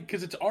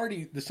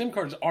the SIM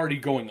card is already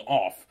going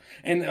off.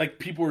 And, like,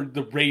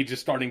 the rage is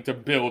starting to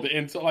build.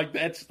 And so, like,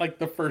 that's, like,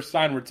 the first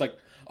sign where it's like,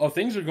 oh,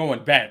 things are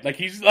going bad. Like,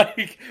 he's,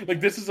 like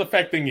this is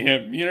affecting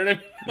him. You know what I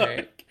mean? Right.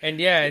 Like, and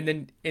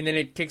then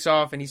it kicks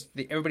off, and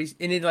everybody's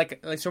in it, like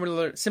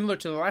similar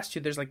to the last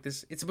two. There's like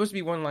this. It's supposed to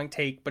be one long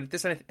take, but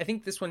this I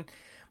think this one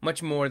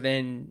much more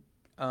than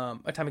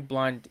Atomic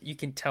Blonde. You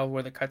can tell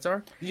where the cuts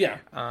are. Yeah.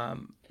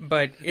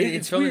 But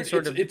it's filmed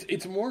sort of.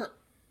 It's more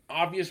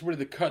obvious where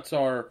the cuts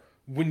are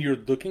when you're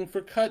looking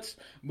for cuts,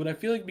 but I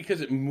feel like because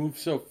it moves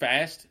so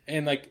fast,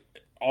 and like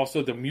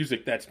also the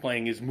music that's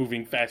playing is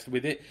moving fast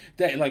with it,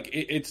 that like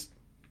it's.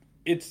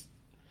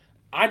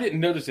 I didn't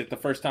notice it the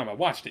first time I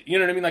watched it. You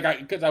know what I mean? Like,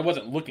 because I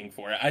wasn't looking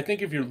for it. I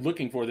think if you're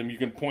looking for them, you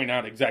can point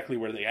out exactly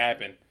where they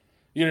happen.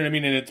 You know what I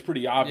mean? And it's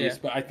pretty obvious. Yeah.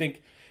 But I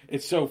think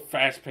it's so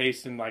fast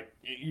paced and like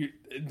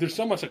there's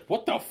so much like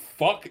what the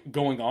fuck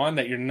going on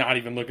that you're not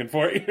even looking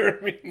for it. You know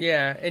what I mean?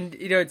 Yeah, and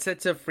it's set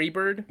to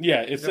Freebird.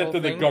 Yeah, it's set to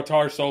the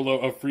guitar solo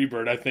of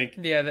Freebird, I think.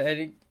 Yeah, the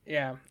Eddie.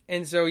 Yeah,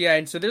 and so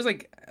there's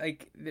like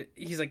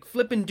he's like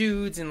flipping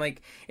dudes and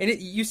like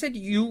you said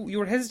you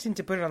were hesitant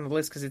to put it on the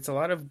list because it's a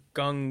lot of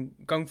gung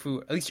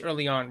fu, at least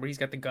early on, where he's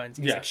got the guns.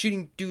 He's like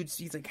shooting dudes.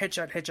 He's like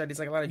headshot. It's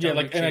like a lot of John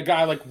Wick and a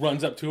guy like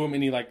runs up to him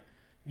and he like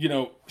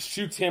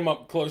shoots him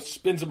up close,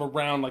 spins him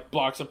around, like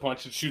blocks a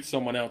punch and shoots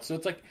someone else. So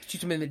it's like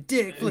shoots him in the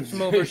dick, flips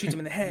him over, shoots him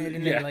in the head,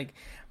 and then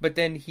but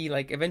then he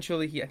like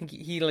eventually I think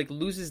he like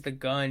loses the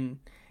gun.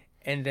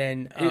 And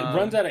then it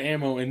runs out of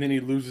ammo, and then he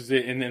loses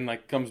it, and then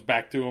like comes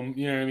back to him.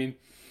 You know what I mean?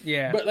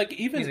 Yeah. But like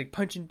even he's like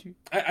punching dude.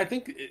 I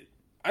think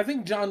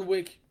John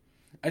Wick.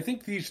 I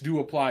think these do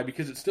apply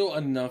because it's still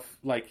enough.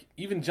 Like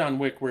even John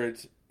Wick, where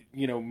it's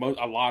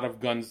a lot of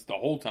guns the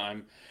whole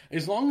time.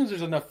 As long as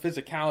there's enough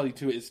physicality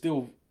to it, it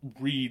still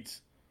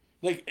reads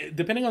like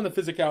depending on the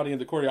physicality and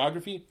the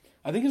choreography.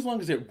 I think as long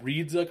as it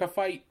reads like a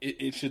fight,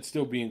 it should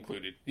still be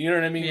included. You know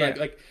what I mean? Yeah.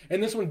 Like,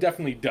 and this one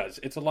definitely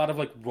does. It's a lot of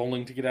like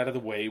rolling to get out of the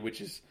way,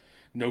 which is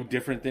no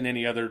different than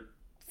any other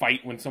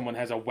fight when someone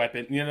has a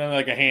weapon,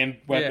 like a hand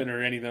weapon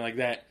or anything like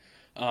that.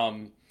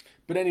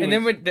 But anyway,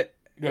 and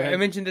then I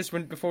mentioned this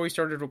before we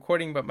started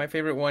recording, but my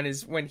favorite one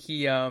is when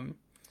he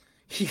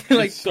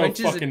like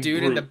punches a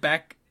dude in the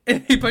back.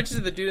 He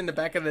punches the dude in the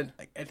back of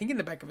I think in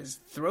the back of his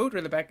throat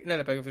or the back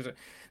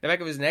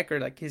of his neck or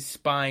like his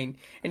spine,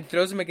 and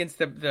throws him against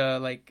the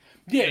like.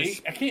 Yeah,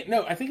 I can't.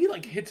 No, I think he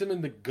like hits him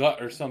in the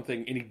gut or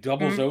something, and he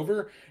doubles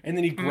over, and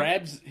then he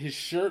grabs his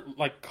shirt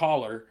like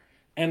collar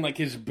and like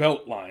his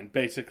belt line,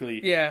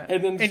 basically. Yeah,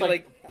 and then just,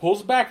 like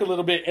pulls back a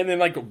little bit, and then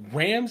like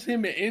rams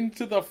him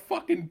into the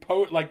fucking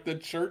like the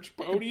church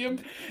podium.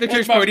 The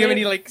church podium, and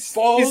he like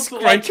falls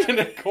like an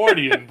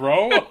accordion,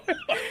 bro.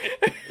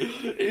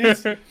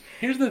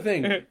 Here's the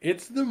thing.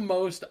 It's the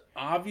most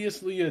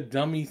obviously a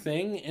dummy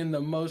thing, and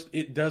the most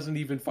it doesn't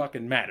even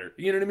fucking matter.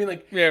 You know what I mean?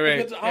 Like,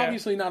 it's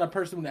obviously not a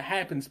person when it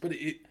happens, but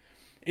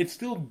it's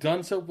still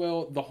done so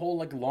well. The whole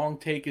like long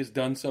take is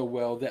done so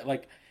well that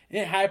like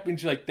it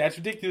happens. You're like, that's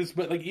ridiculous,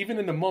 but like even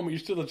in the moment, you're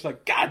still just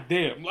like, God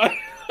damn.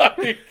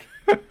 Like,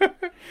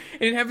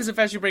 it happens so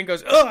fast your brain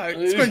goes, oh,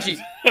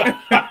 scrunchy.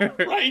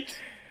 Right?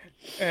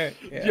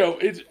 Yo,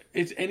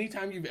 it's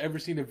anytime you've ever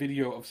seen a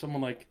video of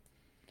someone like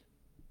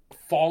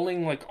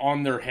falling like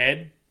on their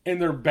head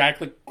and their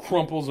back like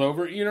crumples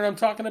over. You know what I'm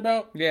talking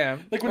about? Yeah.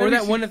 Like or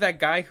that one of that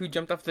guy who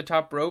jumped off the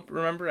top rope.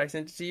 Remember, I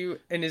sent it to you,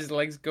 and his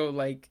legs go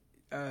like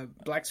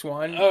Black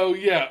Swan. Oh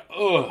yeah.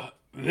 Ugh.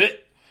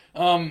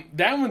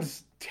 That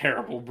one's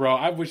terrible, bro.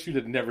 I wish you'd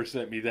have never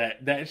sent me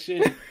that. That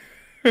shit.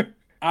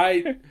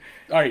 All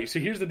right. So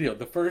here's the deal.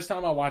 The first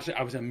time I watched it,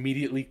 I was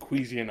immediately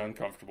queasy and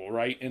uncomfortable,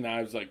 right? And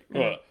I was like,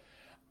 ugh.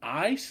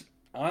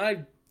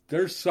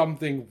 There's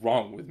something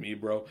wrong with me,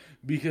 bro,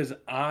 because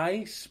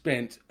I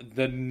spent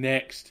the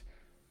next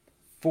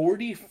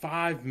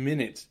 45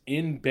 minutes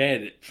in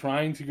bed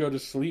trying to go to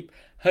sleep,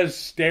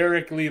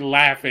 hysterically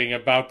laughing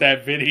about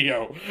that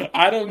video.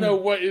 I don't know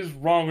what is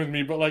wrong with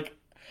me, but like,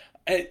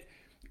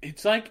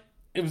 it's like,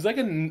 it was like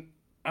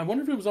I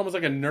wonder if it was almost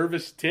like a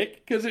nervous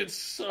tick, because it's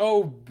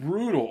so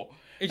brutal.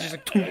 It's just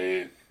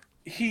like,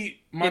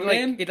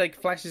 it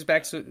like flashes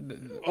back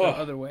the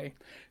other way.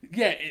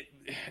 Yeah,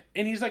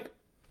 and he's like,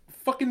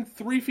 fucking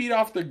 3 feet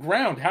off the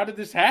ground. How did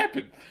this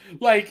happen?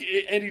 Like,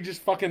 and he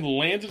just fucking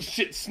lands and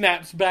shit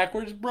snaps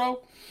backwards,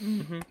 bro.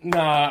 Mm-hmm.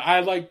 Nah, I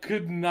like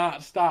could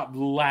not stop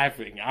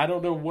laughing. I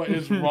don't know what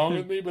is wrong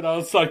with me, but I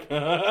was like,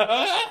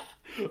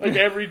 like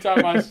every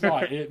time I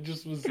saw it, it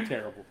just was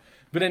terrible.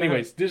 But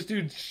anyways, this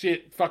dude's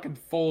shit fucking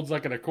folds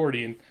like an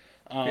accordion.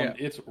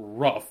 It's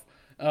rough.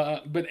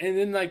 And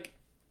then like,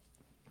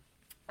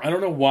 I don't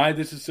know why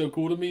this is so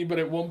cool to me, but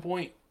at one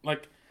point,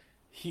 like,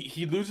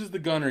 He loses the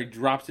gun, or he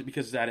drops it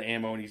because it's out of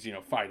ammo and he's,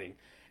 fighting.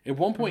 At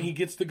one point, he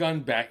gets the gun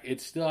back.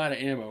 It's still out of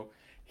ammo.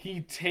 He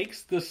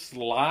takes the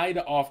slide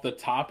off the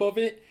top of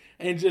it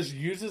and just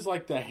uses,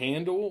 like, the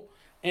handle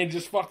and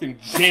just fucking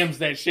jams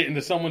that shit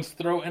into someone's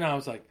throat. And I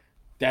was like,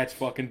 That's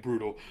fucking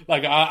brutal.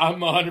 Like I'm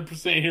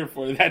 100% here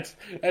for it.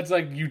 That's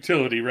like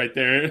utility right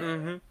there.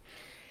 Mm-hmm.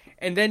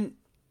 And then,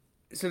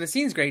 so the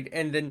scene's great,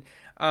 and then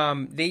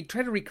they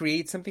try to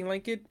recreate something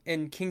like it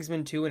in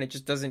Kingsman 2, and it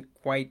just doesn't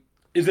quite.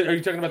 Are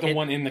you talking about the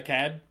one in the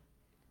cab?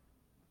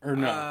 Or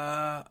no?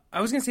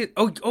 I was gonna say,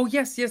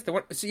 yes, the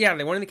one. So yeah,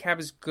 the one in the cab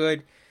is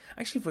good.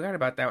 I actually forgot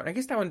about that one. I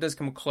guess that one does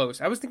come close.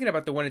 I was thinking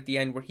about the one at the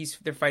end where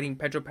they're fighting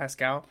Pedro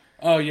Pascal.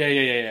 Oh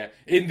yeah.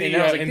 In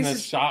the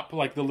shop,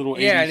 like the little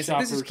 80s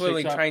shop. This is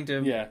clearly trying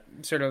to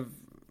sort of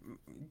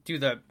do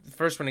the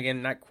first one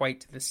again, not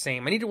quite the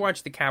same. I need to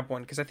watch the cab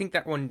one because I think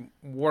that one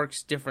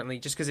works differently,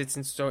 just because it's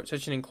in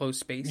such an enclosed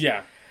space.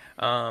 Yeah.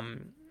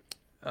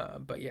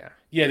 But yeah.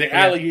 Yeah,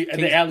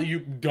 the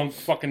alley-oop dunk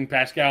fucking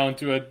Pascal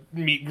into a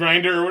meat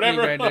grinder or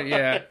whatever. Meat grinder,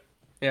 yeah.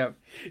 Yeah.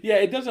 Yeah,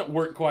 it doesn't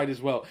work quite as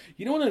well.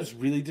 You know what I was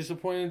really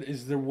disappointed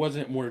is there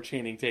wasn't more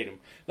Channing Tatum.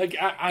 Like,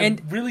 I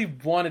really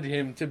wanted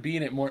him to be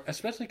in it more,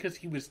 especially because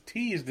he was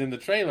teased in the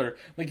trailer.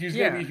 Like, he was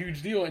going to be a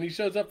huge deal, and he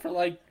shows up for,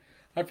 like,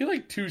 I feel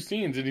like 2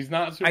 scenes, and he's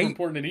not super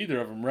important in either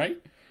of them, right?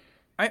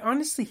 I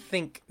honestly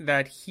think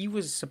that he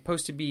was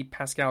supposed to be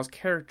Pascal's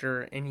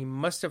character, and he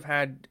must have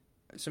had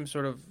some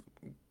sort of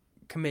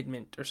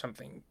commitment or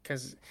something,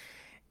 because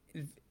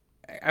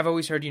I've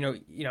always heard,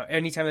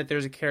 anytime that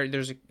there's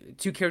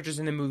two characters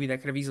in the movie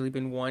that could have easily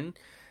been one,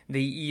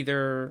 they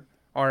either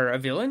are a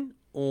villain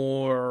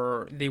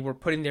or they were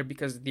put in there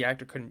because the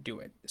actor couldn't do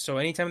it. So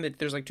anytime that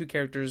there's like 2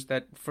 characters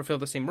that fulfill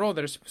the same role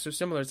that are so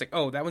similar, it's like,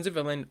 oh, that one's a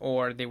villain,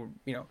 or they were,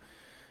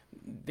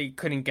 they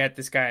couldn't get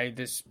this guy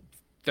this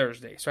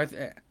Thursday. So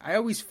I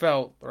always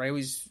felt, or I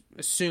always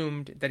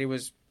assumed that it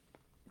was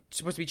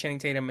supposed to be Channing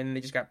Tatum, and they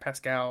just got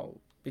Pascal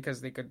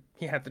because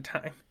he had the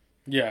time.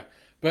 Yeah.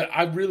 But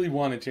I really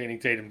wanted Channing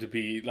Tatum to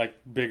be, like,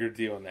 bigger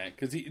deal in that.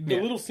 Because the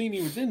little scene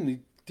he was in, he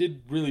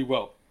did really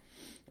well.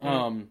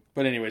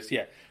 But anyways,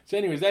 yeah. So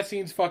anyways, that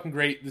scene's fucking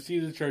great. The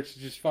scene of the church is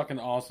just fucking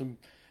awesome.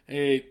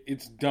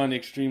 It's done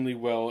extremely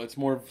well. It's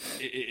more...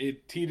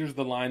 It teeters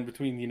the line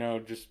between,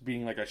 just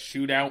being, like, a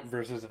shootout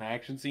versus an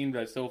action scene.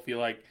 But I still feel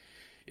like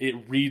it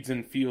reads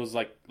and feels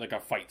like a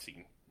fight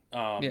scene.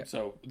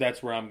 So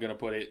that's where I'm going to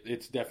put it.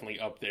 It's definitely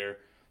up there.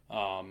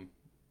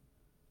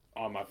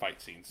 On my fight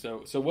scene.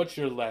 So what's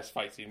your last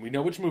fight scene? We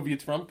know which movie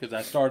it's from because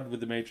I started with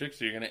The Matrix,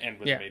 so you're going to end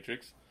with The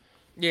Matrix.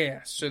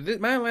 Yeah, so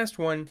my last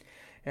one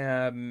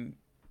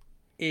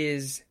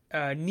is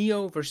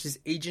Neo versus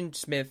Agent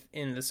Smith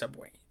in the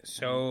subway.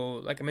 So,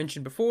 like I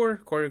mentioned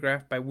before,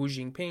 choreographed by Wu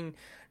Jingping,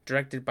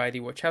 directed by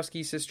the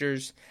Wachowski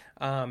sisters,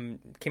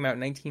 came out in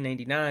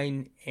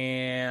 1999,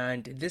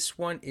 and this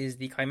one is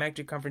the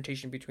climactic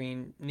confrontation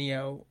between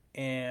Neo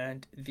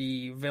and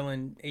the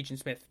villain Agent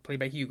Smith, played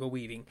by Hugo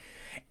Weaving.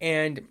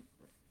 And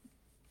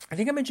I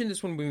think I mentioned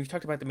this one when we've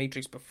talked about The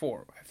Matrix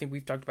before. I think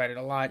we've talked about it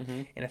a lot,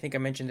 and I think I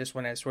mentioned this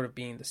one as sort of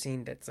being the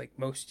scene that's like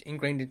most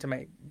ingrained into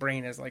my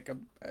brain as like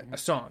a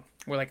song,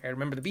 where like I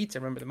remember the beats, I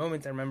remember the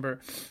moments,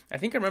 I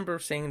think I remember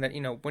saying that,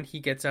 when he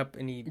gets up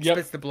and he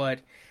spits the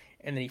blood,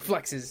 and then he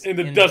flexes, and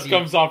the dust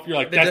comes off. You're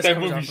like, that's that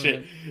movie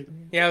shit.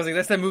 Yeah, I was like,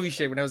 that's that movie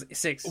shit. When I was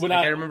 6,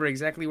 I remember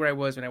exactly where I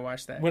was when I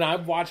watched that. When I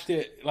watched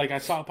it, like I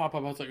saw it pop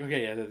up, I was like,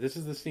 okay, yeah, this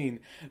is the scene.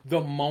 The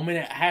moment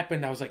it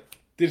happened, I was like,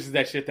 this is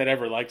that shit that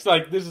ever likes.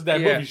 Like, this is that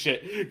movie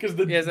shit. Because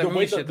the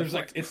way that there's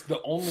like, it's the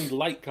only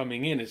light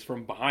coming in is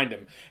from behind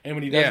him, and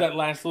when he does that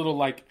last little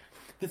like,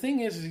 the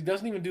thing is he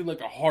doesn't even do like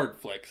a hard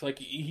flex. Like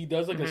he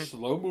does like a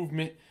slow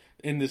movement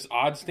in this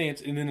odd stance,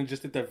 and then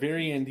just at the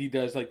very end he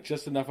does like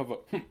just enough of a.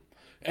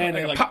 And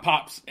it like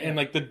pops, and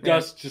like the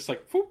dust just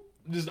like whoop,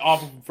 just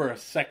off of him for a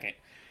second,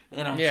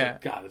 and I'm just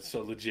like, God, it's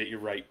so legit. You're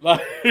right.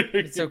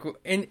 It's so cool,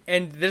 and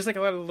there's like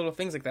a lot of little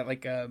things like that,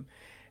 like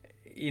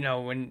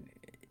when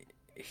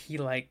he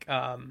like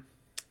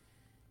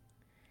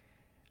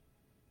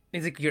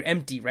it's like you're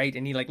empty, right?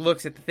 And he like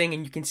looks at the thing,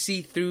 and you can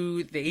see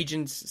through the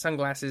agent's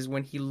sunglasses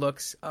when he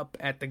looks up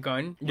at the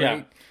gun,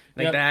 right?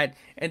 Like that.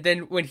 And then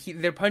when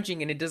they're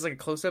punching, and it does like a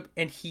close up,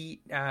 and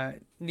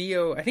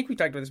Neo, I think we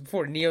talked about this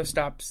before. Neo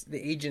stops the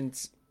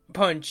agent's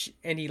punch,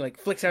 and he like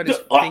flicks out his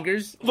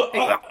fingers.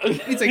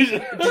 It's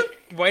like,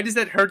 why does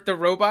that hurt the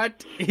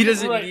robot? He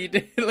doesn't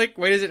need like.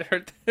 Why does it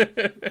hurt?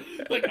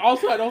 Like,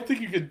 also, I don't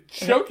think you could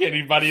choke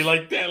anybody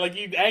like that. Like,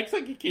 he acts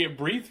like he can't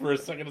breathe for a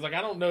second. It's like,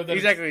 I don't know that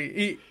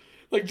exactly.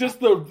 Like, just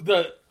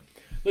the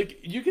like,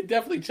 you could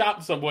definitely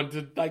chop someone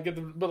to like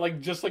get but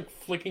like just like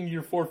flicking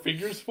your 4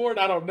 fingers for it,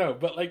 I don't know.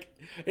 But like,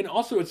 and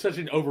also it's such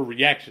an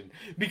overreaction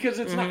because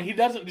it's not. He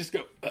doesn't just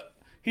go.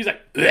 He's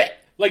like.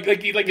 Like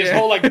his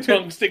whole like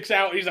tongue sticks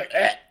out. He's like,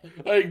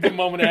 like the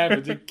moment it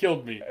happens, it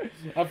killed me.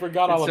 I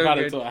forgot all about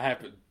it until it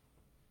happened.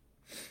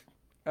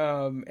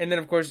 And then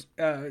of course,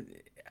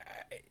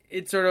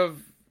 it's sort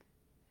of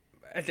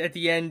at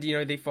the end,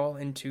 they fall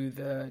into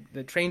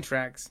the train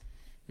tracks,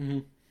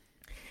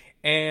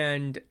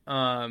 and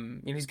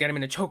he's got him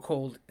in a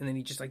chokehold, and then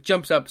he just like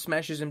jumps up,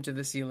 smashes him to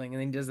the ceiling,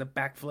 and then he does a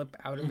backflip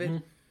out of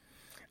it.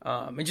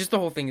 And just the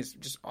whole thing is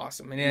just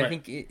awesome, and I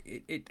think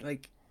it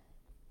like.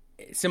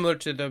 Similar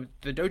to the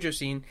dojo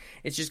scene,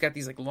 it's just got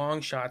these like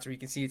long shots where you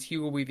can see it's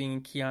Hugo Weaving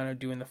and Keanu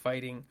doing the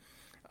fighting,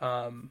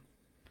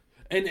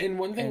 And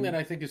one thing that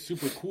I think is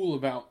super cool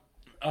about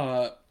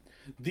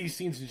these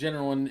scenes in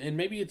general, and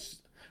maybe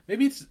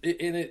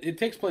it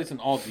takes place in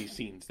all these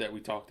scenes that we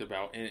talked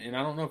about, and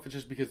I don't know if it's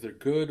just because they're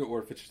good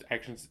or if it's just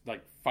actions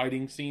like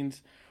fighting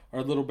scenes are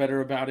a little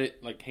better about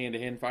it, like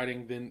hand-to-hand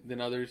fighting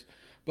than others.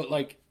 But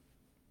like,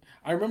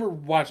 I remember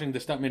watching the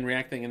Stuntman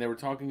React thing, and they were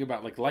talking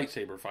about like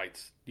lightsaber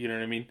fights. You know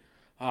what I mean?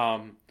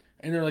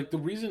 And they're like,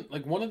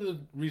 one of the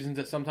reasons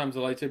that sometimes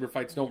the lightsaber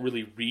fights don't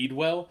really read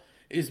well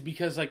is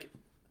because like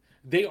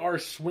they are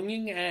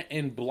swinging at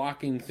and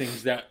blocking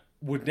things that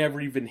would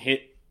never even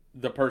hit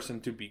the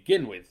person to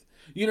begin with.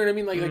 You know what I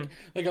mean? Like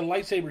a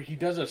lightsaber, he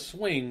does a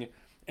swing,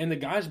 and the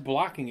guy's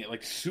blocking it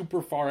like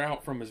super far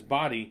out from his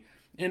body.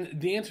 And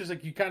the answer is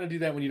like you kind of do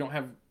that when you don't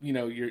have, you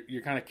know,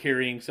 you're kind of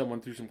carrying someone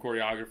through some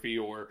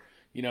choreography, or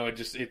you know,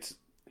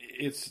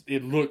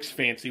 it looks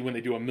fancy when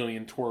they do a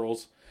million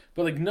twirls.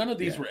 But like none of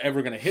these were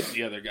ever going to hit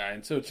the other guy,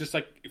 and so it's just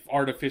like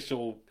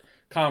artificial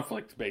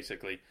conflict,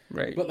 basically.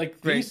 Right. But like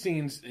these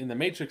scenes in The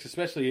Matrix,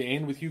 especially,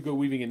 and with Hugo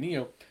Weaving and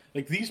Neo,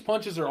 like these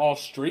punches are all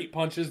straight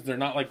punches. They're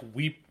not like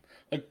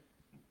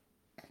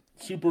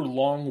super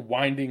long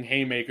winding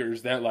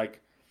haymakers that like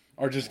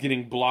are just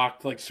getting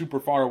blocked like super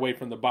far away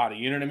from the body.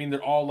 You know what I mean?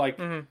 They're all like.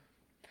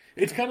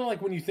 It's kind of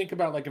like when you think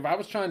about like if I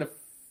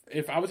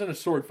was in a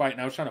sword fight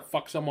and I was trying to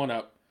fuck someone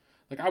up.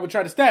 Like, I would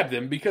try to stab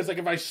them, because, like,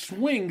 if I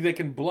swing, they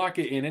can block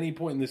it in any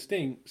point in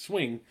the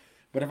swing.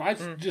 But if I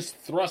just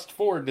thrust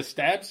forward to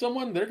stab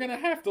someone, they're going to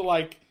have to,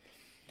 like,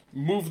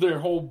 move their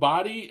whole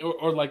body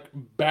or, like,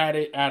 bat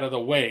it out of the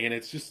way. And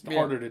it's just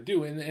harder to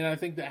do. And I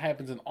think that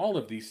happens in all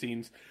of these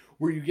scenes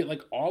where you get,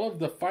 like, all of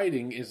the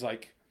fighting is,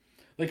 like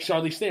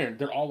Charlize Theron.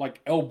 They're all,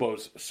 like,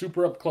 elbows,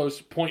 super up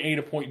close, point A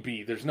to point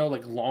B. There's no,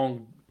 like,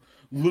 long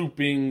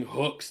looping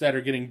hooks that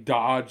are getting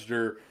dodged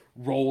or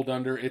rolled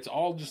under. It's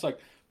all just, like,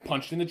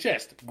 punched in the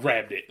chest,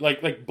 grabbed it,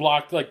 like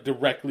blocked like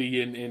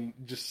directly and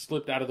just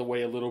slipped out of the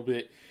way a little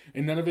bit,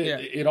 and none of it.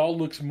 It all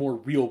looks more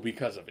real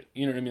because of it.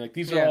 You know what I mean? Like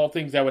these are all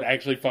things that would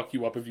actually fuck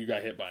you up if you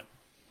got hit by them.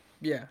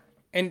 Yeah,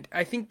 and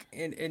I think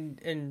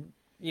and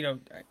you know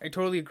I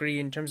totally agree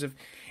in terms of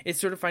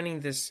it's sort of finding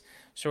this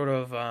sort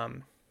of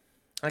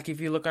like if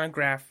you look on a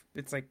graph,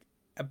 it's like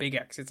a big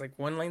X. It's like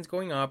one line's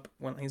going up,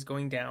 one line's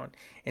going down,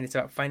 and it's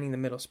about finding the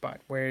middle spot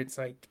where it's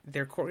like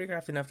they're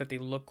choreographed enough that they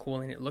look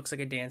cool and it looks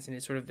like a dance, and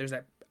it's sort of there's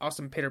that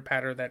awesome pitter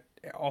patter that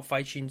all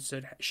fight scenes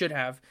should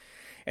have,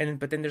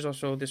 but then there's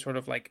also this sort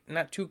of like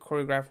not too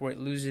choreographed where it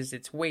loses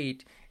its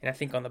weight. And I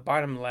think on the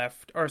bottom on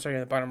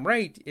the bottom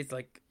right, it's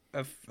like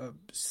a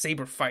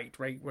saber fight,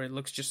 right, where it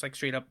looks just like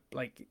straight up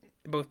like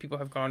both people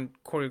have gone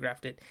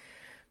choreographed it.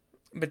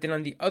 But then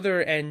on the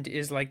other end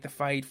is like the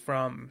fight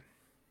from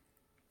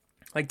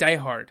like Die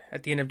Hard,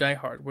 at the end of Die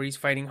Hard, where he's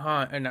fighting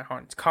not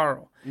Han, it's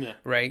Carl,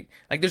 right?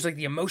 Like, there's, like,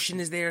 the emotion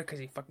is there because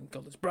he fucking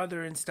killed his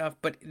brother and stuff,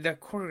 but the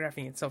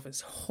choreographing itself is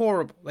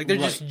horrible. Like, they're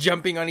just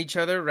jumping on each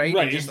other, right?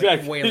 Right, just,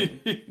 exactly.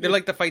 like, wailing. They're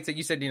like the fights that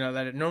you said, you know,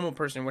 that a normal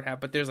person would have,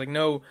 but there's, like,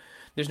 no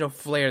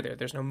flair there.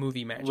 There's no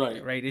movie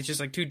magic, right? It's just,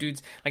 like, two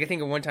dudes. Like, I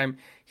think at one time,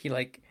 he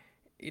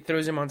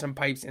throws him on some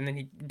pipes, and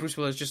then Bruce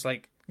Willis just,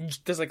 like,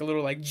 does, like, a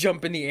little, like,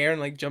 jump in the air and,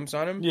 like, jumps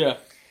on him. Yeah.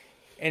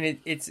 And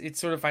it's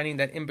sort of finding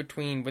that in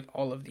between with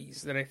all of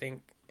these that I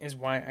think is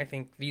why I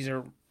think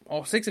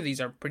all 6 of these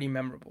are pretty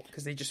memorable,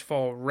 because they just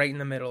fall right in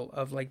the middle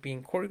of like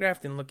being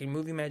choreographed and looking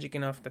movie magic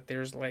enough that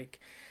there's like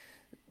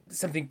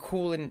something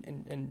cool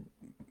and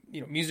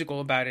you know musical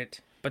about it,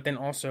 but then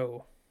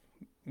also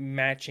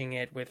matching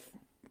it with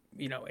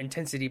you know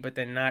intensity, but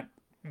then not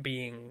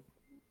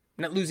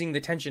losing the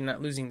tension, not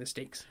losing the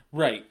stakes.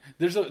 Right.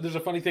 There's a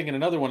funny thing in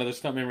another one of the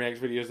Stuntman Reacts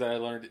videos that I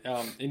learned,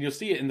 and you'll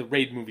see it in the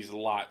Raid movies a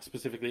lot,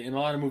 specifically. In a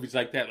lot of movies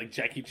like that, like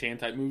Jackie Chan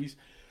type movies,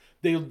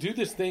 they'll do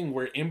this thing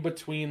where in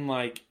between,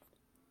 like,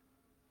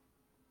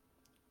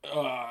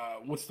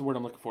 what's the word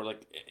I'm looking for?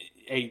 Like,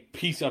 a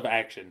piece of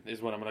action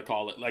is what I'm going to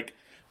call it. Like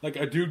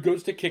a dude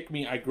goes to kick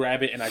me, I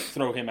grab it, and I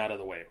throw him out of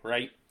the way,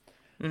 right?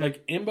 Mm-hmm.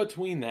 Like, in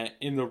between that,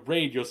 in the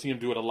Raid, you'll see him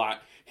do it a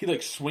lot. He,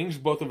 like, swings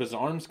both of his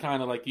arms,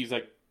 kind of like he's,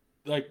 like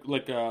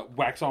a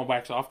wax on,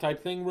 wax off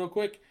type thing real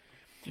quick.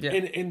 Yeah.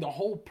 And the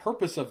whole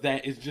purpose of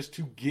that is just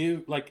to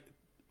give, like,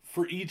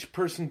 for each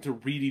person to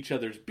read each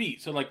other's beat.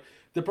 So, like,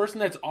 the person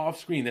that's off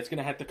screen that's going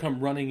to have to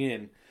come running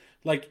in,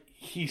 like,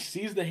 he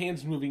sees the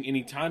hands moving and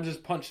he times his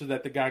punch so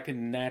that the guy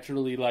can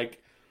naturally, like,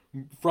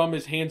 from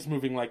his hands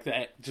moving like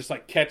that, just,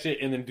 like, catch it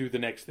and then do the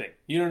next thing.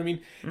 You know what I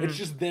mean? Mm-hmm. It's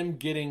just them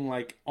getting,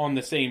 like, on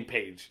the same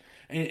page.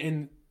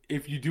 And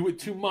if you do it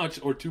too much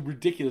or too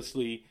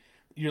ridiculously,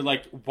 you're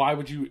like, why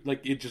would you,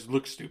 like, it just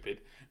looks stupid.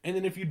 And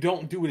then if you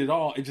don't do it at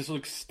all, it just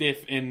looks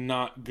stiff and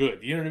not good.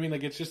 You know what I mean?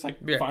 Like, it's just, like,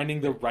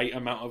 finding the right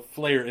amount of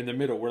flair in the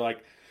middle where,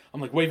 like,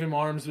 I'm, like, waving my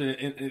arms, and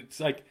it's,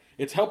 like,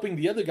 it's helping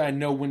the other guy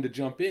know when to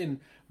jump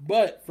in,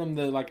 but from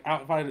the, like,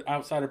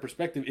 outsider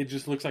perspective, it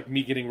just looks like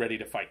me getting ready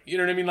to fight. You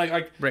know what I mean?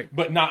 Like, right.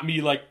 But not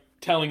me, like,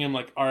 telling him,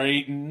 like, all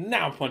right,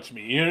 now punch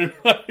me. You know?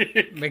 Like,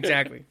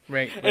 exactly.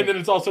 Right. And then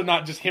it's also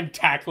not just him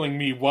tackling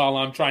me while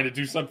I'm trying to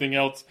do something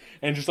else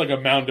and just, like, a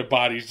mound of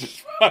bodies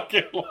just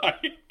fucking,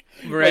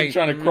 like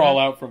trying to crawl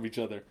out from each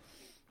other.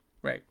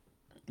 Right.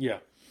 Yeah.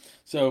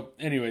 So,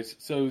 anyways,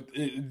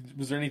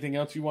 was there anything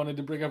else you wanted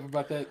to bring up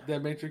about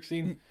that Matrix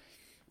scene?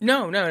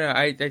 No.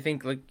 I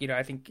think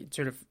I think it's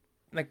sort of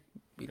like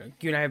you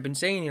and I have been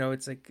saying,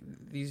 it's like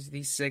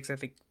these six, I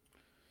think,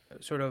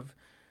 sort of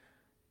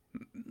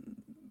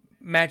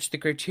match the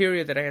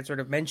criteria that I had sort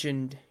of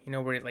mentioned,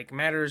 where it like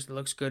matters, it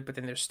looks good, but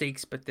then there's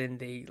stakes, but then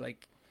they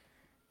like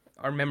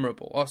are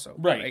memorable also.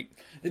 Right.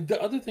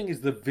 The other thing is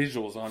the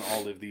visuals on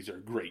all of these are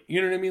great.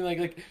 You know what I mean?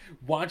 Like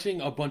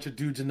watching a bunch of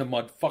dudes in the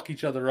mud fuck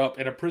each other up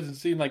in a prison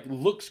scene like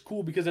looks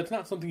cool because that's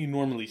not something you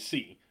normally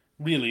see.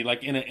 Really,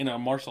 like in a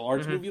martial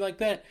arts movie like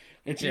that,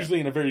 it's usually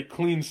in a very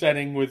clean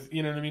setting with,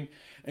 you know what I mean?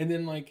 And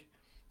then like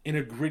in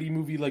a gritty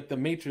movie like The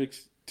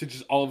Matrix, to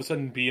just all of a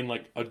sudden be in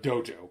like a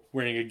dojo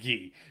wearing a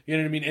gi. You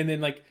know what I mean? And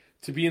then like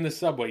to be in the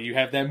subway, you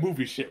have that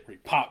movie shit where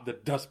the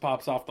dust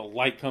pops off, the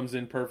light comes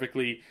in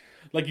perfectly.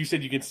 Like you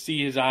said, you can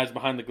see his eyes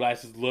behind the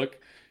glasses look.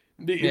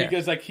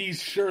 Because, like,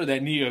 he's sure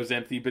that Neo's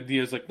empty, but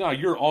Neo's like, no,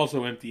 you're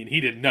also empty, and he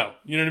didn't know.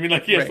 You know what I mean?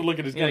 Like, he has to look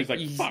at his gun, he's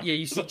like, fuck. Yeah,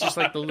 you see just,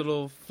 like, the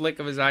little flick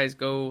of his eyes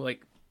go,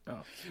 like, oh.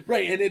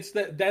 Right,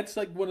 and that's,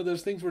 like, one of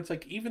those things where it's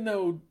like, even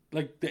though,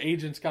 like, the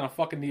agent's kind of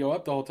fucking Neo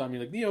up the whole time,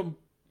 you're like, Neo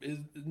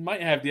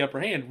might have the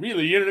upper hand,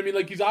 really. You know what I mean?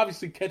 Like, he's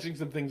obviously catching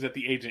some things that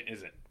the agent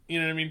isn't. You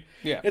know what I mean?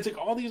 Yeah. It's like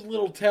all these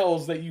little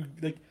tells that you,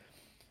 like...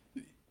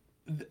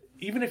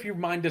 Even if your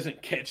mind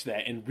doesn't catch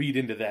that and read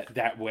into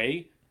that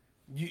way,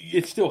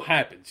 it still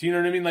happens. You know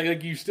what I mean?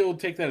 Like you still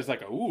take that as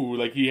like, ooh,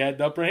 like he had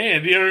the upper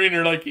hand. You know what I mean?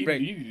 Or like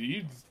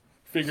he's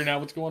figuring out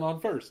what's going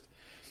on first.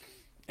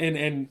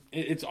 And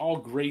it's all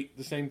great.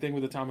 The same thing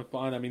with Atomic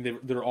Blonde. I mean,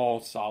 they're all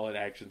solid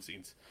action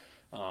scenes.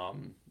 I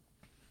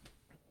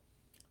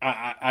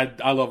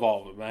love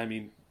all of them. I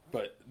mean,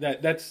 but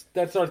that's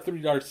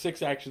our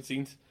 6 action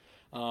scenes.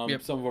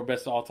 Some of our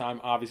best all time.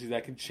 Obviously,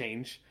 that can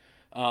change.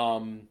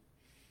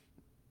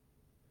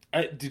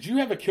 Did you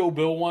have a Kill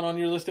Bill one on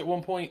your list at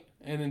one point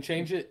and then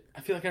change it?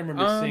 I feel like I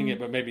remember seeing it,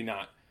 but maybe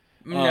not.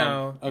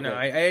 No,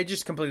 I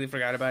just completely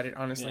forgot about it,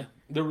 honestly.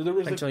 Yeah. There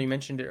was until you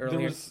mentioned it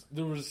earlier.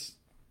 There was,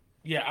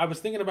 I was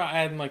thinking about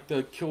adding like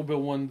the Kill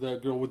Bill one, the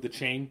girl with the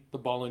chain, the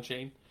ball and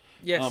chain.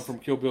 Yes. From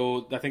Kill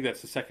Bill, I think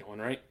that's the second one,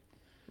 right?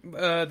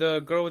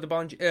 The girl with the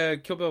ball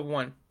and Kill Bill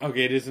 1.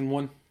 Okay, it is in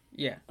 1?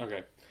 Yeah.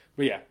 Okay.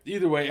 But yeah,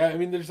 either way, I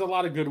mean, there's a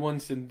lot of good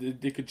ones and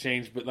they could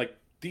change, but like,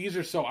 these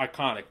are so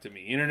iconic to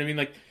me. You know what I mean?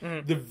 Like,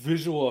 the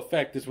visual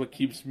effect is what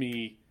keeps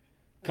me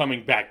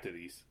coming back to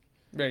these.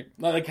 Right.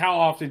 Like, how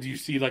often do you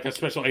see, like, a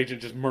special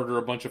agent just murder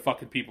a bunch of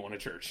fucking people in a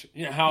church?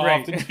 You know, how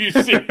often do you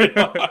see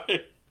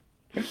it?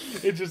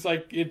 It's just,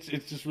 like, it's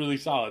just really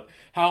solid.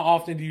 How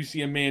often do you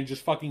see a man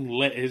just fucking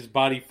let his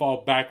body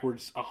fall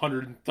backwards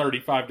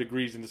 135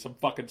 degrees into some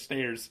fucking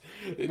stairs?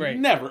 Right.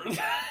 Never.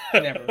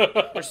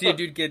 Never. Or see a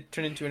dude get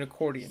turned into an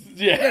accordion.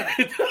 Yeah.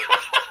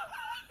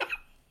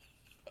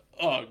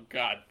 Oh,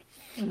 God.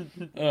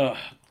 All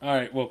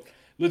right, well,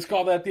 let's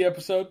call that the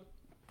episode.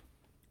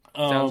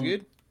 Sounds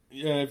good.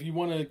 Yeah, if you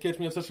want to catch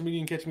me on social media,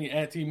 you can catch me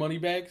at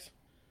T-Moneybags.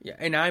 Yeah,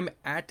 and I'm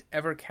at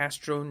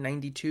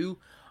Evercastro92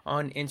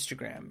 on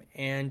Instagram.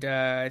 And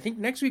I think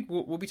next week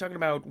we'll be talking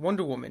about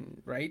Wonder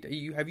Woman, right?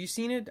 Have you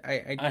seen it?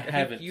 I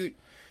haven't. You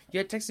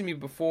had texted me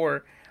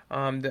before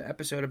the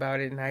episode about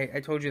it, and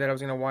I told you that I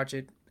was going to watch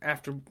it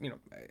after,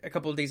 a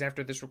couple of days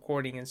after this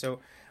recording, and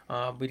so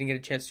we didn't get a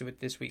chance to do it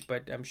this week,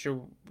 but I'm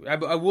sure I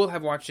will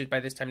have watched it by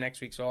this time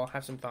next week, so I'll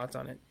have some thoughts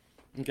on it.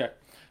 Okay.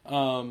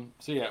 So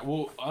yeah,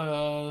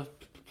 well,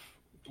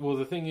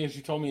 the thing is,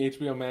 you told me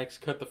HBO Max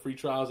cut the free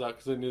trials out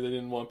because they knew they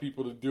didn't want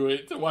people to do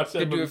it, to watch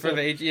that movie. Do it for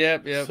the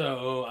yep.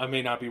 So I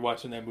may not be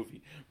watching that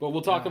movie, but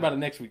we'll talk about it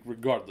next week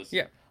regardless.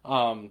 Yeah.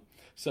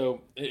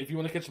 So if you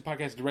want to catch the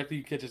podcast directly,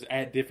 you can catch us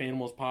at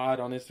DiffAnimalsPod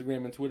on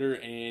Instagram and Twitter,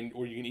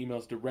 or you can email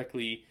us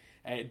directly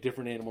at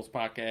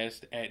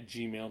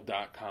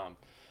differentanimalspodcast@gmail.com.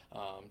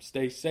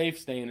 Stay safe,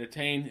 stay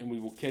entertained, and we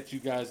will catch you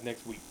guys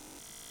next week.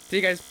 See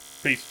you guys.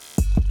 Peace.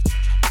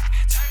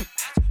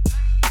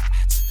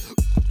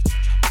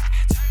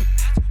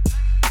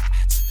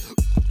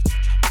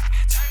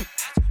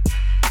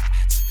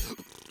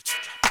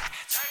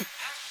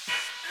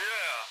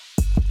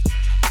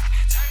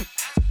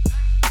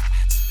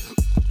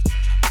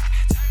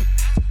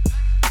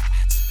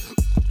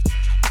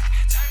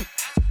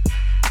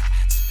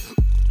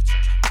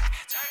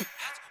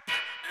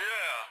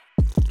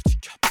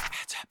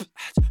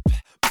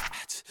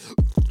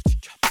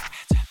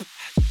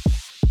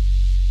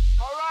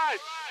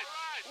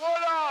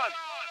 What on?